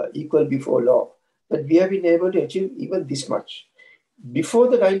equal before law, that we have been able to achieve even this much. Before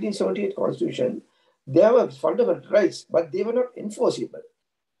the 1978 Constitution, there were fundamental rights, but they were not enforceable.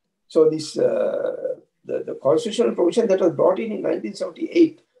 So this the constitutional provision that was brought in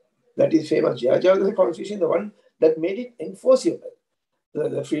 1978, that is famous Jayadeva Constitution, the one that made it enforceable.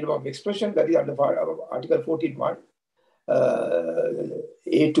 The freedom of expression, that is under Article 14.1,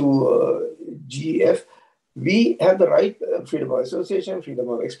 A to G, F. We have the right, freedom of association, freedom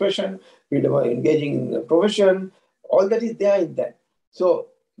of expression, freedom of engaging in the profession, all that is there in that. So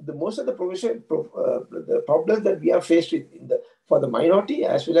most of the provision, the problems that we are faced with for the minority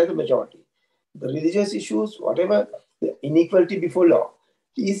as well as the majority, the religious issues, whatever, the inequality before law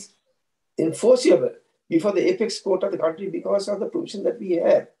is enforceable before the apex court of the country because of the provision that we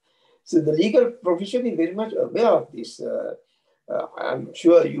have. So the legal profession is very much aware of this I'm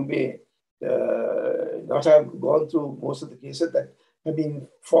sure you may not have gone through most of the cases that have been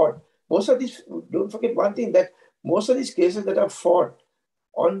fought. Most of these, don't forget one thing, that most of these cases that are fought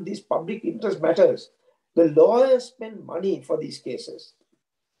on these public interest matters, the lawyers spend money for these cases.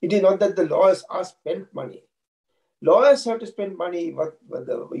 It is not that the lawyers are spent money. Lawyers have to spend money,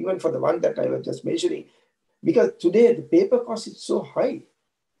 even for the one that I was just mentioning, because today the paper cost is so high.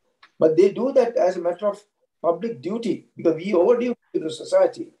 But they do that as a matter of public duty, because we overdue to the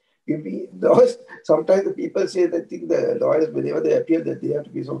society. Sometimes the people say they think the lawyers, whenever they appear, that they have to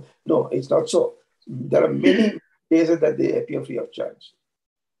be so. No, it's not so. There are many cases that they appear free of charge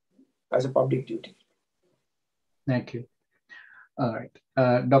as a public duty. Thank you. All right.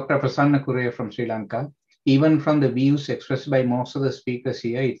 Dr. Prasanna Kuraya from Sri Lanka. Even from the views expressed by most of the speakers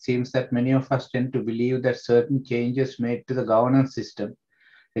here, it seems that many of us tend to believe that certain changes made to the governance system,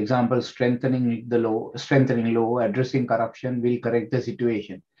 example, strengthening law, addressing corruption, will correct the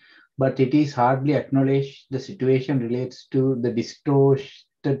situation. But it is hardly acknowledged the situation relates to the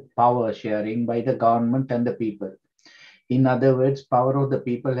distorted power sharing by the government and the people. In other words, power of the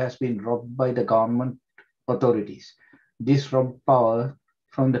people has been robbed by the government authorities. This robbed power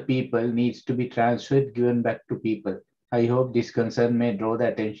from the people needs to be transferred, given back to people. I hope this concern may draw the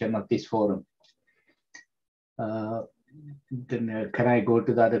attention of this forum. Can I go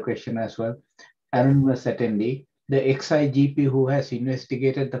to the other question as well? Anonymous attendee, the ex-IGP who has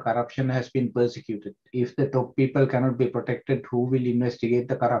investigated the corruption has been persecuted. If the top people cannot be protected, who will investigate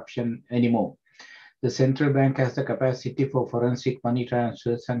the corruption anymore? The central bank has the capacity for forensic money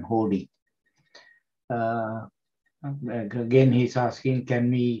transfers and hoarding. Again, he's asking,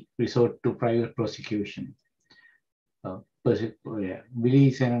 can we resort to private prosecution?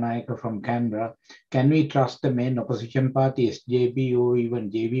 Willie Senanayaka from Canberra, can we trust the main opposition party, SJB or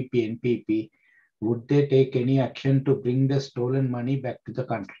even JVP, NPP? Would they take any action to bring the stolen money back to the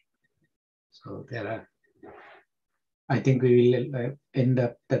country? So there are, I think we will end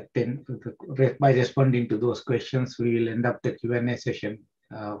up that by responding to those questions, we will end up the Q&A session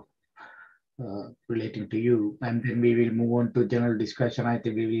relating to you, and then we will move on to general discussion. I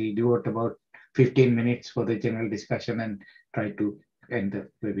think we will devote about 15 minutes for the general discussion and try to end the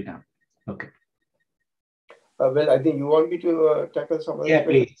webinar. Okay. Well, I think you want me to tackle some of the questions?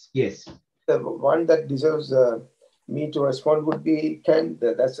 Please. Yes. The one that deserves me to respond would be,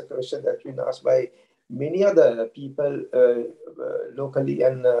 that's a question that's been asked by many other people locally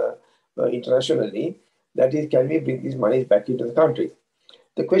and internationally. That is, can we bring these monies back into the country?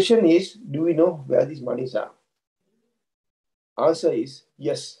 The question is, do we know where these monies are? Answer is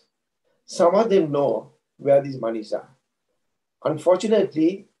yes. Some of them know where these monies are.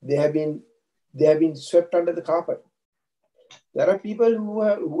 Unfortunately, they have been swept under the carpet. There are people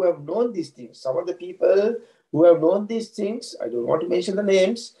who have known these things. Some of the people who have known these things, I don't want to mention the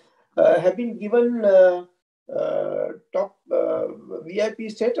names, have been given top VIP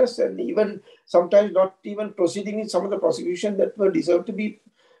status, and even sometimes not even proceeding in some of the prosecution that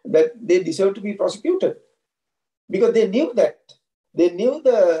they deserve to be prosecuted, because they knew that. They knew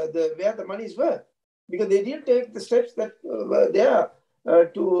where the monies were, because they didn't take the steps that were there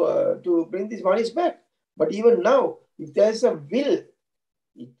to bring these monies back. But even now, if there's a will,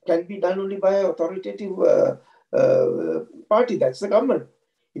 it can be done only by an authoritative party, that's the government.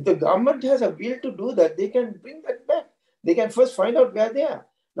 If the government has a will to do that, they can bring that back. They can first find out where they are.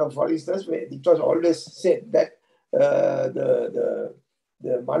 Now, for instance, it was always said that the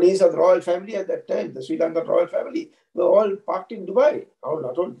monies of the royal family at that time, the Sri Lankan royal family, were all parked in Dubai. Now,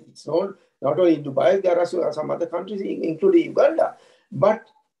 not only in Dubai, there are some other countries, including Uganda. But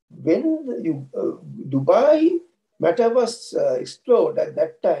when Dubai matter was explored at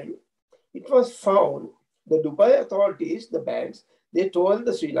that time, it was found the Dubai authorities, the banks, they told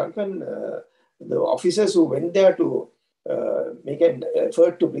the Sri Lankan the officers who went there to make an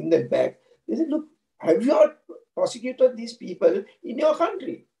effort to bring them back. They said, look, have you not prosecuted these people in your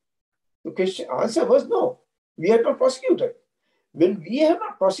country? The answer was no, we have not prosecuted. When we have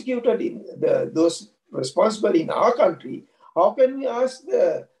not prosecuted those responsible in our country, how can we ask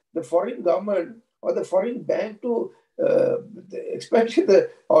the foreign government or the foreign bank to expect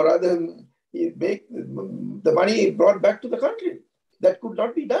or rather make the money brought back to the country? That could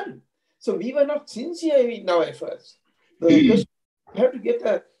not be done. So we were not sincere in our efforts. The question, we have to get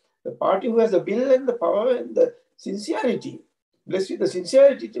the party who has the will and the power and the sincerity, blessed with the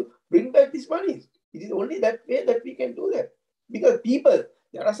sincerity to bring back these monies. It is only that way that we can do that. Because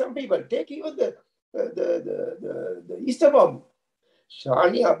there are some people, take even the Easter bomb.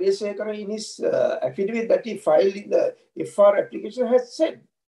 Shani Abhesekara in his affidavit that he filed in the FR application has said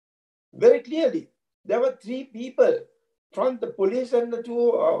very clearly, there were 3 people from the police and the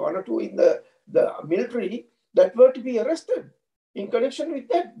one or two in the military that were to be arrested in connection with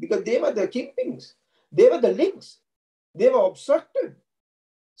that, because they were the kingpins. They were the links. They were obstructed.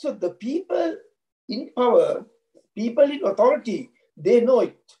 So the people in power, people in authority, they know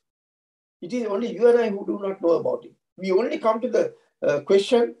it. It is only you and I who do not know about it. We only come to the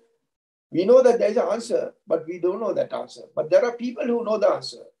question. We know that there is an answer, but we don't know that answer. But there are people who know the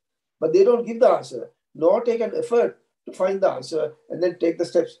answer, but they don't give the answer, nor take an effort to find the answer and then take the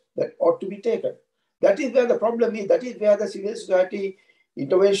steps that ought to be taken. That is where the problem is. That is where the civil society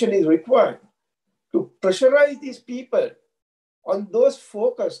intervention is required, to pressurize these people on those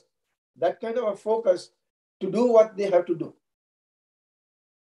focus, that kind of a focus to do what they have to do.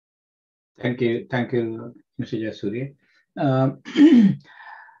 Thank you, Mr. Jayasuriya.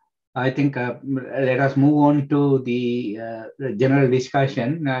 I think let us move on to the general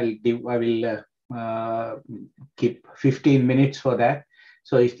discussion. I will keep 15 minutes for that.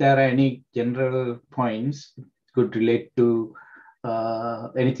 So if there are any general points could relate to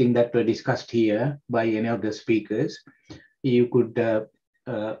anything that were discussed here by any of the speakers, you could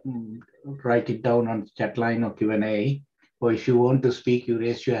write it down on the chat line or Q&A. Or if you want to speak, you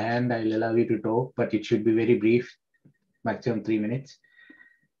raise your hand, I'll allow you to talk, but it should be very brief, maximum 3 minutes.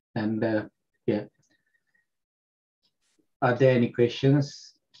 And yeah, are there any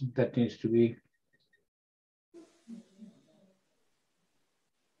questions that needs to be?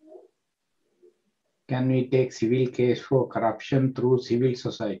 Can we take civil case for corruption through civil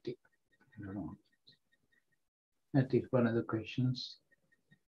society? I don't know. That is one of the questions.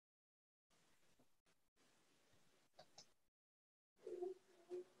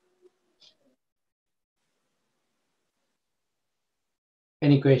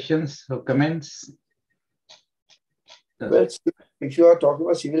 Any questions or comments? Well, if you are talking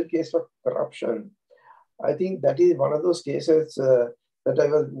about civil case of corruption, I think that is one of those cases that I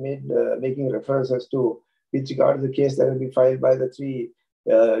was making references to with regard to the case that has been filed by the three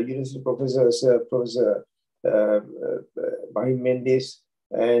university professors, Professor Bahim Mendes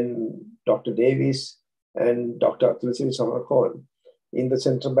and Dr. Davis and Dr. Tulsi Samarkon in the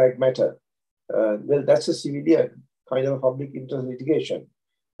central bank matter. Well, that's a civilian kind of public interest litigation.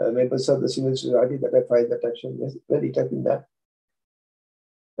 Members of the civil society that have filed that action, well, it has been done.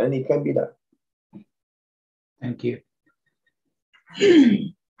 And it can be done. Thank you.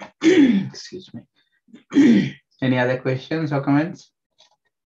 Excuse me. Any other questions or comments?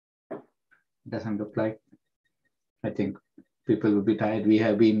 Doesn't look like. I think people will be tired. We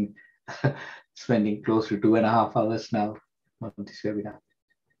have been spending close to 2.5 hours now on this webinar.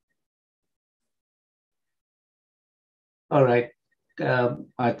 All right.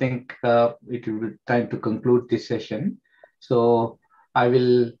 I think it will be time to conclude this session. So I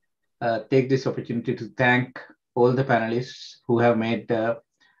will take this opportunity to thank all the panelists who have made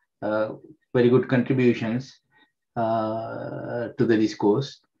very good contributions to the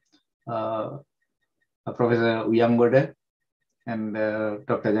discourse. Professor Uyangoda and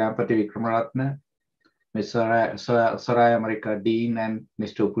Dr. Jayampathy Wickramaratne, Ms. Soraya Marikar Deen and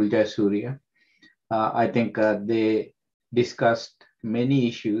Mr. Jayasuriya. I think they discussed many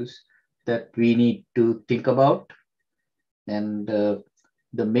issues that we need to think about. And the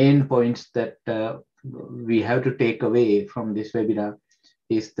main points that we have to take away from this webinar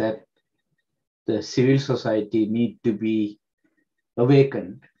is that the civil society need to be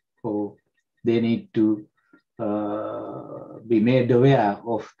awakened, or they need to be made aware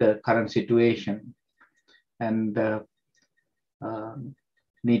of the current situation, and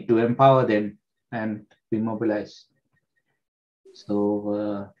need to empower them and be mobilized.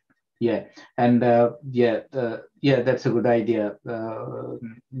 So yeah, and yeah, that's a good idea.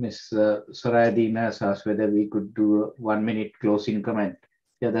 Ms. Soraya Deen has asked whether we could do a 1 minute closing comment.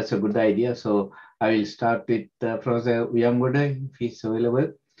 Yeah, that's a good idea. So I will start with Professor Uyangoda, if he's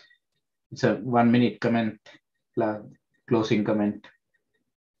available. It's a 1 minute comment, closing comment.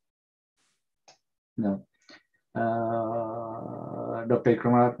 No. Dr.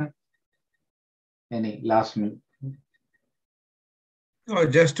 Wickramaratne, any last minute? No,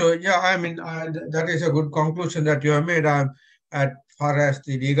 just to, yeah, I mean, that is a good conclusion that you have made. As far as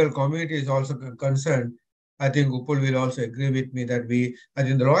the legal community is also concerned, I think Upul will also agree with me that I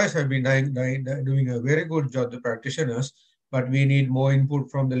think the lawyers have been doing a very good job, the practitioners, but we need more input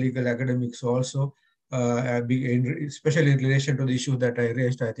from the legal academics also, especially in relation to the issue that I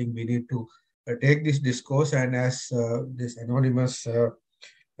raised. I think we need to take this discourse, and as this anonymous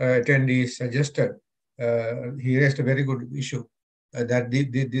attendee suggested, he raised a very good issue. That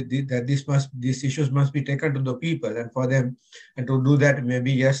these issues must be taken to the people, and for them, and to do that,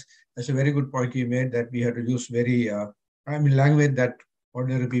 maybe, yes, that's a very good point you made, that we have to use very language that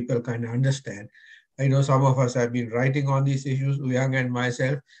ordinary people can understand. I know some of us have been writing on these issues, Uyang and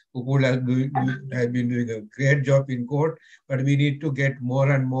myself. Upul has been doing a great job in court, but we need to get more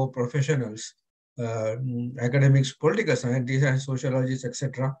and more professionals, academics, political scientists, and sociologists,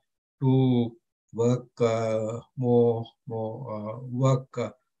 etc., to work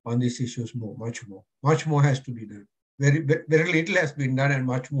on these issues more, much more. Much more has to be done. Very little has been done, and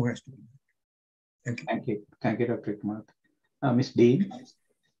much more has to be done. Thank you. Thank you. Thank you, Dr. Wickramaratne. Ms. Deen.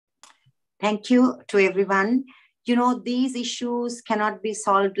 Thank you to everyone. You know, these issues cannot be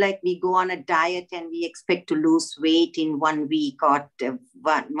solved like we go on a diet and we expect to lose weight in 1 week or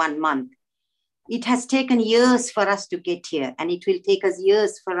 1 month. It has taken years for us to get here, and it will take us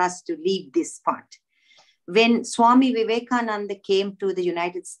years for us to leave this spot. When Swami Vivekananda came to the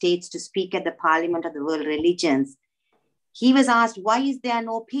United States to speak at the Parliament of the World Religions, he was asked, why is there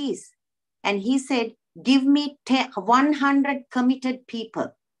no peace? And he said, give me 100 committed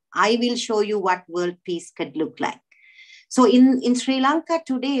people. I will show you what world peace could look like. So in Sri Lanka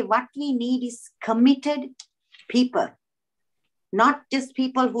today, what we need is committed people, not just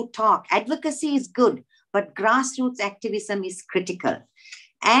people who talk. Advocacy is good, but grassroots activism is critical.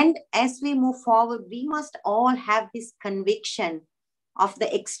 And as we move forward, we must all have this conviction of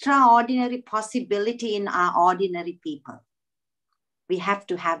the extraordinary possibility in our ordinary people. We have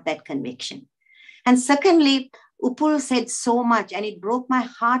to have that conviction. And secondly, Upul said so much, and it broke my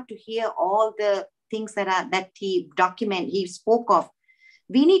heart to hear all the things that he spoke of.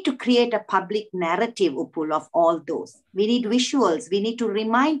 We need to create a public narrative, Upul, of all those. We need visuals. We need to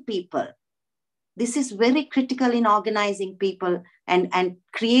remind people. This is very critical in organizing people and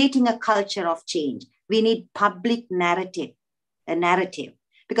creating a culture of change. We need public narrative, a narrative.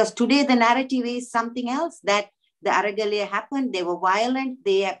 Because today the narrative is something else, that the Aragalia happened, they were violent,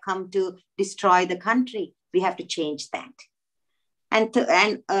 they have come to destroy the country. We have to change that. And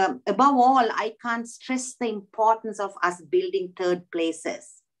above all, I can't stress the importance of us building third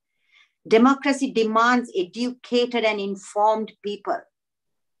places. Democracy demands educated and informed people.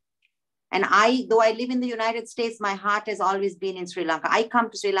 And though I live in the United States, my heart has always been in Sri Lanka. I come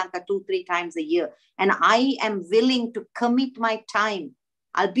to Sri Lanka 2-3 times a year, and I am willing to commit my time.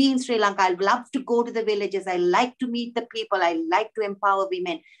 I'll be in Sri Lanka. I love to go to the villages. I like to meet the people. I like to empower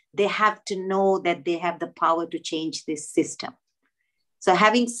women. They have to know that they have the power to change this system. So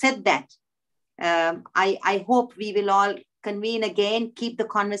having said that, I hope we will all convene again, keep the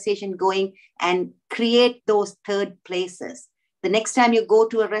conversation going, and create those third places. The next time you go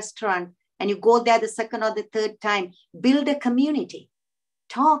to a restaurant and you go there the second or the third time, build a community,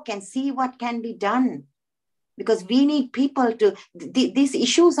 talk and see what can be done. Because we need people to, these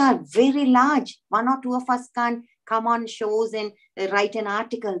issues are very large. 1 or 2 of us can't come on shows and write an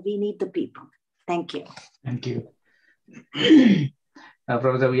article. We need the people. Thank you. Thank you.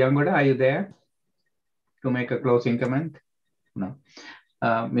 Professor Uyangoda, are you there to make a closing comment? No.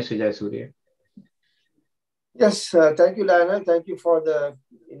 Mr. Jayasuriya. Yes, thank you, Lionel. Thank you for the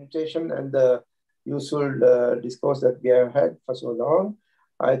invitation and the useful discourse that we have had for so long.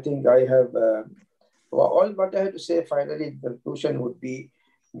 I think I have, all what I have to say finally, the conclusion would be,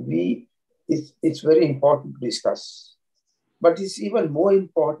 it's very important to discuss, but it's even more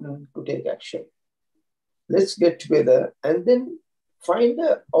important to take action. Let's get together and then find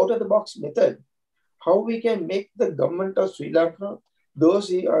the out-of-the-box method, how we can make the government of Sri Lanka, those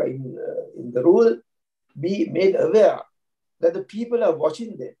who are in the rule, be made aware that the people are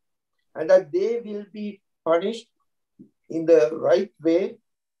watching them and that they will be punished in the right way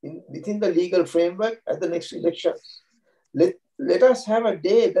within the legal framework at the next elections. Let us have a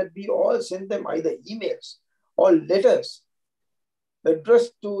day that we all send them either emails or letters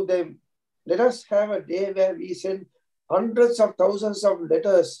addressed to them. Let us have a day where we send hundreds of thousands of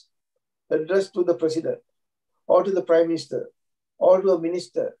letters addressed to the president or to the prime minister or to a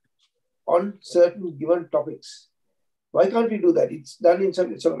minister on certain given topics. Why can't we do that? It's done in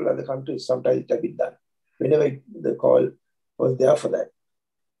several other countries. Sometimes it has been done whenever the call was there for that.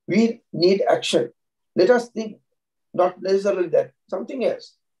 We need action. Let us think, not necessarily that, something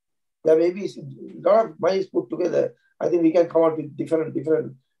else. There may be a lot of minds put together. I think we can come out with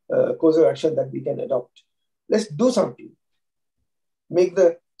different course of action that we can adopt. Let's do something. Make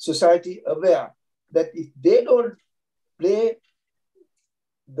the society aware that if they don't play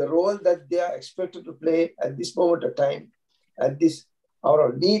the role that they are expected to play at this moment of time, at this hour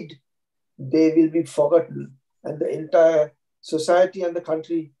of need, they will be forgotten, and the entire society and the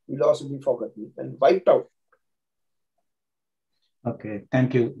country will also be forgotten and wiped out. Okay,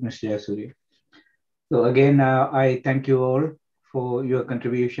 thank you, Mr. Jayasuriya. So again, I thank you all for your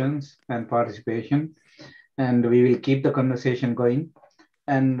contributions and participation. and we will keep the conversation going.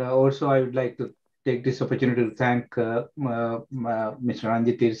 And also, I would like to take this opportunity to thank Mr.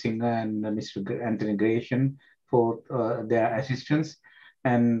 Ranjit Singh and Mr. Anthony Gratian for their assistance,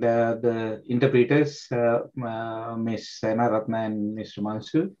 and the interpreters, Ms. Senaratna and Mr.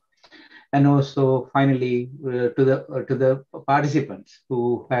 Mansur. And also, finally, to the participants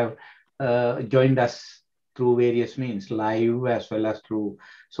who have joined us through various means, live as well as through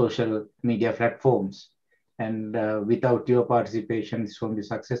social media platforms. And without your participation, this won't be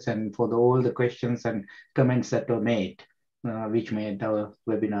success. And for all the questions and comments that were made, which made our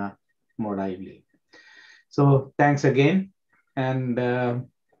webinar more lively. So thanks again. And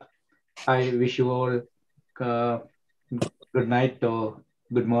I wish you all good night or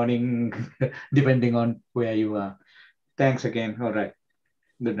good morning, depending on where you are. Thanks again. All right.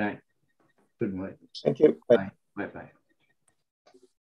 Good night. Good morning. Thank you. Bye. Bye-bye.